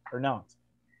or not.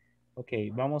 Ok,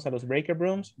 vamos a los breakout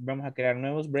rooms. Vamos a crear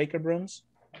nuevos breakout rooms.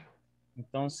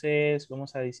 Entonces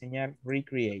vamos a diseñar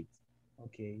recreate.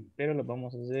 Ok, pero lo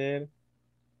vamos a hacer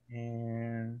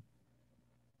en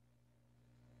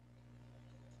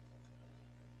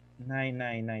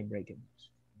 999 breakout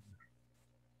rooms.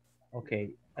 Ok,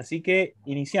 así que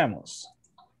iniciamos.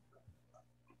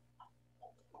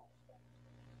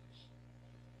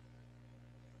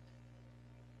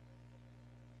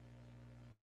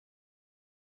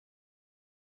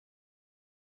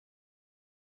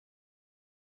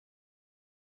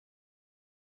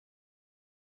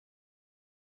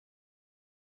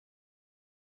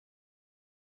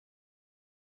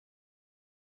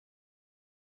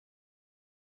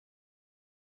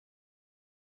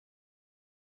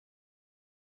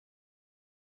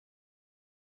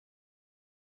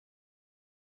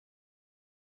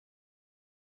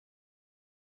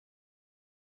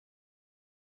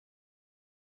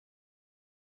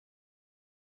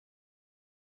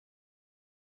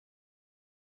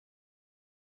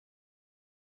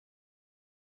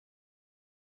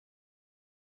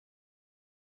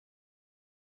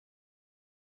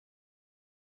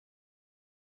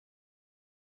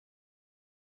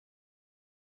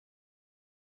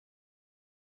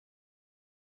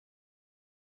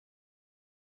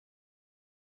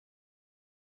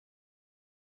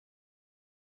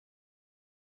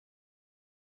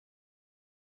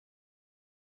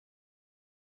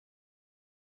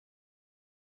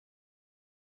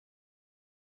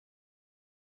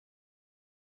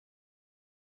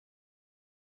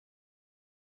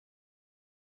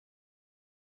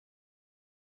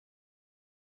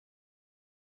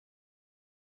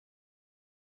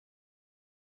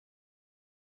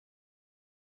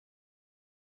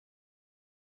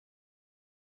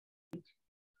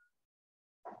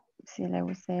 Si le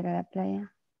gusta ir a la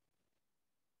playa.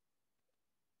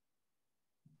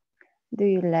 Do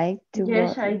you like to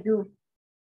Yes, go? I do.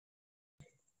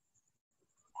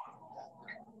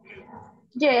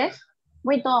 Yes,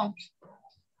 we don't.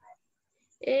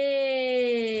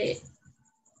 ¿Le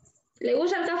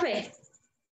gusta el café?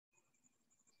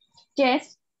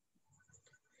 Yes.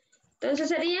 Entonces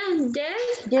sería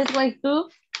yes. Yes, we do.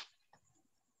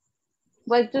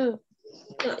 We do.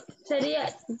 No, sería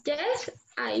yes,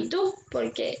 I do,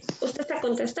 porque usted está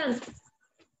contestando.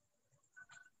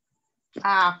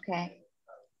 Ah, okay.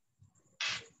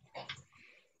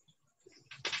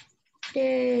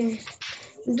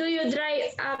 Do you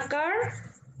drive a car?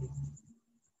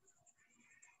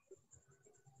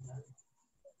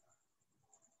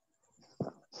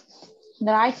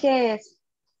 Gracias.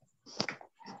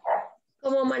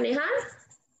 ¿Cómo manejar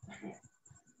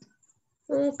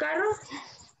un carro?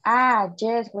 Ah,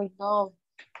 yes, we do.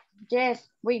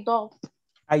 Yes, we do.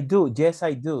 I do. Yes,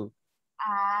 I do.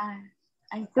 Ah,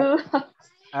 I do.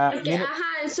 Porque, Mire,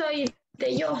 ajá, soy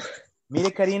de yo.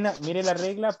 mire, Karina, mire la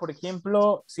regla. Por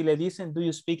ejemplo, si le dicen, do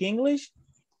you speak English?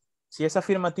 Si es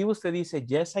afirmativo, usted dice,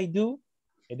 yes, I do.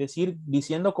 Es decir,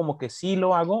 diciendo como que sí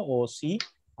lo hago o sí,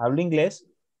 hablo inglés.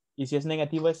 Y si es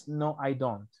negativo es no, I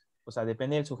don't. O sea,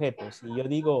 depende del sujeto. Si yo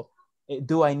digo,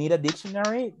 do I need a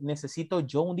dictionary? ¿Necesito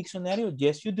yo un diccionario?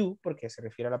 Yes, you do, porque se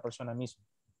refiere a la persona misma.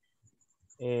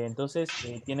 Entonces,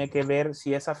 tiene que ver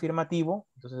si es afirmativo.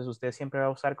 Entonces, usted siempre va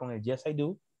a usar con el yes, I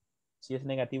do. Si es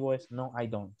negativo es no, I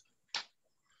don't.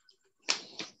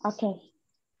 Okay.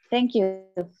 Thank you.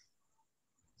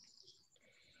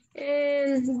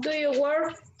 Do you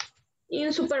work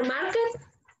in supermarket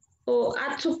or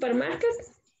at supermarket?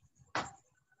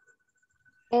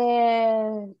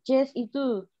 Yes, I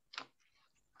do.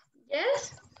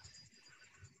 Yes.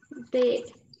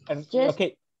 Yes.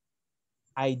 Okay.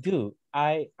 I do.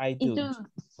 I do. I do.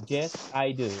 Yes,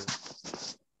 I do.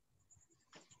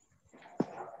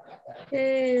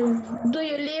 Do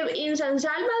you live in San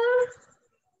Salvador?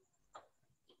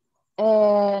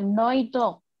 No, I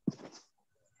don't.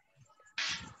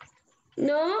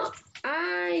 No,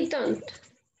 I don't.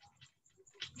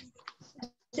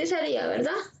 Sí sería,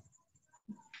 ¿verdad?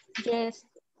 Yes.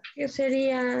 ¿Qué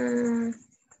sería?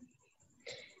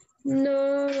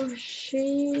 No,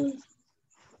 she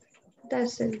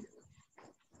doesn't.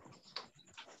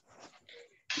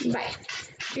 Bye.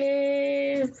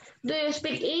 Do you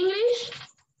speak English?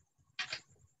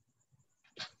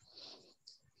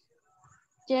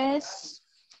 Yes.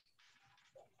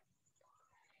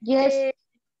 Yes.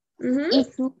 Y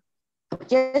tú.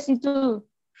 Yes, y tú.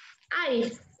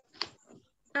 I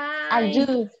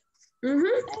do.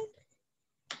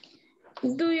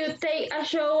 Do you take a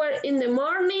shower in the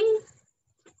morning?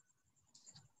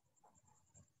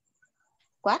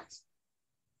 What?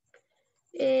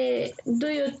 Do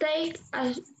you take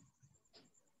a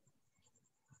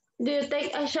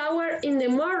shower in the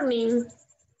morning?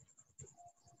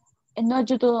 No,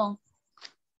 you don't.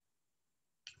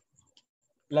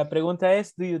 La pregunta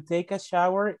es, do you take a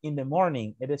shower in the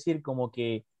morning? Es decir, como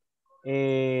que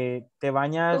te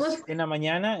bañas en la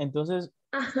mañana, entonces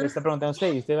le está preguntando a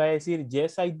usted y usted va a decir,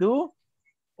 yes, I do,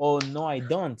 o no, I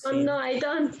don't. Oh, ¿sí? no, I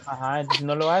don't. Ajá, entonces si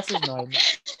no lo haces, no.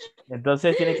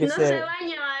 Entonces tiene que no ser... se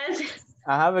baña, va a decir.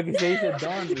 Ajá, porque usted dice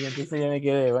don't, y entonces yo me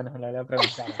quedé, bueno, le voy a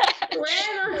preguntar.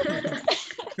 Bueno.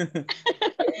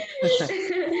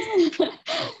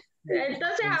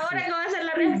 Entonces, ahora ¿cómo va a ser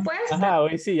la respuesta? Ajá,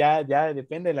 hoy sí, ya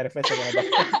depende de la respuesta que nos da.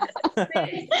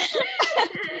 Sí.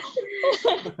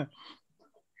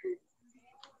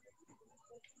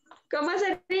 ¿Cómo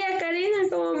sería, Karina?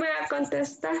 ¿Cómo me va a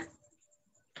contestar?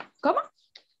 ¿Cómo?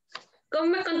 ¿Cómo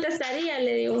me contestaría?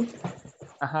 Le digo.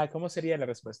 Ajá, ¿cómo sería la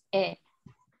respuesta?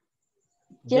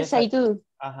 Yes, I do.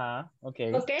 Ajá, ok.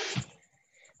 Ok.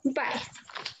 Bye.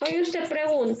 Hoy usted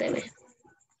pregúnteme.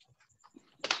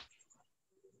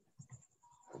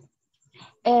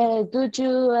 Do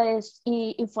you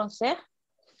y français?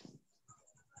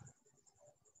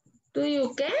 ¿Do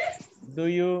you qué? Do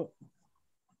you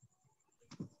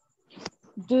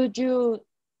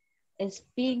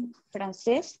speak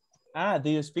francés? Ah,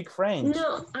 do you speak French?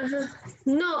 No,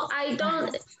 no, I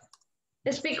don't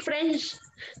speak French.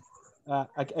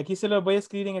 Aquí se lo voy a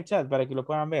escribir en el chat para que lo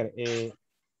puedan ver.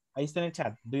 Ahí está en el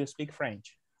chat. Do you speak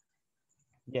French?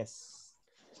 Yes.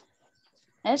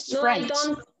 Es no, French. I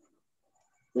don't.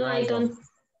 No, I don't.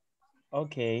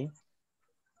 Okay.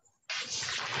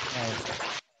 Nice.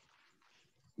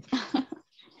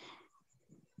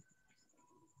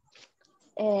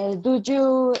 Do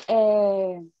you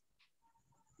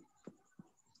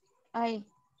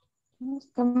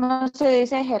 ¿cómo se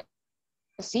dice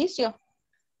ejercicio?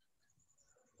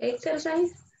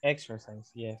 Exercise. Exercise,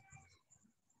 yes.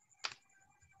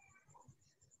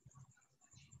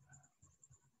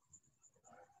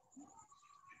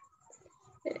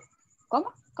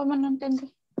 ¿Cómo? ¿Cómo no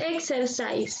entendí?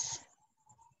 Exercise.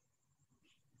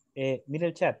 Mira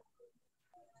el chat.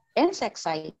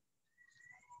 Exercise.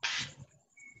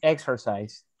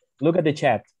 Exercise. Look at the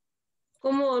chat.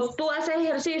 Como tú haces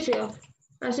ejercicio.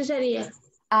 Así sería.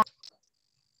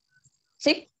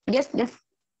 Sí, yes.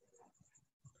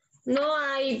 No,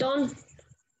 I don't.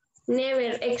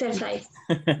 Never exercise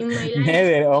in my life.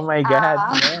 Never, oh my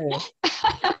God. Never.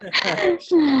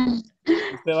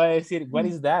 Usted va a decir, what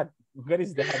is that? What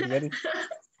is that?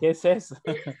 ¿Qué es eso?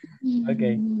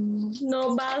 Okay.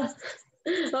 No bad.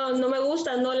 Oh, no me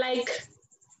gusta, no like.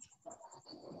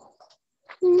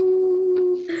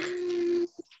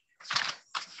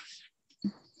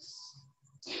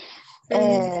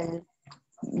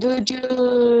 Do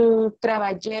you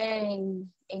trabajé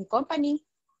en company?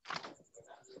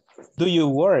 Do you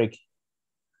work?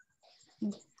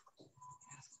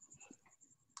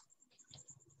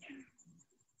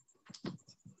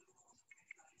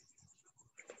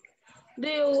 Do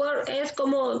you work es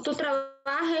como tú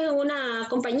trabajas en una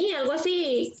compañía, algo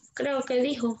así, creo que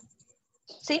dijo.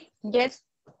 Sí, yes.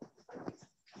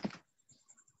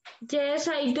 Yes,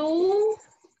 I do.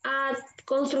 A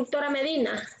Constructora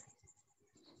Medina.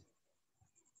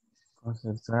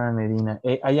 Constructora Medina.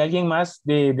 ¿Hay alguien más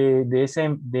de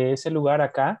ese lugar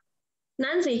acá?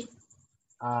 Nancy.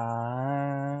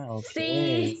 Ah, ok.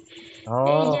 Sí,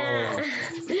 Oh. ella,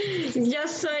 yo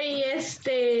soy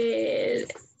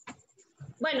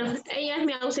bueno, ella es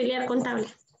mi auxiliar contable.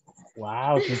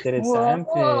 Wow, qué interesante.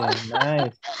 Wow.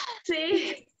 Nice.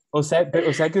 Sí. O sea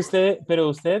que usted,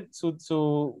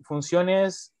 su función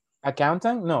es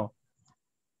accountant, no.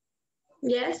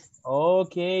 Yes.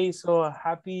 Okay, so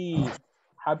happy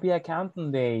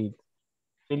accountant day.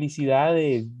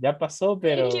 Felicidades, ya pasó,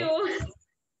 pero Thank you.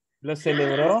 ¿lo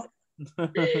celebró?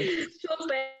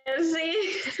 Súper, sí.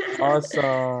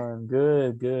 Awesome,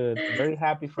 good. Very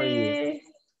happy for you. Sí.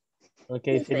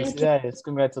 Okay, felicidades.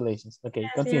 Congratulations. Okay,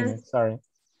 continue. Sorry.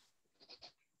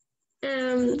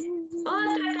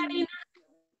 Otra, Karina.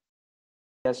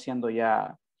 Haciendo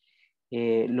ya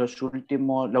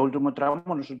la última tramo,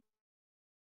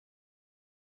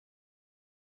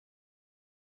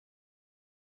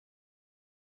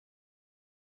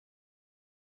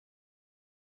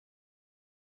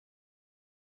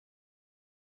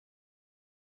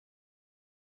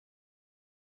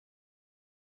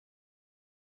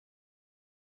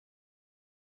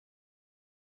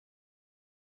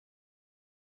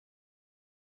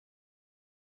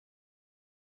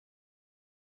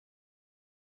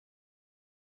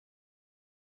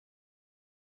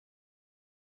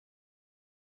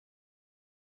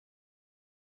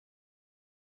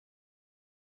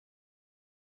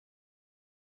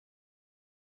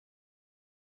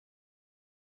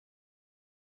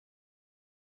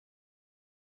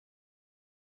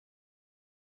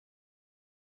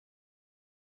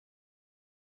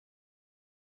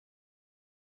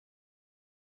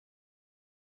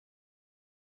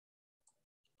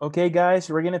 Okay, guys,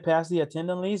 we're going to pass the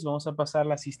attendance list. Vamos a pasar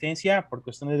la asistencia por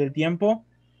cuestiones del tiempo.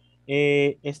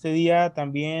 Este día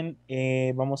también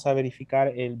vamos a verificar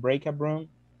el breakout room.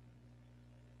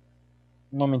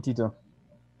 Un momentito.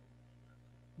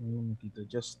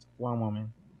 Just one moment.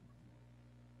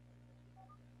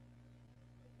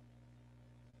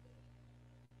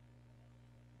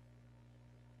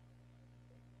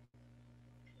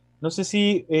 No sé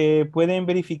si pueden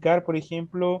verificar, por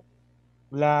ejemplo,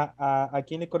 a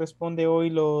quién le corresponde hoy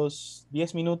los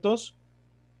 10 minutos.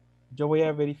 Yo voy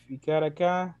a verificar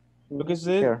acá. Lo que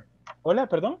sucede. Hola,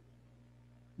 perdón.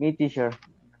 Mi teacher.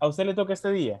 ¿A usted le toca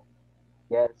este día?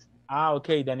 Yes. Ah, ok,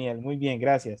 Daniel. Muy bien,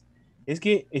 gracias. Es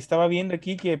que estaba viendo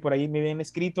aquí que por ahí me habían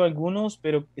escrito algunos,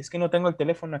 pero es que no tengo el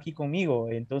teléfono aquí conmigo.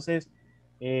 Entonces,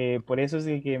 por eso es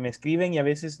de que me escriben y a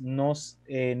veces no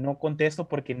contesto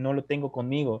porque no lo tengo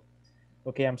conmigo.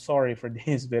 Ok, I'm sorry for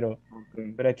this, pero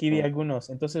aquí vi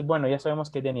algunos. Entonces, bueno, ya sabemos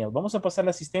que Daniel. Vamos a pasar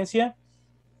la asistencia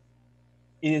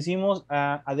y decimos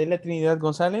a Adela Trinidad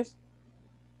González.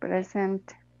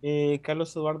 Presente.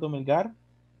 Carlos Eduardo Melgar.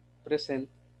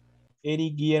 Presente.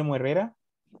 Eric Guillermo Herrera.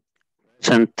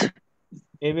 Present.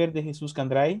 Ever de Jesús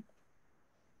Candray.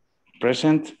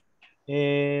 Present.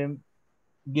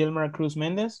 Gilmar Cruz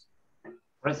Méndez.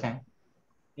 Present.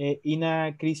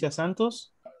 Ina Crisia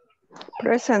Santos.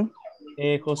 Present.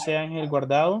 José Ángel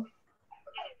Guardado.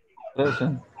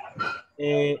 Present.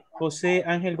 José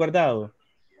Ángel Guardado.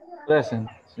 Present.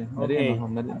 Sí, Okay.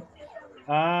 Merino.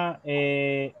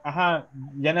 Ajá,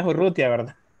 Yana Urrutia,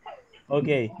 ¿verdad? Ok.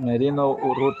 Merino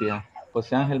Urrutia.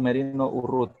 José Ángel Merino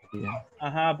Urrutia.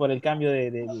 Ajá, por el cambio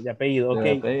de apellido. Ok.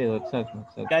 De apellido, exacto.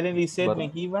 Karen Lisette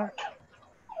Mejiva.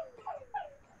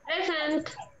 Present.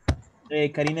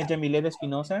 Karina Yamilet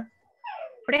Espinosa.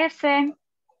 Present.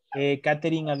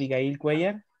 Catherine Abigail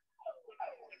Cuellar.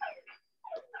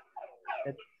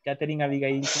 Catherine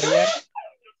Abigail Cuellar.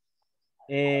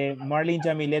 Marlene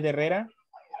Yamilet Herrera.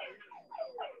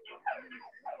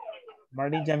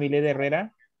 Marlene Yamilet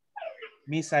Herrera.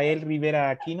 Misael Rivera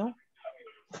Aquino.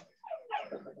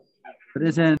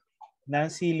 Present.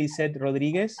 Nancy Lisette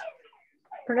Rodríguez.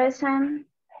 Present.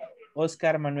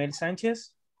 Oscar Manuel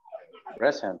Sánchez.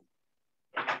 Present.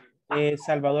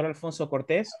 Salvador Alfonso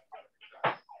Cortés.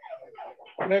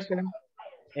 Present.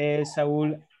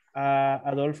 Saúl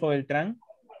Adolfo Beltrán.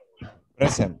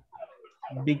 Present.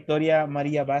 Victoria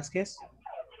María Vázquez.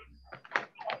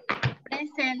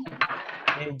 Present.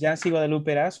 Yancy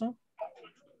Guadalupe Erazo.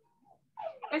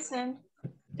 Present.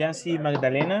 Yancy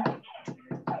Magdalena.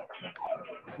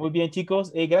 Muy bien,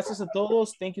 chicos. Gracias a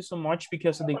todos. Thank you so much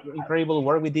because of the incredible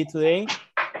work we did today.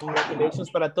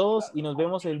 Congratulations para todos y nos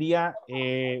vemos el día,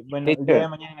 el día de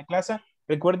mañana en la clase.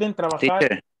 Recuerden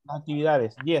trabajar las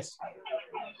actividades. Yes.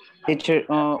 Teacher,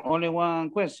 only one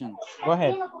question. Go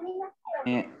ahead.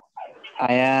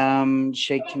 I am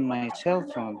checking my cell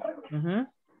phone.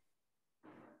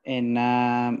 And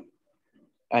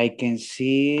I can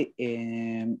see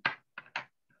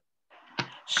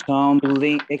some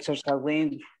exercise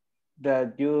link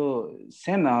that you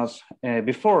sent us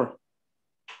before.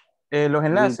 Los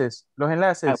enlaces.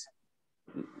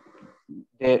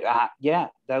 Yeah,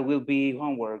 that will be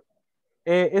homework.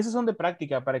 Esos son de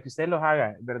práctica para que usted los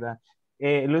haga, ¿verdad?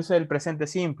 El uso del presente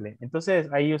simple. Entonces,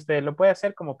 ahí usted lo puede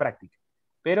hacer como práctica.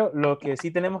 Pero lo que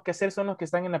sí tenemos que hacer son los que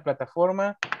están en la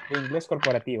plataforma de inglés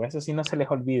corporativo. Eso sí no se les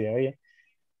olvide, oye.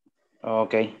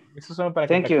 Okay. Eso son para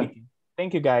que practiquen.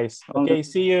 Thank you, guys. Okay,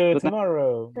 see you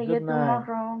tomorrow. See you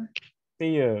tomorrow.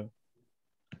 See you.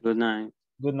 Good night.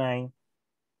 Good night.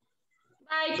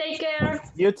 Bye, take care.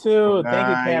 You too. Thank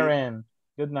you, Karen.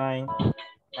 Good night.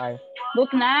 Bye.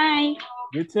 Good night.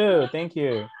 You too. Thank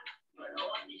you.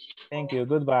 Thank you.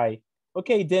 Goodbye. Ok,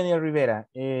 Daniel Rivera.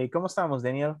 ¿Cómo estamos,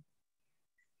 Daniel?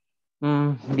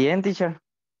 Bien, teacher.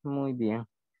 Muy bien.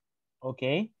 Ok.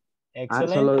 Solo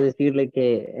Excelente. decirle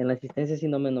que en la asistencia sí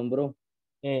no me nombró.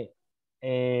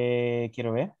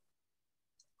 Quiero ver.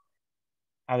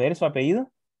 A ver, ¿su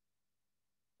apellido?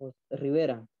 Pues,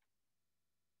 Rivera.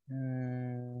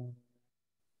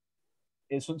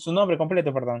 Su nombre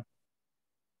completo, perdón.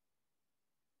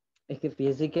 Es que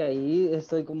fíjese que ahí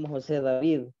estoy como José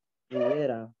David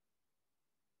Rivera.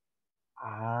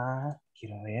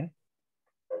 Quiero ver.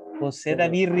 José Pero,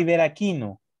 David Rivera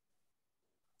Aquino.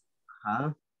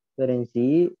 ajá. Pero en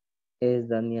sí es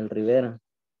Daniel Rivera.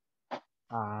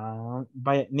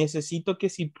 Vaya, necesito que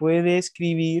si puede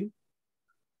escribir,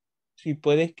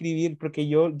 porque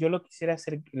yo lo quisiera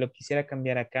hacer, lo quisiera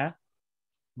cambiar acá.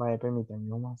 Vaya, permítanme,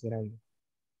 vamos a hacer algo.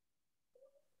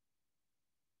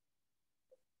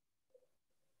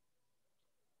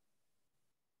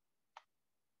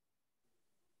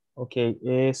 Ok,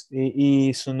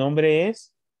 y su nombre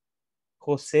es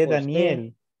José José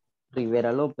Daniel.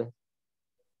 Rivera López.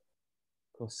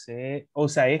 José, o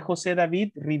sea, es José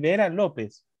David Rivera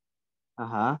López.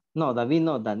 Ajá. No, David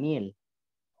no, Daniel.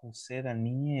 José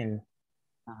Daniel.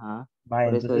 Ajá. Vaya,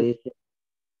 Por eso entonces, dice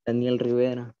Daniel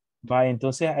Rivera.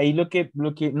 ahí lo que,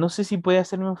 no sé si puede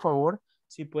hacerme un favor,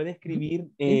 si puede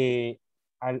escribir Sí.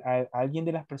 a alguien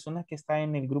de las personas que está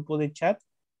en el grupo de chat,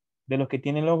 de los que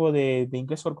tiene el logo de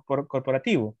Inglés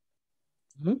Corporativo,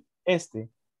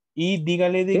 y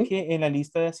dígale de Sí. que en la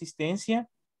lista de asistencia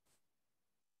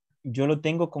yo lo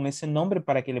tengo con ese nombre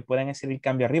para que le puedan hacer el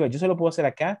cambio arriba. Yo se lo puedo hacer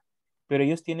acá, pero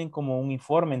ellos tienen como un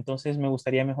informe, entonces me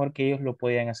gustaría mejor que ellos lo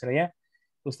puedan hacer allá.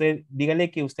 Usted,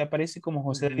 dígale que usted aparece como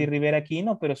José David Rivera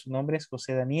Aquino, pero su nombre es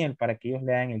José Daniel, para que ellos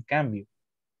le hagan el cambio.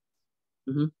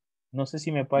 No sé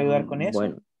si me puede ayudar con eso.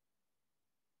 Bueno.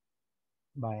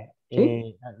 Vaya.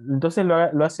 Sí. Entonces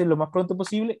lo hace lo más pronto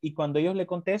posible y cuando ellos le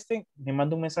contesten, me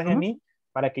manda un mensaje a mí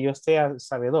para que yo esté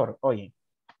sabedor. Oye.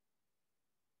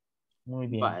 Muy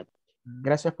bien. Vale.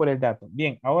 Gracias por el dato.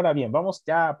 Bien, ahora bien, vamos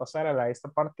ya a pasar a esta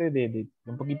parte de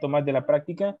un poquito más de la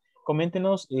práctica.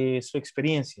 Coméntenos su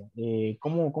experiencia.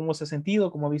 ¿Cómo se ha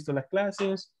sentido? ¿Cómo ha visto las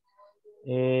clases?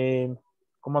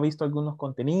 ¿Cómo ha visto algunos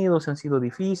contenidos? ¿Han sido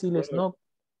difíciles? ¿No?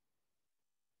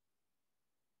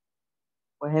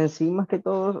 Pues en sí, más que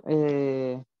todo,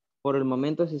 por el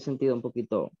momento sí he sentido un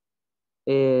poquito,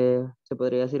 se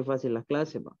podría decir fácil las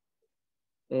clases, ¿va?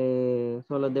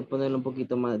 Solo es de ponerle un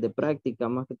poquito más de práctica,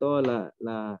 más que todo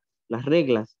las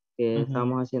reglas que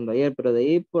estábamos haciendo ayer, pero de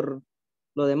ahí por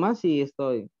lo demás sí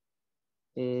estoy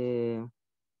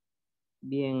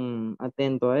bien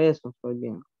atento a eso, estoy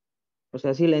bien. O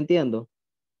sea, sí le entiendo.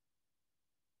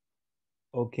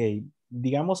 Ok.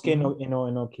 Digamos que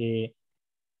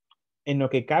en lo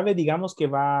que cabe, digamos que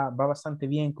va bastante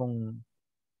bien con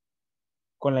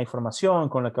la información,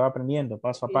 con lo que va aprendiendo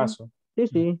paso a Sí, paso. sí,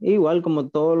 sí. Igual como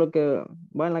todo lo que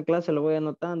va en la clase lo voy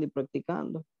anotando y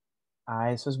practicando.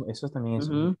 Eso también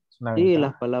Ujú. es una Sí, las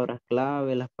ventaja. palabras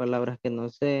clave, las palabras que no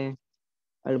sé,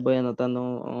 ahí voy anotando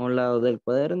a un lado del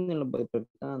cuaderno y lo voy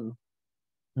practicando.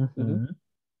 Ujú.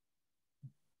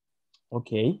 Ok,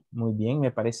 muy bien,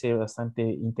 me parece bastante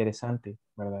interesante,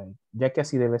 ¿verdad? Ya que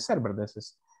así debe ser, ¿verdad? Eso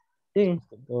es Sí.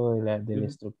 todo de la Ujú.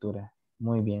 estructura.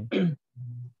 Muy bien.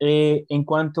 En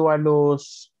cuanto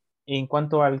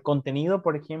al contenido,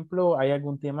 por ejemplo, ¿hay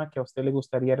algún tema que a usted le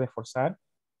gustaría reforzar?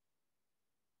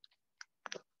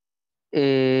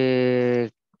 Eh,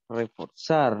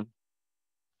 Reforzar.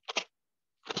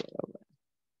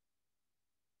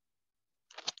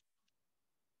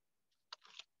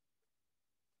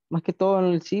 Más que todo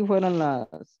en sí fueron lo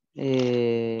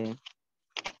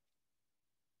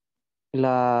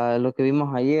que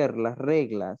vimos ayer, las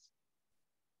reglas.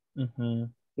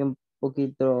 Y un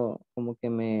poquito como que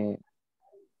me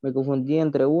confundí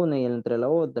entre una y entre la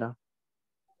otra.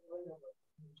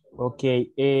 Ok,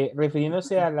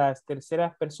 refiriéndose a las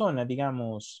terceras personas,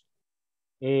 digamos,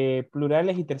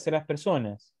 plurales y terceras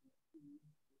personas.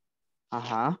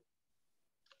 Ajá.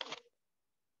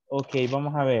 Ok,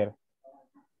 vamos a ver.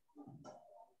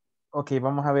 Ok,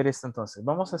 vamos a ver esto entonces.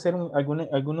 Vamos a hacer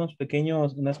unas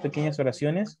pequeñas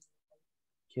oraciones.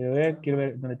 Quiero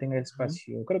ver dónde tenga el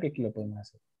espacio. Creo que aquí lo podemos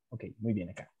hacer. Ok, muy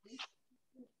bien acá.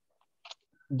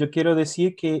 Yo quiero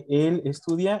decir que él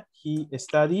estudia, he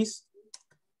studies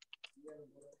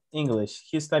English.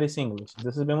 He studies English.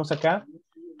 Entonces vemos acá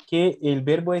que el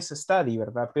verbo es study,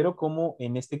 ¿verdad? Pero como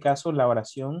en este caso la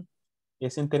oración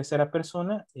es en tercera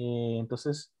persona,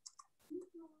 entonces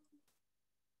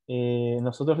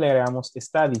nosotros le agregamos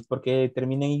studies porque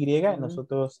termina en Y,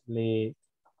 nosotros le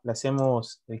le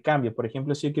hacemos el cambio. Por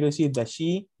ejemplo, si yo quiero decir that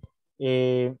she,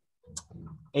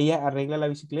 ella arregla la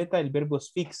bicicleta, el verbo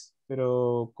es fix,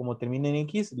 pero como termina en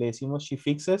X, le decimos she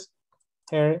fixes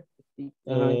her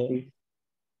Sí.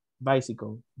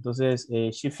 bicycle. Entonces,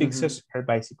 she fixes her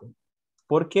bicycle.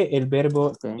 Porque el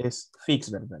verbo es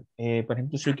fix, ¿verdad? Por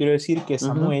ejemplo, si yo quiero decir que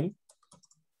Samuel,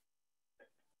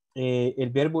 el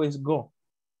verbo es go,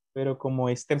 pero como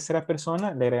es tercera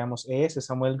persona, le agregamos ES,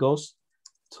 Samuel goes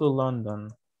to London.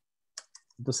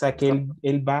 Entonces, aquí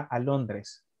él va a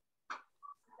Londres.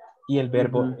 Y el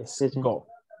verbo es go.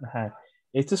 Ajá.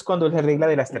 Esto es cuando es la regla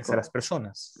de las terceras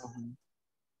personas.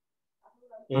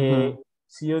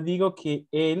 Si yo digo que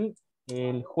él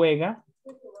juega,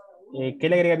 ¿qué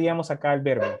le agregaríamos acá al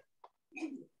verbo?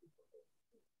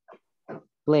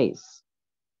 Plays.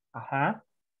 Ajá.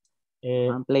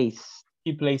 Plays.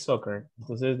 He plays soccer.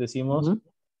 Entonces decimos,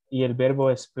 y el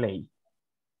verbo es play.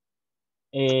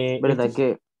 ¿Verdad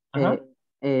que ajá.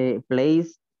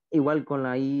 plays igual con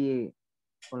la I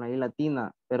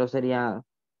latina, pero sería,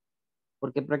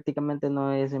 porque prácticamente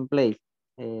no es en plays,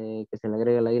 que se le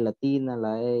agrega la I latina,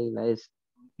 la E y la S.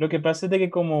 Lo que pasa es de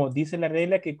que como dice la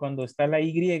regla que cuando está la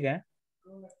Y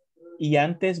y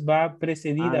antes va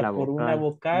precedida por una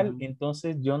vocal,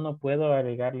 entonces yo no puedo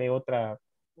agregarle otra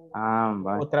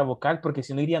vocal porque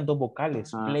si no irían dos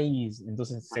vocales, plays,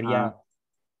 entonces sería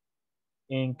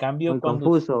en cambio muy cuando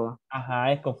confuso.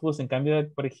 Ajá, es confuso. En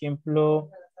cambio, por ejemplo,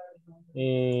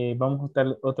 vamos a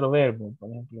usar otro verbo,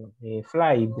 por ejemplo,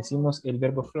 fly, decimos el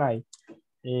verbo fly.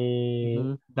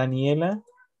 Daniela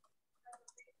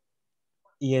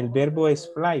y el verbo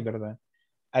es fly, ¿verdad?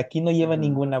 Aquí no lleva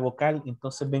ninguna vocal,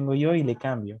 entonces vengo yo y le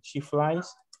cambio. She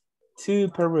flies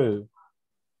to Peru.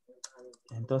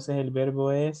 Entonces el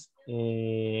verbo es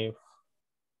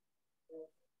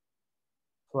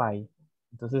fly.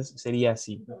 Entonces sería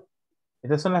así.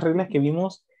 Estas son las reglas que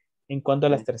vimos en cuanto a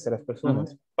las terceras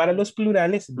personas. Para los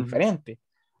plurales es diferente.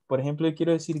 Por ejemplo, yo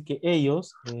quiero decir que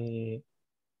ellos,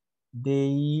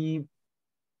 they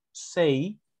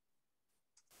say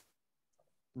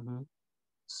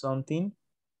something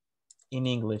in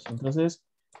English. Entonces,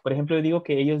 por ejemplo, yo digo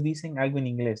que ellos dicen algo en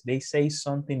inglés. They say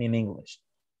something in English.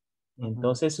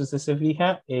 Entonces, si usted se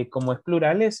fija, como es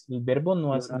plurales, el verbo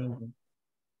no hace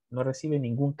no recibe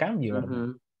ningún cambio, ¿verdad?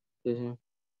 Sí.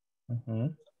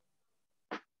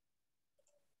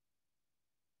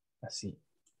 Así.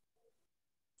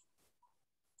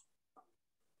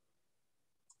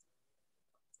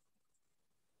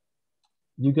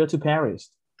 You go to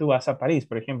Paris. Tú vas a París,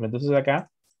 por ejemplo. Entonces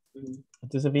acá,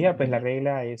 entonces fija, pues la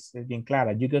regla es bien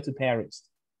clara. You go to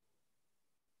Paris.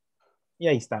 Y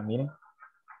ahí está, miren.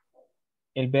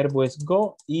 El verbo es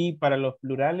go y para los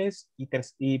plurales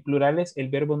y plurales el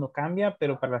verbo no cambia,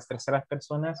 pero para las terceras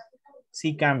personas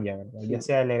sí cambia, ¿verdad? Ya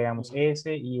sea le agregamos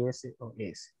S, IS o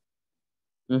S.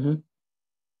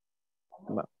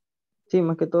 Sí,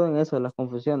 más que todo en eso, las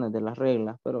confusiones de las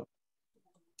reglas, pero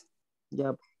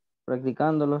ya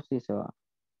practicándolo sí se va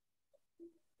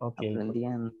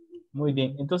aprendiendo. Muy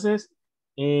bien, entonces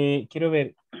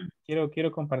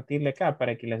quiero compartirle acá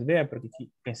para que las vea porque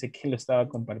pensé que lo estaba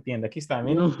compartiendo. Aquí está,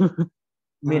 miren.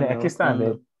 Mira, aquí está,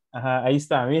 ajá, ahí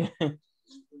está, miren.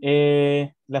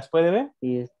 ¿Las puede ver?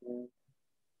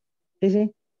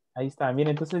 Sí. Ahí está,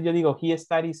 miren, entonces yo digo, he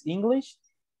studies English.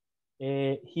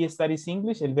 He studies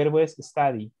English, el verbo es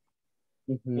study.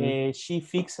 She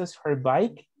fixes her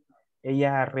bike.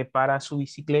 Ella repara su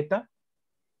bicicleta.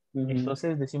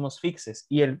 Entonces decimos fixes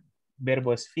y el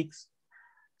verbo es fix.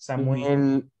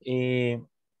 Samuel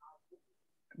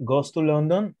goes to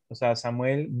London, o sea,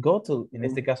 Samuel go to, en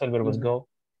este caso el verbo es go.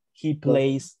 He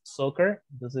plays soccer,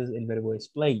 entonces el verbo es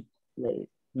play.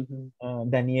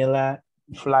 Daniela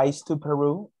flies to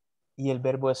Peru y el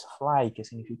verbo es fly, que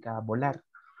significa volar.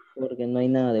 Porque no hay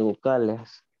nada de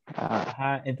vocales.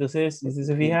 Ajá, entonces, si usted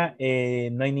se fija,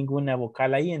 no hay ninguna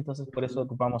vocal ahí, entonces por eso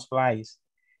ocupamos flies.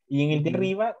 Y en el de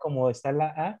arriba, como está la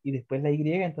A y después la Y,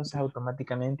 entonces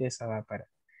automáticamente esa va para.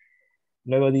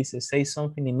 Luego dice, say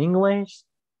something in English,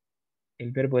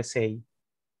 el verbo es say.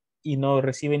 Y no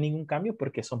recibe ningún cambio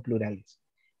porque son plurales.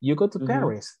 You go to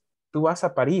Paris, tú vas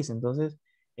a París, entonces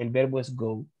el verbo es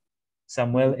go.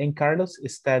 Samuel and Carlos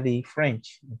study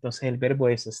French, entonces el verbo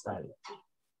es study.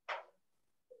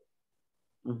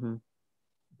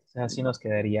 Así nos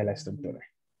quedaría la estructura.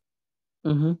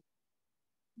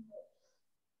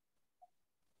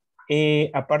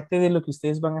 Aparte de lo que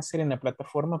ustedes van a hacer en la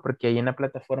plataforma, porque ahí en la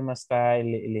plataforma está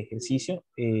el ejercicio,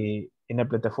 en la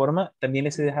plataforma también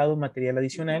les he dejado material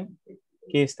adicional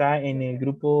que está en el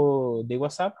grupo de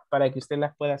WhatsApp para que usted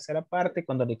las pueda hacer aparte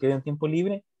cuando le quede un tiempo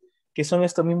libre, que son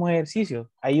estos mismos ejercicios.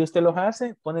 Ahí usted los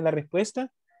hace, pone la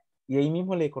respuesta y ahí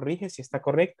mismo le corrige si está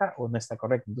correcta o no está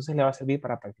correcta. Entonces le va a servir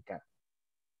para practicar.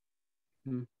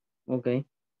 Ok.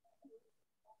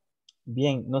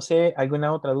 Bien, no sé,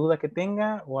 ¿alguna otra duda que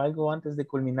tenga o algo antes de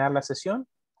culminar la sesión?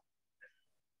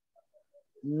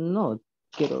 No,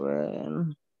 quiero ver.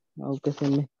 Aunque se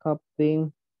me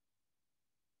escape.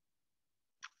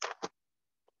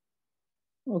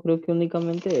 No, creo que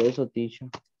únicamente eso, teacher.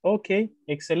 Ok,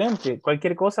 excelente.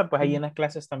 Cualquier cosa, pues ahí en las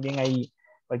clases también hay,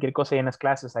 cualquier cosa ahí en las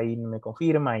clases, ahí me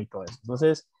confirma y todo eso.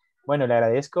 Entonces, bueno, le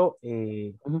agradezco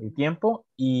el tiempo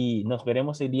y nos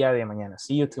veremos el día de mañana.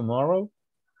 See you tomorrow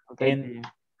Okay, and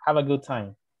have a good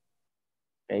time.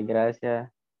 Ok,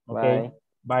 gracias. Okay,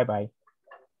 Bye. bye bye.